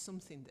it's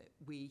something that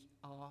we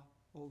are,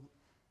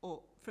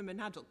 or from an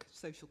adult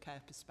social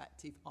care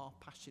perspective, are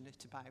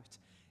passionate about.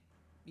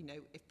 You know,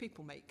 if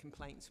people make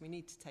complaints, we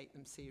need to take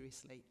them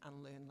seriously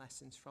and learn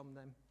lessons from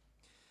them.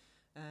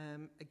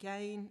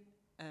 Again,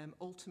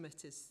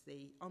 ultimate is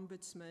the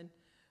Ombudsman.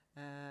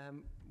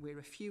 We're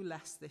a few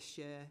less this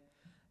year.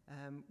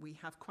 We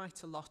have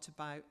quite a lot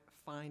about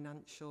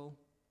financial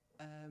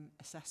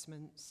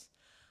assessments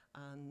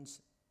and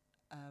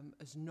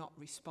as not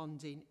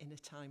responding in a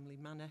timely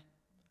manner,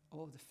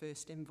 or the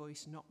first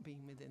invoice not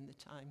being within the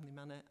timely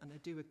manner. And I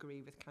do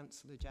agree with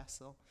Councillor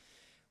Jessel.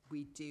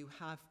 We do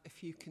have a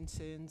few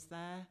concerns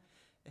there.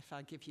 If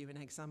I give you an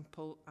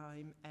example,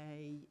 I'm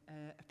a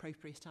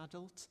appropriate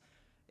adult.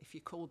 If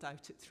you're called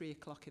out at 3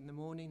 o'clock in the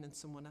morning and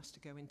someone has to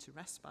go into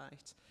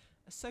respite,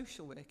 a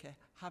social worker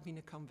having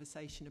a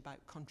conversation about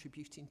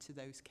contributing to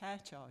those care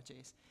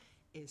charges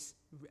is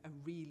a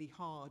really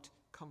hard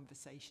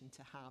conversation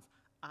to have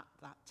at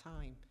that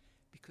time,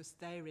 because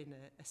they're in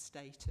a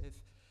state of,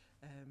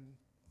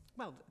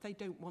 well, they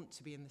don't want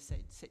to be in the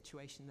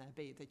situation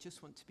they're in. They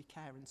just want to be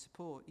care and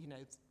support, you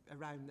know,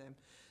 around them.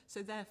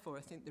 So therefore,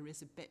 I think there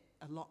is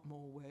a lot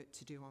more work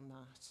to do on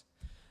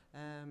that.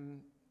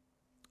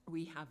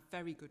 We have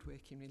very good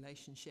working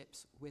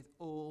relationships with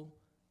all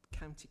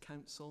county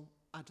council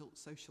adult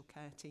social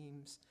care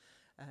teams.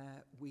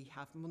 We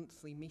have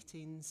monthly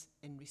meetings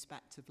in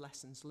respect of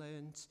lessons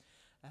learned,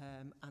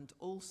 and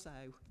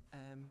also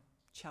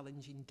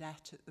challenging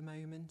debt at the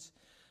moment.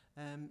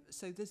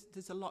 So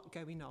there's a lot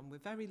going on. We're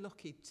very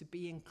lucky to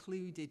be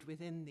included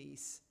within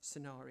these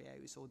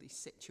scenarios or these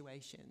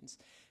situations,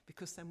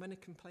 because then when a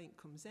complaint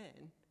comes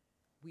in,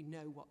 we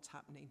know what's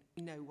happening,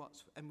 we know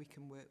and we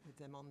can work with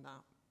them on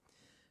that.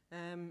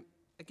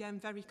 again,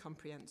 very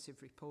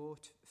comprehensive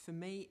report. For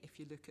me, if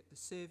you look at the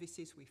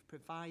services we've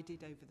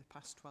provided over the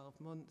past 12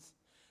 months,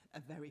 a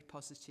very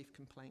positive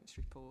complaints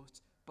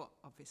report, but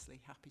obviously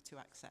happy to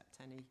accept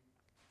any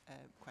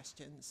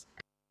questions.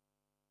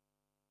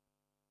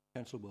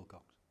 Councillor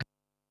Wilcox.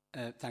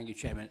 Thank you,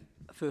 Chairman.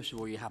 First of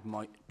all, you have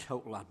my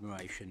total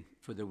admiration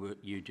for the work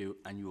you do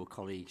and your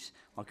colleagues.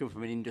 I come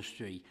from an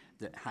industry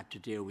that had to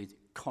deal with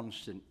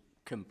constant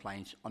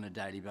complaints on a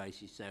daily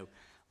basis, so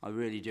I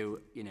really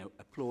do,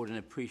 applaud and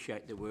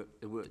appreciate the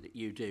work that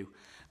you do.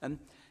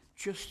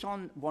 Just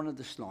on one of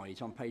the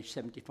slides on page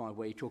 75,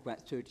 where you talk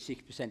about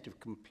 36% of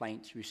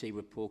complaints received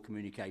with poor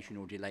communication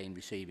or delay in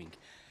receiving.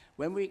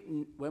 When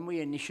we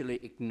initially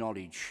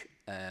acknowledge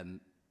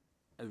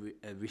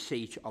a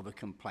receipt of a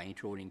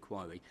complaint or an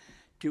inquiry,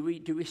 do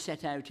we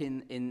set out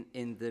in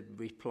the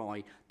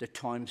reply the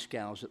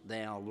timescales that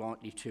they are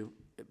likely to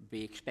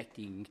be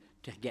expecting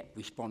to get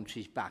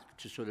responses back,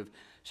 to sort of,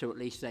 so at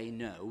least they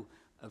know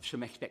of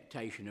some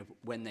expectation of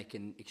when they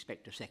can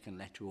expect a second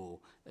letter or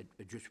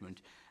a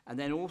judgment? And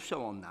then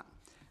also on that,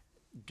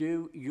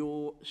 do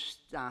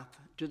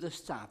the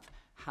staff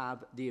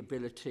have the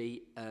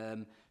ability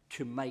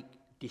to make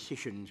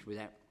decisions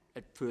without,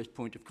 at first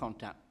point of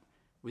contact,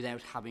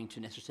 without having to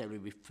necessarily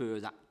refer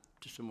that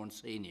to someone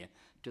senior?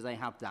 Do they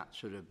have that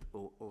sort of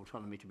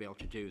autonomy to be able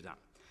to do that?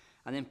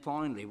 And then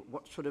finally,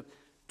 what sort of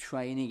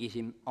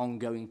training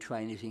ongoing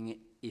training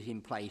is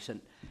in place?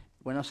 And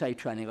when I say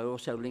training, I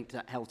also link to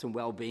that health and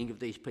well-being of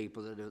these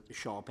people that are at the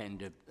sharp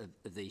end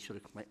of these sort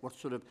of complaints. What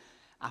sort of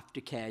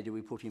aftercare do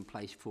we put in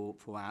place for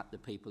the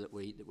people that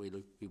we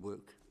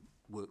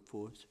work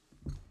for us?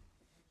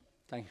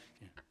 Thanks.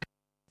 Yeah.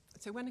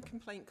 So when a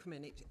complaint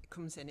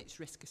comes in, it's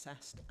risk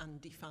assessed and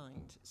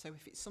defined. So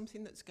if it's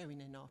something that's going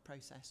in our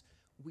process,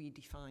 we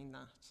define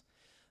that.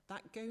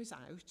 That goes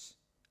out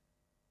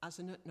as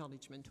an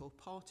acknowledgement or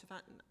part of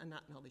an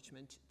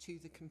acknowledgement to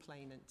the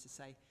complainant to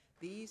say,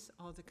 these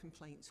are the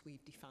complaints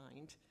we've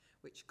defined,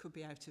 which could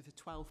be out of a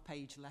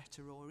 12-page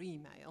letter or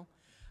email,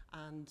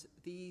 and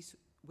these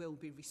will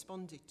be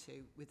responded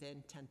to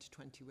within 10 to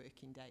 20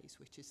 working days,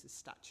 which is the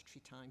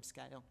statutory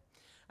timescale.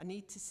 I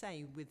need to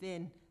say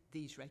within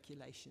these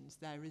regulations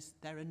there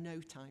are no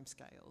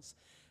timescales,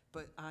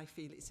 but I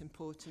feel it's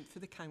important for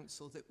the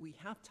council that we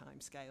have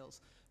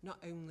timescales, not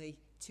only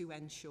to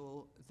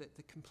ensure that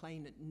the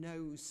complainant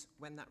knows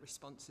when that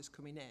response is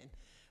coming in,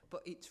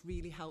 but it's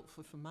really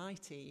helpful for my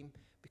team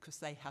because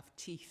they have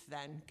teeth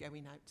then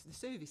going out to the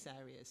service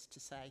areas to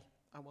say,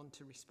 I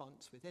want a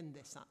response within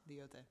this, that,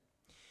 the other.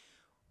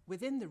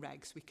 Within the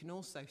regs, we can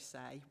also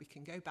say, we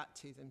can go back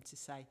to them to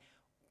say,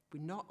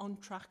 we're not on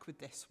track with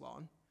this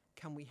one,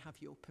 can we have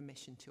your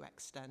permission to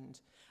extend?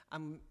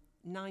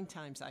 9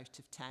 times out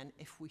of 10,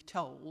 if we're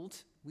told,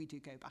 we do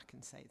go back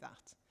and say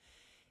that.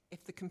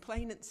 If the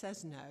complainant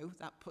says no,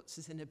 that puts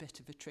us in a bit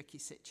of a tricky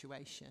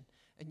situation,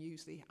 and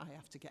usually I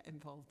have to get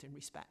involved in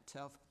respect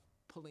of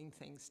pulling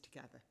things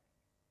together.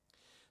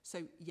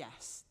 So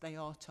yes, they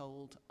are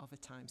told of a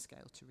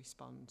timescale to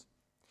respond.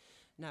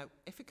 Now,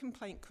 if a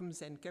complaint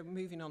comes in,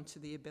 moving on to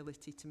the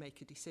ability to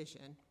make a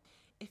decision,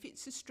 if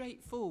it's a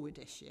straightforward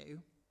issue,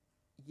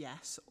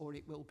 yes, or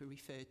it will be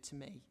referred to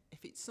me.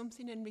 If it's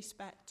something in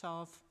respect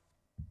of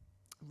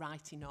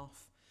writing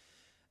off,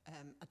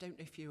 I don't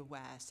know if you're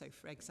aware, so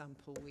for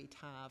example, we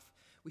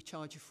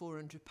charge a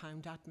 £400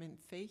 admin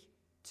fee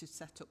to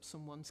set up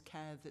someone's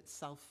care that's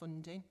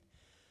self-funding.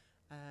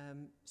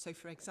 So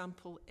for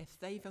example, if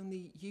they've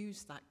only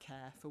used that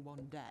care for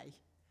one day,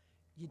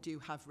 you do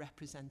have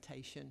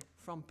representation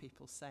from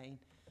people saying,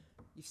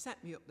 you've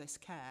set me up this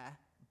care,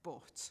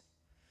 but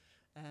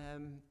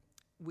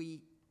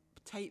we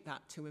take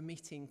that to a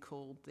meeting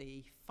called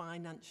the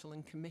Financial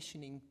and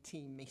Commissioning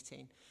Team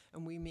meeting,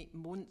 and we meet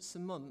once a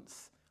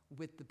month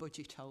with the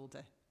budget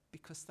holder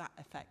because that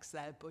affects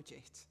their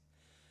budget.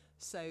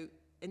 So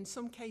in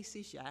some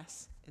cases,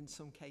 yes, in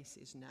some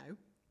cases, no.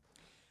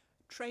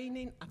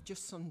 Training, I've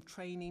just done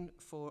training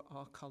for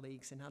our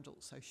colleagues in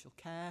adult social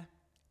care.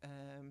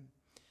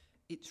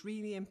 It's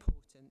really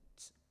important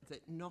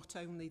that not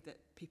only that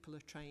people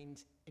are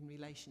trained in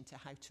relation to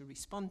how to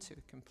respond to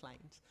a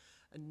complaint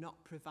and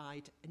not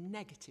provide a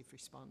negative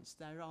response.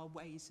 There are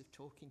ways of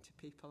talking to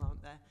people,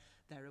 aren't there?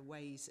 There are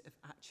ways of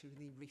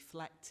actually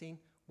reflecting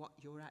what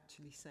you're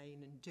actually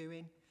saying and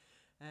doing.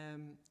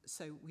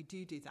 So we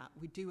do that.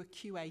 We do a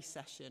QA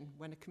session.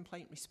 When a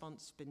complaint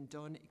response has been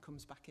done, it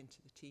comes back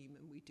into the team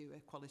and we do a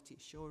quality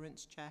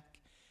assurance check.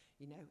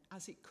 You know,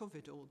 has it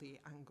covered all the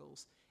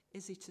angles?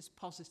 Is it as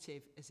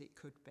positive as it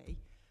could be?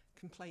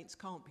 Complaints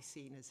can't be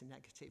seen as a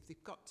negative.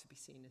 They've got to be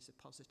seen as a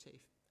positive,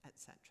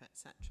 etc.,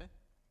 etc.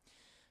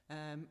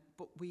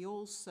 But we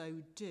also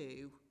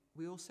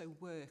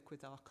work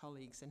with our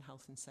colleagues in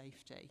health and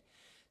safety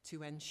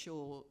to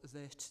ensure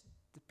that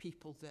the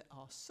people that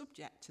are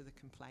subject to the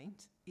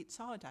complaint, it's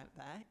hard out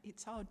there,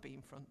 it's hard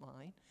being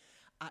frontline,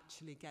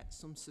 actually get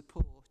some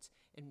support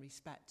in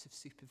respect of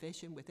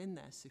supervision within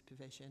their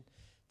supervision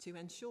to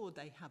ensure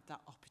they have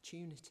that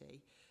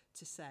opportunity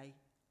to say,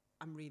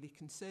 I'm really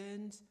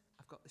concerned,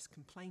 I've got this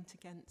complaint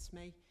against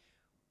me,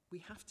 we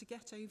have to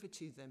get over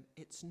to them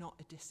it's not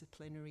a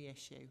disciplinary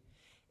issue.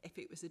 If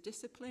it was a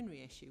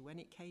disciplinary issue, when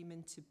it came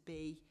in to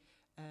be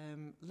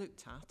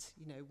looked at,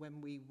 you know,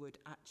 when we would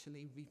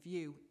actually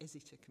review, is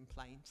it a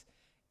complaint,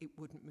 it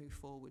wouldn't move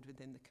forward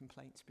within the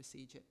complaints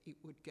procedure. It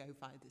would go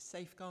via the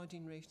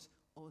safeguarding route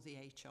or the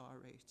HR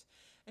route.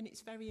 And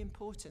it's very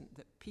important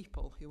that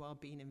people who are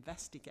being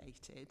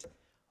investigated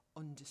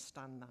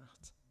understand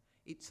that.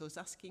 It's us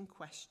asking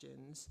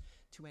questions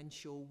to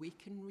ensure we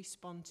can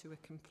respond to a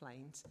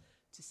complaint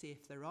to see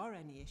if there are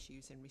any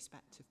issues in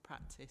respect of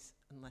practice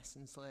and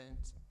lessons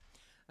learned.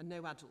 And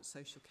no adult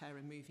social care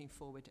are moving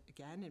forward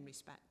again in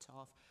respect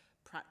of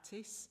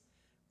practice.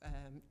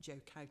 Joe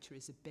Cowter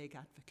is a big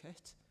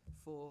advocate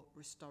for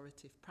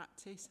restorative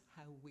practice,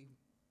 how we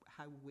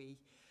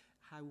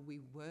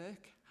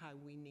work, how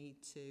we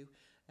need to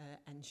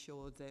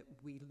ensure that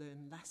we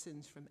learn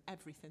lessons from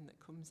everything that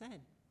comes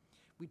in.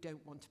 We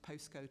don't want a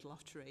postcode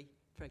lottery,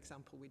 for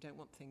example. We don't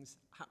want things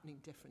happening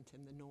different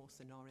in the north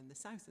than are in the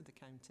south of the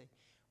county.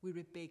 We're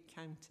a big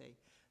county,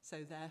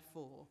 so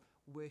therefore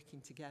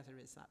working together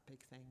is that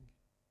big thing.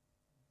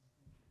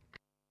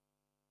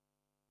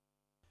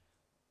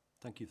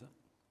 Thank you.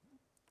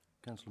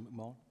 Councillor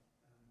McMahon.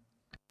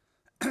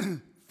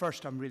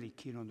 First, I'm really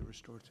keen on the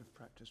restorative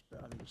practice,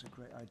 but I think it's a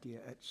great idea.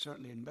 It's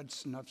certainly in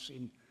medicine,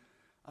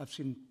 I've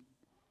seen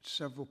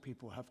several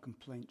people have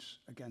complaints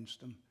against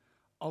them,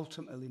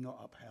 ultimately not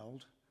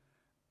upheld,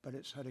 but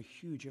it's had a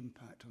huge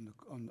impact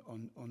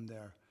on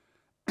their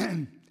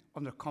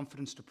on their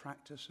confidence to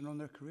practice and on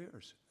their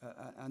careers.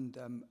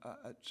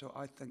 So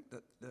I think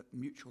that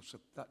mutual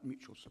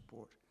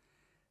support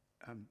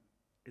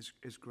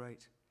is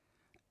great.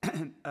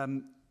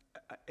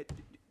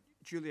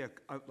 Julia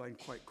outlined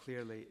quite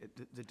clearly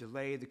the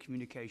delay, the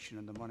communication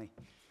and the money.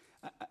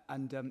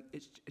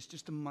 It's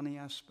just the money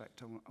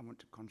aspect I want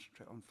to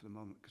concentrate on for the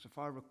moment, because if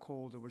I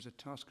recall, there was a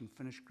task and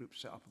finish group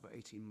set up about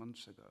 18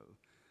 months ago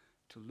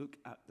to look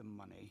at the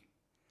money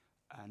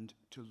and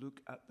to look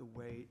at the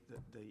way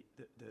that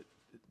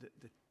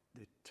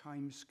the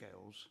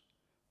timescales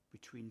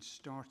between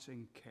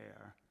starting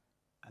care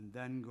and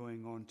then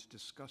going on to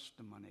discuss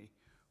the money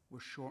were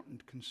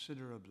shortened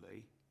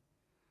considerably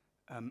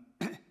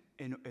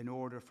in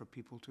order for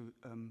people to,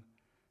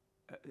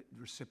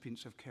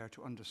 recipients of care,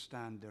 to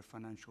understand their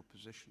financial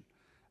position.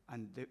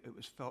 And it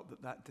was felt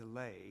that that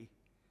delay,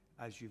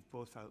 as you've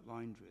both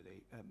outlined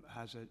really,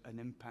 has an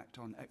impact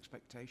on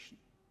expectation.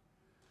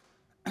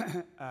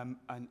 And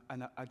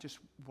I just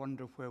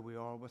wonder where we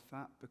are with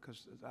that,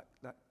 because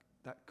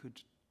that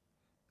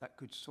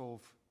could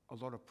solve a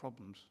lot of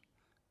problems,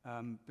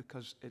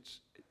 because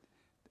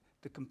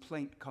the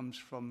complaint comes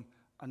from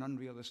an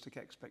unrealistic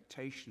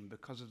expectation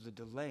because of the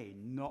delay,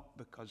 not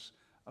because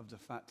of the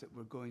fact that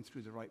we're going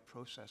through the right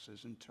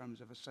processes in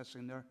terms of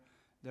assessing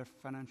their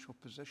financial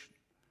position.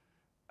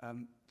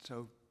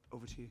 So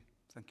over to you.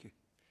 Thank you.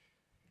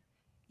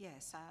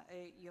 Yes,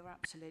 you're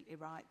absolutely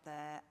right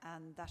there,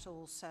 and that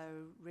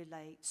also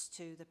relates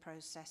to the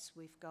process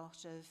we've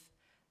got of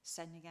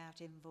sending out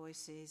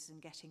invoices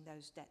and getting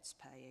those debts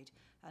paid,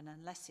 and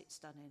unless it's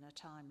done in a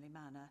timely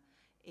manner,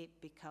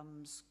 it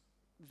becomes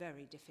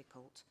very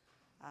difficult,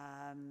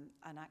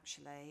 and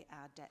actually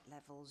our debt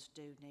levels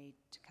do need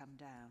to come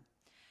down.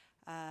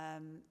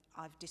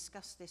 I've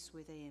discussed this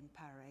with Ian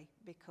Parry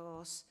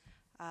because,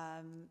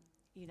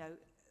 you know,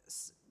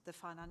 the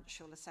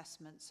financial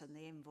assessments and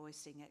the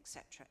invoicing,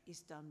 etc., is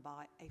done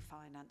by a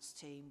finance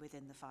team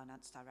within the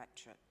Finance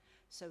Directorate.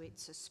 So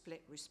it's a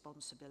split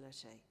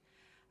responsibility.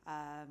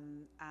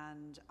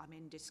 And I'm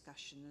in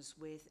discussions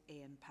with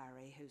Ian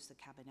Parry, who's the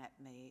Cabinet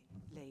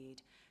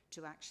lead,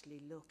 to actually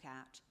look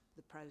at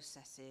the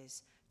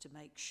processes to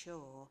make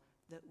sure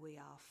that we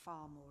are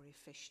far more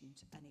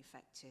efficient and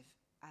effective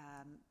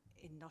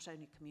in not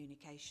only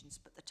communications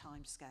but the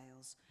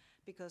timescales,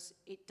 because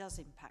it does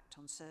impact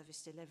on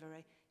service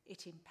delivery,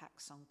 it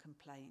impacts on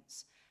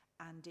complaints,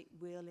 and it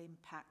will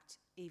impact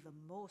even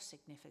more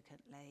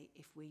significantly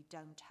if we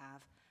don't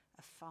have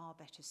a far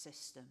better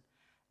system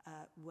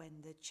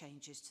when the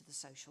changes to the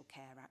Social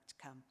Care Act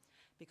come.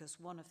 Because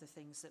one of the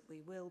things that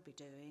we will be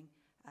doing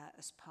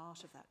as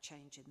part of that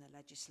change in the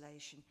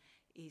legislation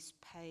is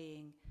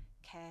paying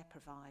care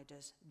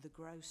providers the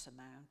gross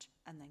amount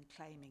and then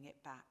claiming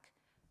it back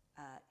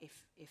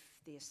if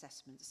the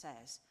assessment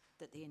says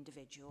that the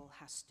individual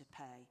has to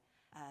pay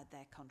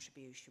their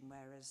contribution,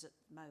 whereas at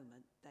the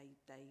moment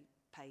they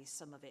pay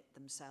some of it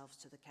themselves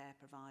to the care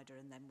provider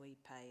and then we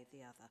pay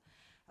the other,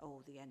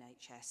 or the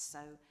NHS. So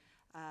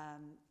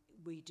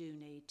we do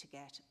need to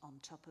get on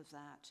top of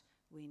that.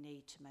 We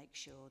need to make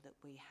sure that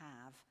we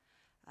have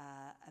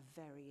a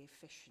very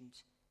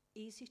efficient,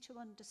 easy to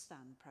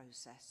understand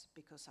process,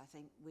 because I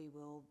think we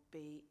will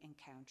be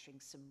encountering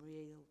some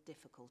real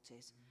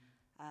difficulties.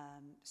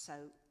 So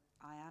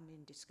I am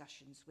in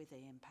discussions with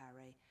Ian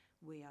Parry.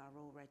 We are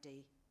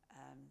already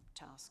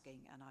tasking,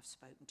 and I've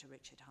spoken to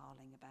Richard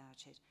Harling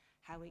about it,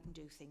 how we can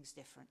do things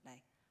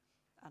differently.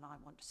 And I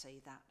want to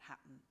see that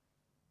happen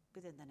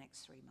within the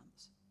next 3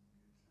 months,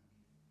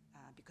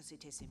 because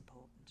it is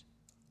important.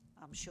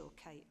 I'm sure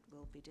Kate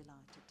will be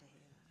delighted to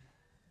hear that.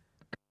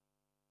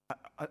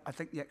 I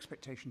think the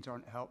expectations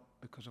aren't helped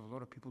because of a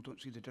lot of people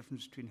don't see the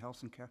difference between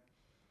health and care.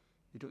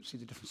 They don't see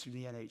the difference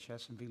between the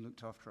NHS and being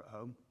looked after at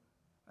home.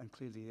 And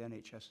clearly the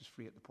NHS is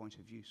free at the point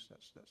of use.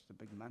 That's the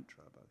big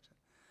mantra about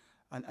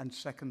it. And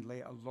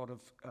secondly, a lot of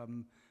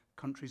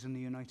countries in the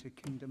United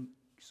Kingdom,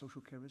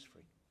 social care is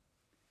free.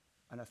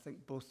 And I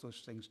think both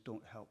those things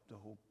don't help the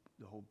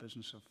whole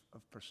business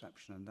of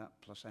perception, and that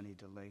plus any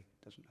delay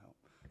doesn't help.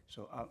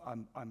 So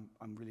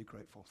I'm really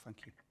grateful.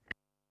 Thank you.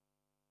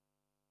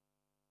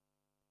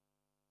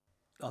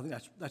 I think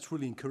that's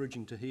really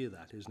encouraging to hear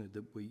that, isn't it?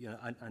 That we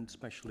and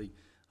especially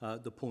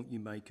the point you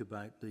make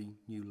about the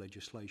new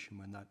legislation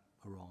when that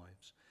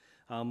arrives.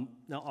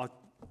 Now,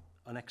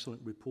 an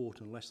excellent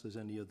report. Unless there's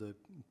any other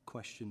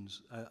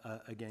questions,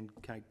 again,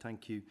 Kate,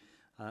 thank you,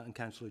 and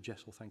Councillor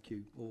Jessel, thank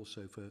you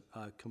also for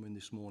coming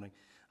this morning.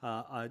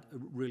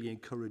 Really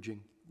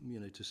encouraging,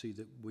 to see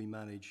that we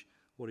manage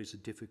what is a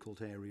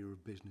difficult area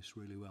of business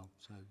really well.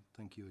 So,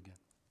 thank you again.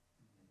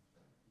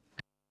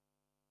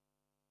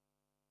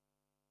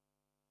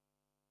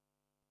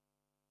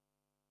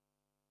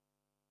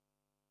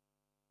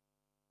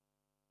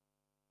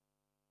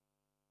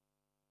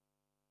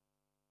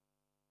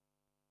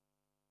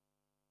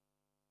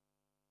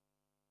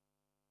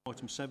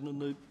 Item 7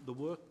 on the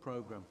work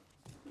programme.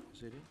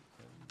 Is it in?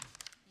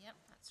 Yep,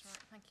 that's right.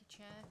 Thank you,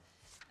 Chair.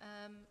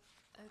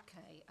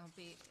 Okay, I'll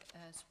be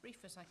as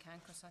brief as I can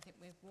because I think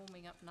we're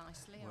warming up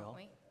nicely, aren't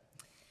we?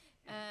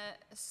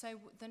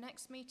 So the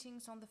next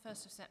meeting's on the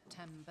 1st of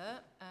September.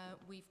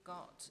 We've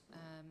got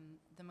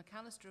the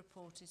McAllister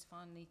report is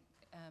finally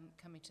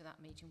coming to that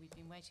meeting. We've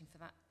been waiting for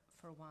that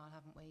for a while,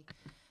 haven't we?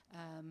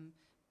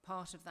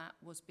 Part of that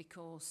was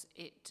because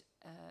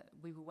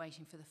we were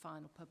waiting for the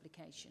final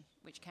publication,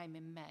 which came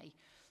in May.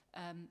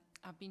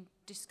 I've been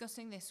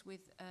discussing this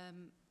with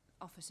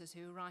officers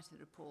who are writing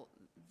the report.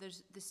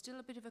 There's still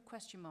a bit of a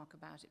question mark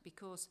about it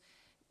because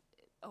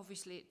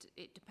obviously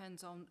it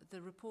depends on, the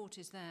report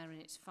is there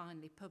and it's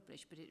finally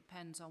published, but it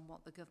depends on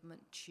what the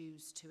government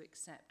choose to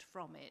accept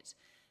from it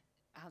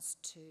as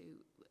to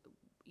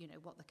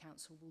what the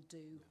council will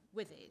do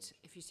with it,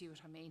 if you see what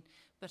I mean.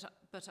 But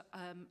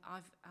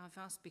I've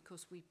asked,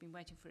 because we've been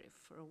waiting for it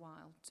for a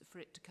while, for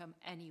it to come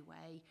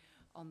anyway,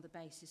 on the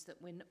basis that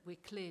we're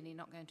clearly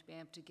not going to be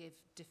able to give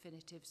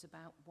definitives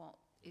about what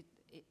it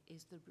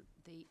is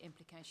the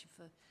implication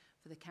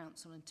for the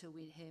council until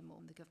we hear more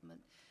from the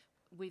government.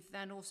 We've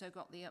then also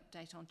got the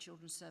update on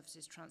children's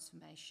services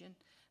transformation,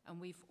 and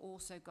we've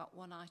also got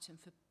one item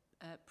for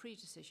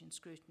pre-decision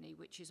scrutiny,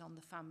 which is on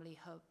the family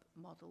hub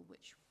model,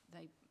 which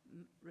they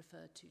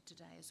referred to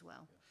today as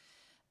well.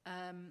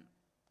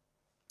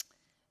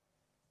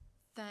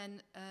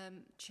 Then,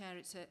 Chair,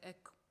 it's a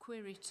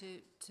query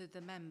to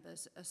the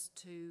members as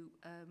to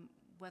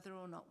whether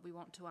or not we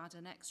want to add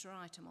an extra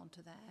item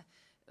onto there.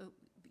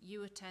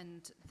 You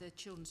attend the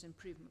Children's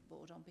Improvement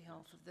Board on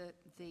behalf of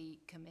the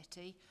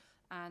committee,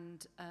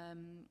 and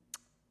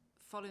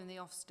following the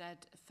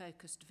Ofsted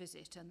focused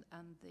visit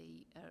and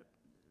the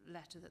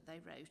letter that they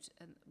wrote,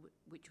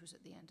 which was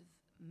at the end of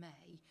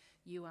May,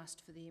 you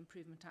asked for the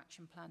improvement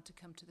action plan to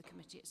come to the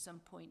committee at some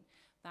point.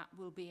 That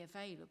will be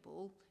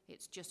available.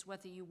 It's just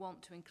whether you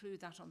want to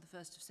include that on the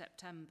 1st of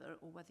September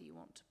or whether you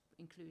want to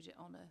include it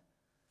on a...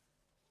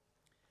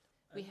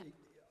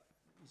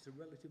 It's a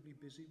relatively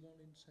busy one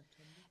in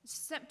September?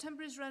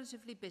 September is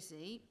relatively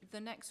busy.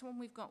 The next one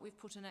we've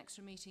put an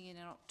extra meeting in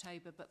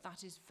October, but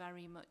that is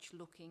very much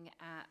looking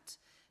at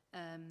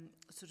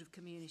sort of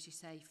community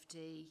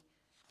safety.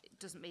 It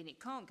doesn't mean it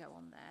can't go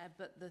on there,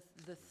 but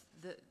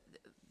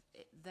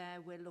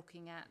there we're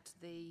looking at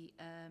the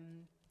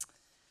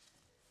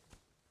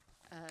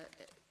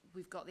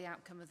we've got the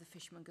outcome of the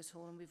Fishmongers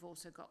Hall, and we've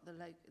also got the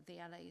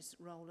LA's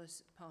role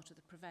as part of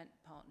the Prevent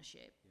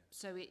partnership. Yeah.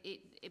 So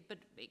but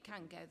it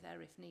can go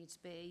there if needs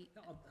be.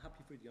 No, I'm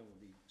happy for it to go on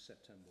the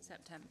September.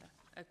 September,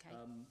 okay.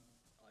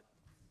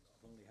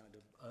 I've only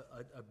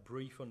had a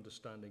brief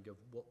understanding of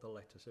what the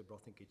letter said, but I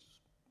think it's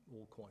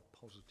all quite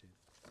positive.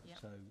 Yep.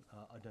 So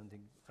I don't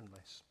think,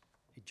 unless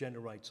it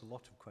generates a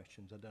lot of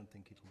questions, I don't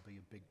think it'll be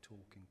a big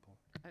talking point.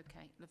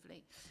 Okay,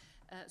 lovely.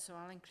 So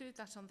I'll include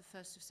that on the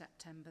 1st of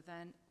September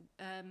then.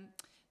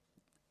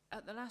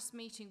 At the last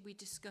meeting, we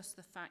discussed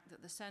the fact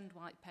that the Send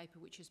White Paper,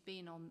 which has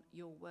been on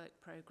your work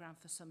programme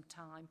for some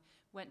time,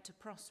 went to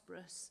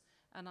Prosperous,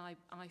 and I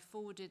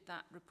forwarded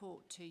that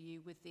report to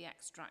you with the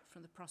extract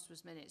from the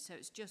Prosperous minutes. So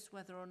it's just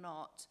whether or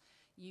not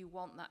you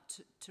want that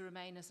to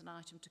remain as an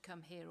item to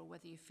come here, or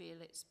whether you feel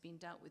it's been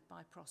dealt with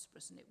by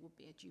Prosperous and it would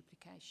be a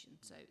duplication.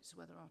 So it's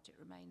whether or not it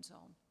remains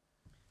on.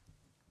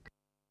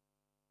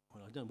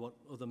 Well, I don't know what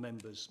other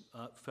members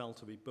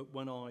felt of it, but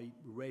when I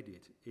read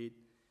it,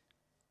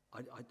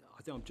 I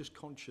think I'm just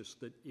conscious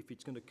that if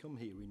it's going to come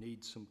here, we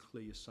need some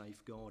clear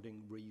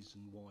safeguarding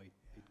reason why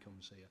it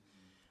comes here.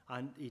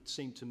 And it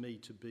seemed to me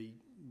to be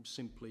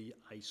simply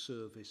a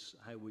service,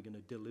 how we're going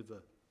to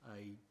deliver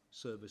a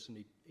service, and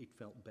it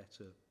felt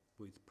better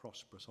with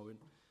Prosperous. I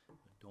wouldn't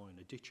die in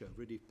a ditch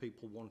over it if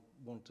people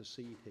want to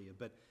see it here.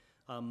 But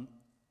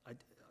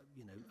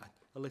you know,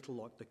 a little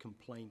like the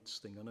complaints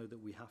thing. I know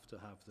that we have to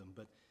have them,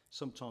 but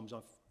sometimes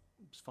I've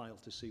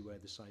failed to see where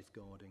the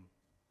safeguarding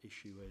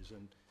issue is,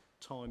 and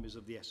time is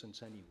of the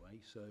essence anyway,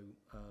 so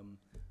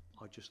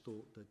I just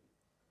thought that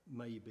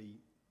maybe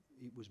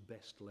it was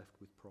best left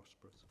with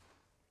Prosperous.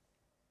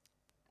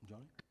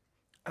 Johnny?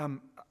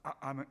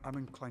 I'm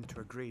inclined to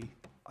agree.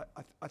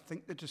 I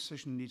think the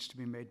decision needs to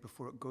be made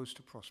before it goes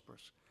to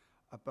Prosperous,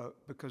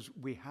 because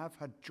we have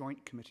had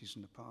joint committees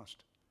in the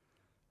past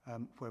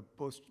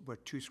where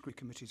two scrutiny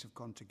committees have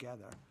gone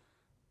together,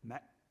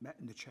 met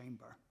in the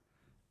chamber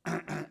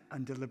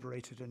and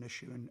deliberated an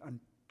issue and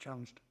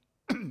challenged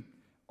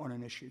on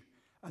an issue,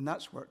 and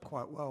that's worked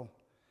quite well.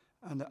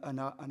 And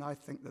I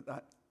think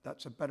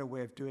that's a better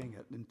way of doing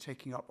it than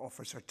taking up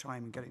officer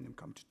time and getting them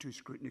come to two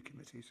scrutiny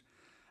committees,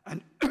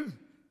 and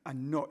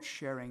and not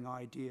sharing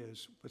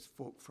ideas with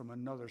folk from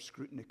another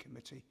scrutiny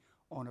committee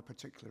on a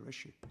particular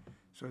issue.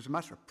 So as a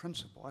matter of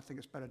principle, I think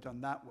it's better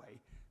done that way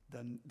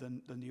than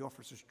the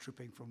officers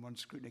trooping from one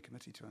scrutiny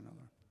committee to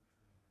another.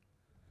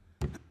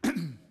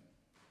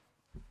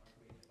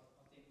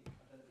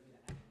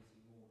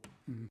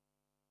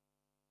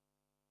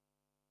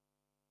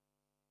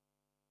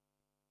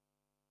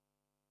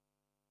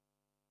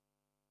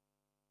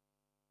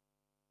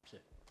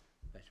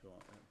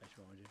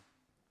 Better idea.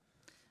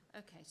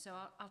 Okay, so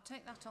I'll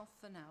take that off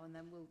for now, and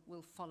then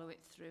we'll follow it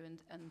through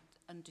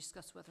and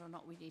discuss whether or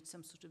not we need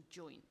some sort of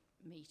joint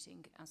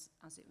meeting as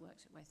it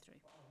works its way through.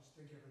 I was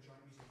thinking of a joint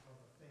meeting for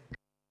other things.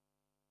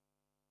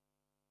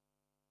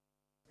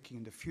 Thinking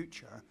in the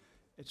future,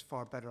 it's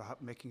far better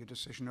making a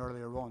decision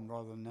earlier on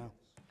rather than now.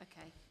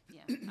 Okay,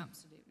 yeah,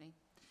 absolutely.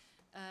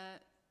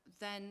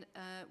 Then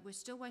we're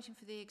still waiting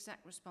for the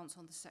exact response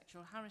on the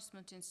sexual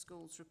harassment in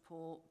schools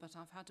report, but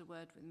I've had a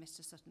word with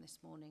Mr Sutton this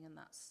morning, and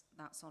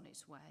that's on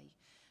its way.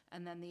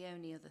 And then the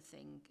only other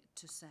thing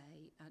to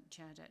say,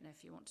 Chair, I don't know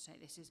if you want to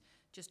take this, is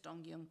just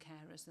on young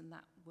carers, and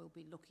that we'll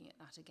be looking at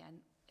that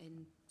again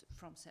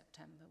from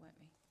September, won't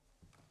we?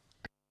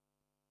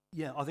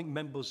 Yeah, I think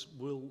members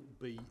will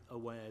be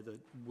aware that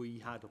we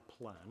had a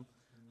plan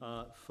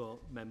for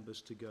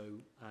members to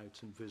go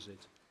out and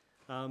visit.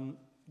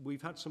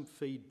 We've had some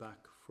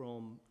feedback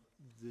from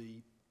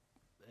the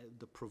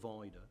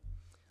provider,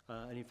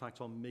 and in fact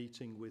I'm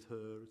meeting with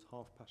her at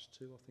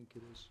 2:30, I think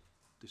it is,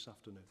 this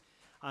afternoon.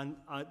 And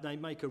they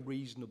make a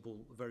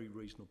very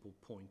reasonable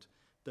point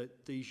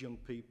that these young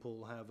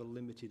people have a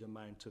limited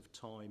amount of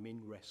time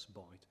in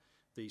respite,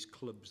 these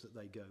clubs that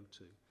they go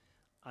to,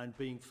 and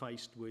being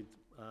faced with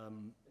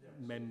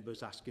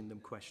members asking them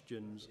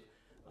questions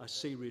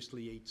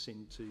seriously eats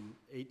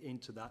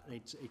into that, and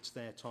it's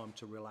their time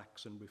to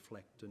relax and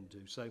reflect and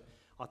do. So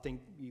I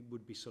think it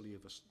would be silly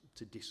of us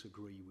to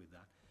disagree with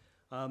that.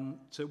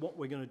 So what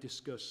we're going to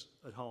discuss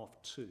at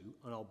 2:30,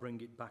 and I'll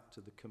bring it back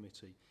to the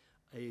committee,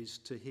 is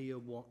to hear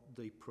what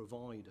the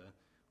provider,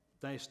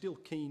 they're still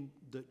keen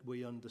that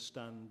we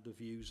understand the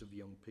views of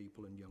young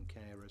people and young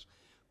carers,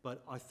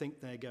 but I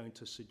think they're going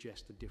to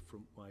suggest a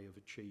different way of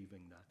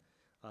achieving that.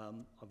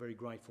 I'm very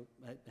grateful.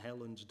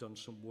 Helen's done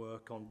some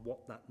work on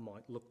what that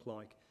might look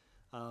like.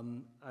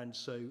 And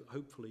so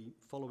hopefully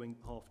following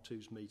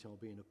 2:30's meeting, I'll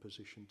be in a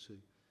position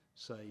to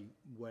say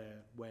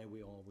where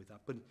we are with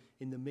that. But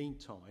in the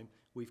meantime,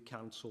 we've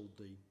cancelled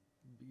the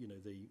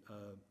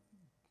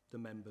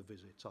member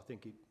visits. I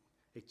think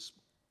it's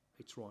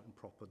right and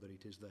proper that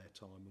it is their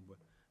time and we're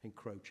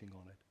encroaching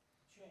on it.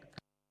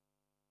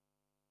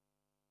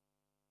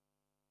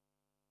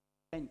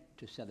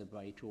 To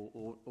celebrate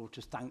or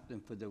to thank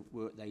them for the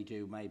work they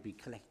do, maybe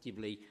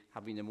collectively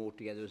having them all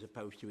together as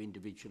opposed to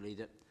individually,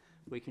 that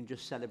we can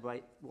just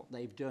celebrate what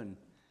they've done,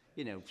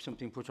 you know,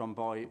 something put on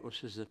by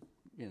us as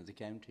the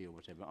county or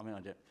whatever. I mean,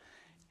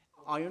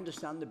 I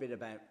understand the bit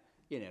about,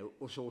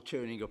 us all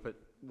turning up at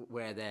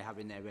where they're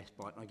having their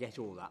respite, and I get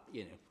all that,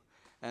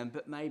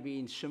 but maybe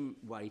in some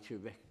way to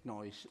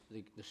recognise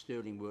the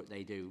sterling work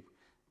they do,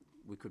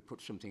 we could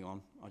put something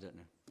on. I don't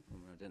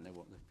know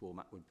what the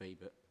format would be,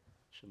 but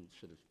some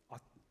sort of...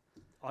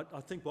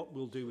 I think what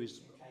we'll do is...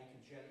 Cake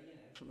and jelly,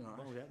 something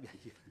like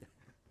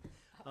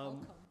that.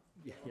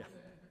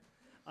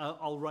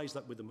 I'll raise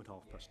that with them at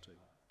 2:30,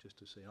 just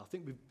to see. I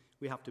think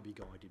we have to be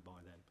guided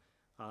by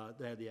them.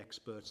 They're the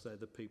experts, they're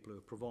the people who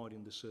are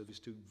providing the service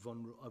to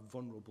a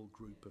vulnerable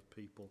group of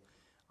people,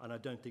 and I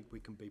don't think we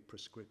can be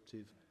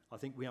prescriptive. I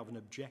think we have an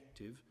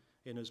objective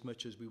in as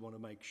much as we want to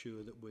make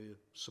sure that we're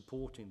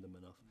supporting them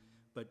enough,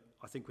 but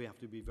I think we have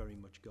to be very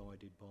much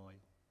guided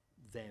by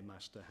them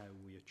as to how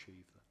we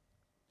achieve that.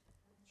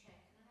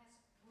 Chair, can I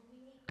ask, will we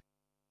need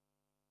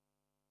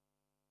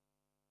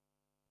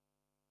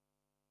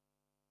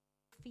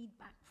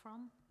feedback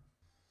from?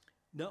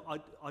 No,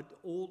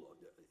 all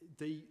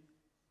the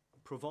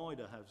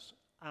provider has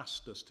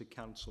asked us to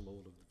cancel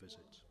all of the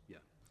visits.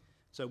 Yeah,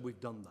 so we've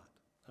done that.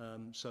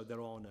 So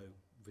there are no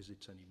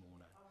visits anymore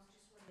now. I was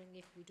just wondering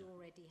if we'd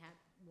already had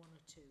one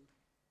or two.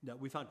 No,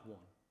 we've had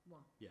one.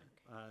 One. Yeah,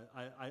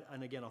 okay.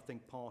 and again, I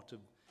think part of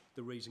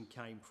the reason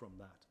came from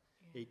that.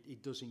 Yeah.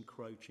 It does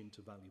encroach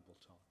into valuable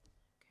time.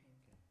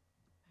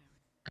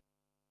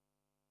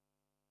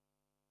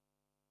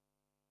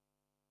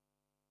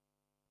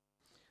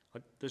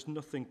 There's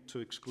nothing to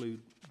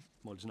exclude.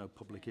 Well, there's no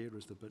public here,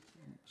 is there? But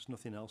there's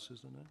nothing else,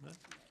 is there? No?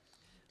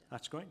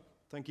 That's great.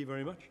 Thank you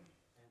very much.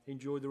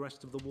 Enjoy the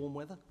rest of the warm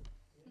weather.